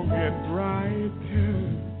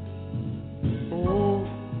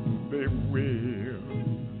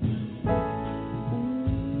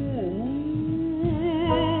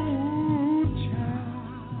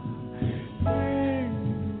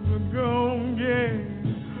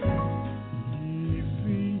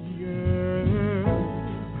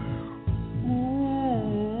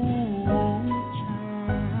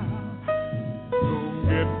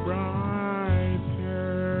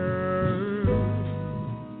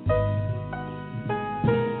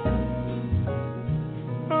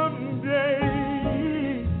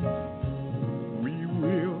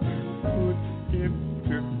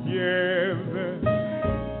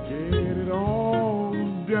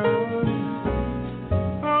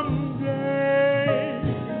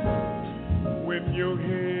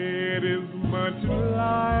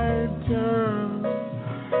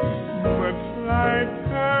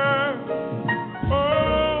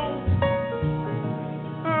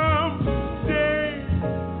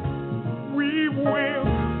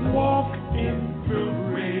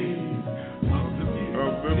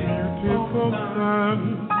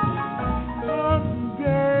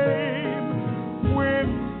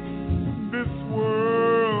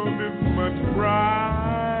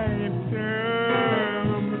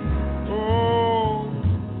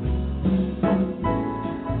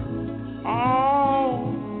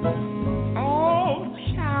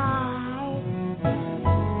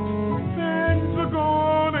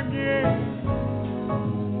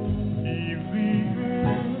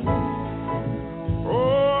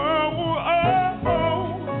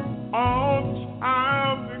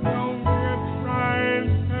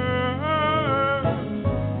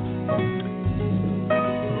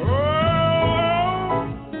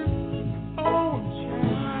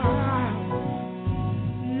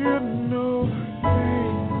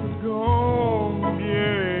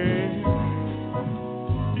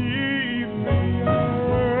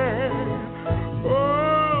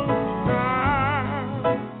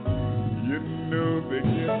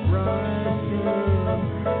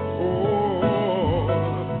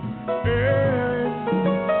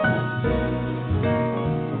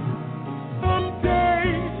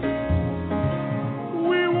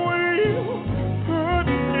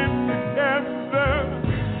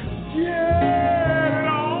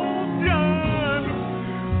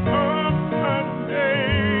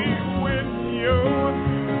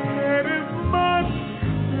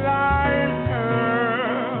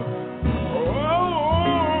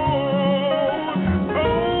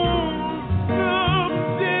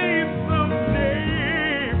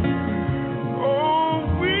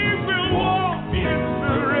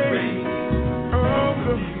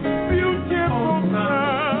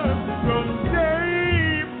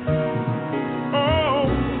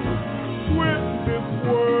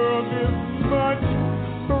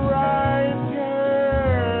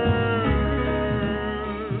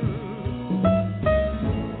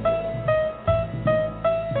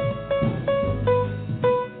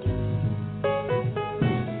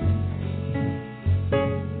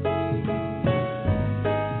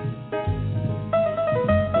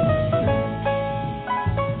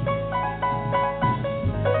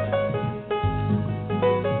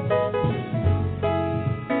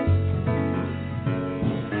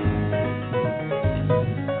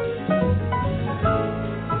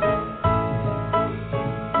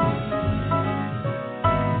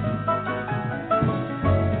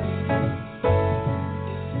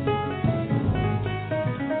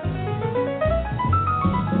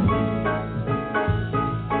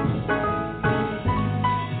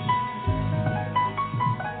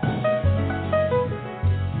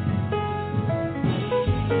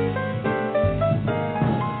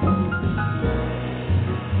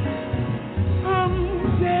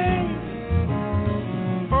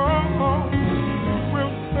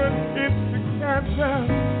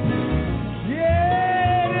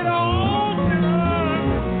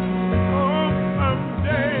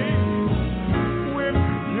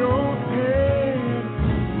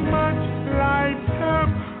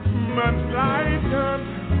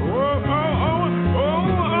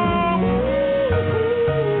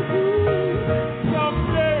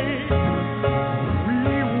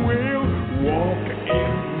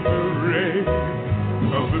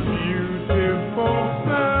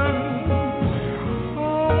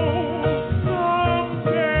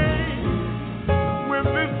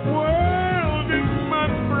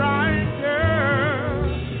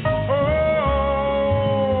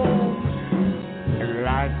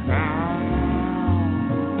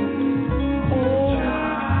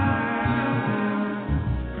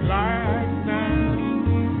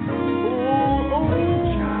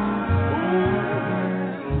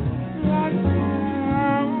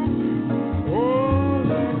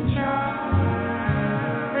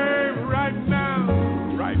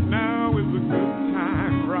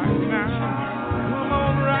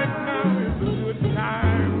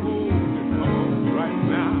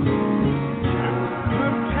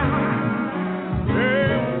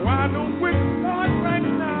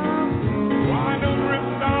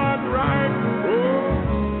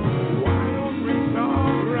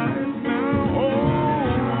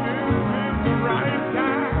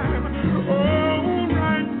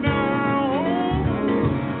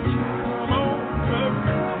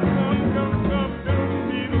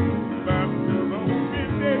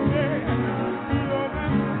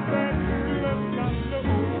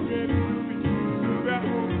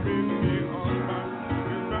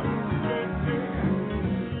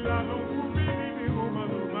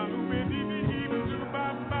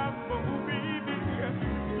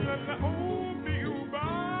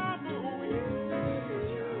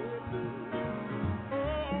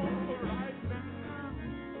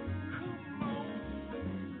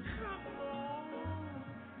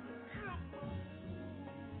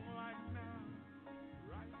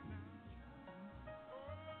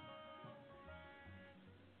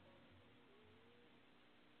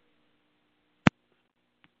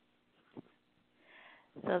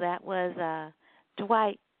 So that was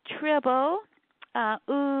Dwight Tribble.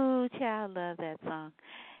 Ooh, child, love that song.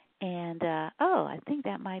 And, I think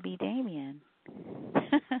that might be Damien.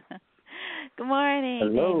 Good morning,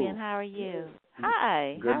 Hello. Damien. How are you?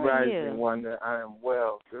 Hi. Good how are you? rising, Wanda. I am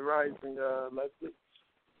well. Good rising, Leslie.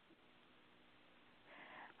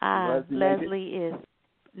 Leslie is.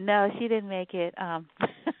 No, she didn't make it.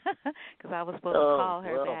 Because I was supposed to call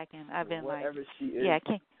her back, and I've been wherever she is. Yeah,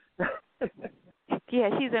 yeah,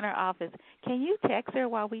 she's in her office. Can you text her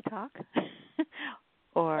while we talk,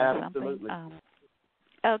 or Absolutely. something?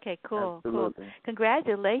 Okay, cool, Absolutely. cool.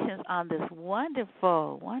 Congratulations on this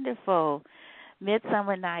wonderful, wonderful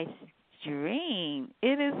Midsummer Night's Dream.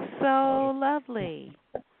 It is so lovely.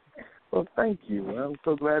 Well, thank you. I'm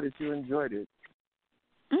so glad that you enjoyed it.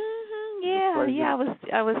 Yeah,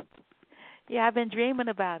 I was. Yeah, I've been dreaming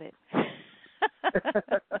about it.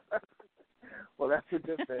 Well, that's a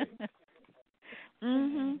good thing.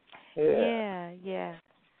 Yeah.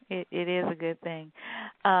 It is a good thing.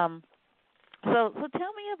 So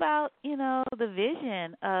tell me about, the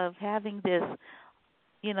vision of having this,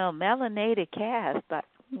 melanated cast. Like,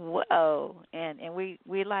 whoa, and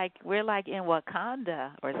we're like in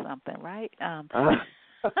Wakanda or something, right?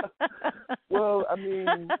 Well, I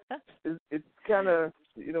mean, it's kind of,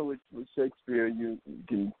 with Shakespeare, you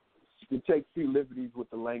can take few liberties with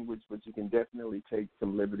the language, but you can definitely take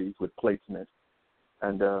some liberties with placement.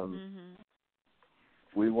 And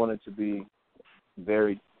we wanted to be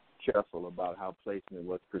very careful about how placement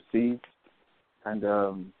was perceived. And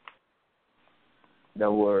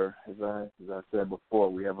there were, as I said before,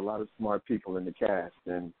 we have a lot of smart people in the cast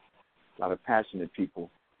and a lot of passionate people.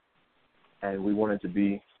 And we wanted to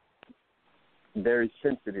be very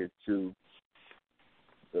sensitive to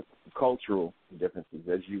the cultural differences.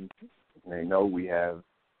 As you may know, we have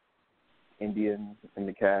Indians in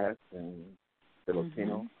the cast and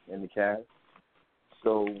Filipino in the cast.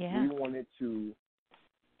 So we wanted to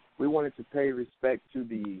pay respect to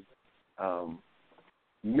the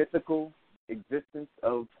mythical existence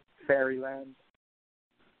of fairyland,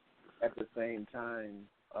 at the same time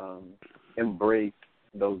embrace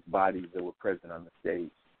those bodies that were present on the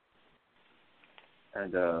stage.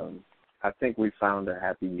 And I think we found a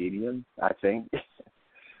happy medium, I think.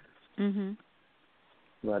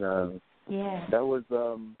 But there was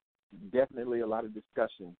definitely a lot of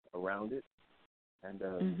discussion around it, and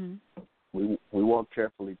we walked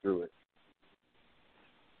carefully through it.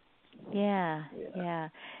 Yeah.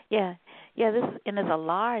 This and it's a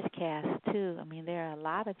large cast too. I mean, there are a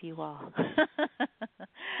lot of you all.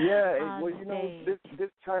 Well, this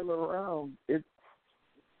time around, it's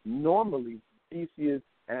normally Theseus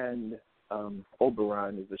and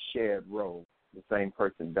Oberon is a shared role. The same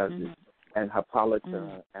person does it, and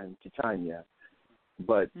Hippolyta and Titania.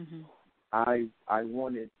 But I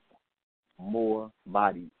wanted more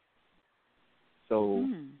bodies, so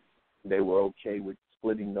they were okay with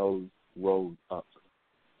splitting those roles up.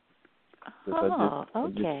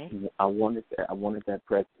 Okay. I wanted that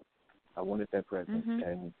presence.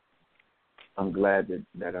 And I'm glad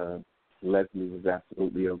that Leslie was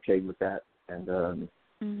absolutely okay with that, and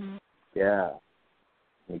yeah,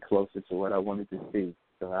 me closer to what I wanted to see.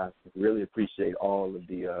 So I really appreciate all of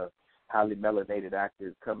the highly melanated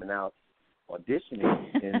actors coming out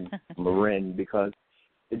auditioning in Marin, because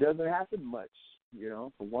it doesn't happen much.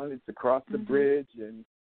 For one, it's across the bridge, and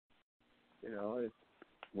it's,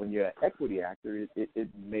 when you're an equity actor, it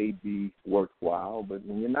may be worthwhile, but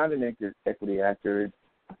when you're not an equity actor,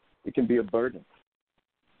 it can be a burden.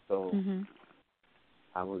 So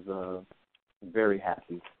I was very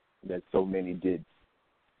happy that so many did.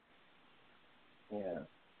 Yeah.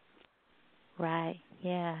 Right.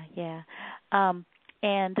 Yeah.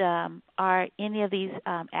 And are any of these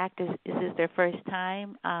actors? Is this their first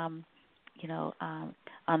time? On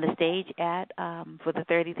the stage for the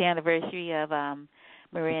 30th anniversary of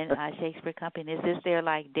Marin Shakespeare Company. Is this their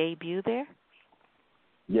debut there?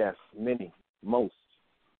 Yes, most.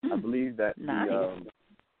 I believe that nice.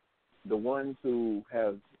 The ones who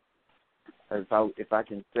have, if I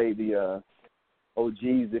can say, the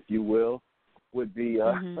OGs, if you will, would be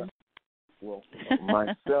well,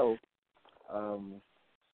 myself,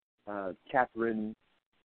 Catherine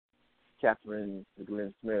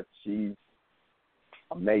Glenn Smith. She's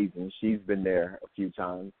amazing. She's been there a few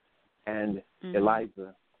times, and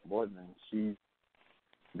Eliza Borden. She's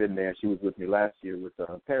been there. She was with me last year with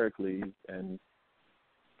Pericles, and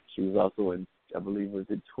she was also in, I believe, was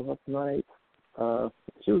it 12th Night?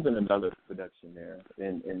 She was in another production there,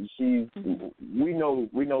 and she, we know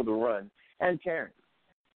the run, and Terrence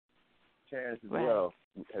as well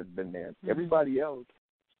has been there. Everybody else,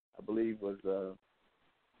 I believe, was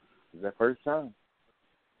their first time,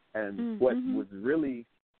 and what was really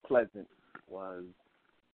pleasant was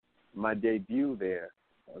my debut there.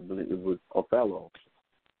 I believe it was Othello.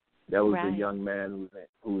 That was a young man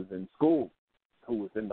who was in school, who was in the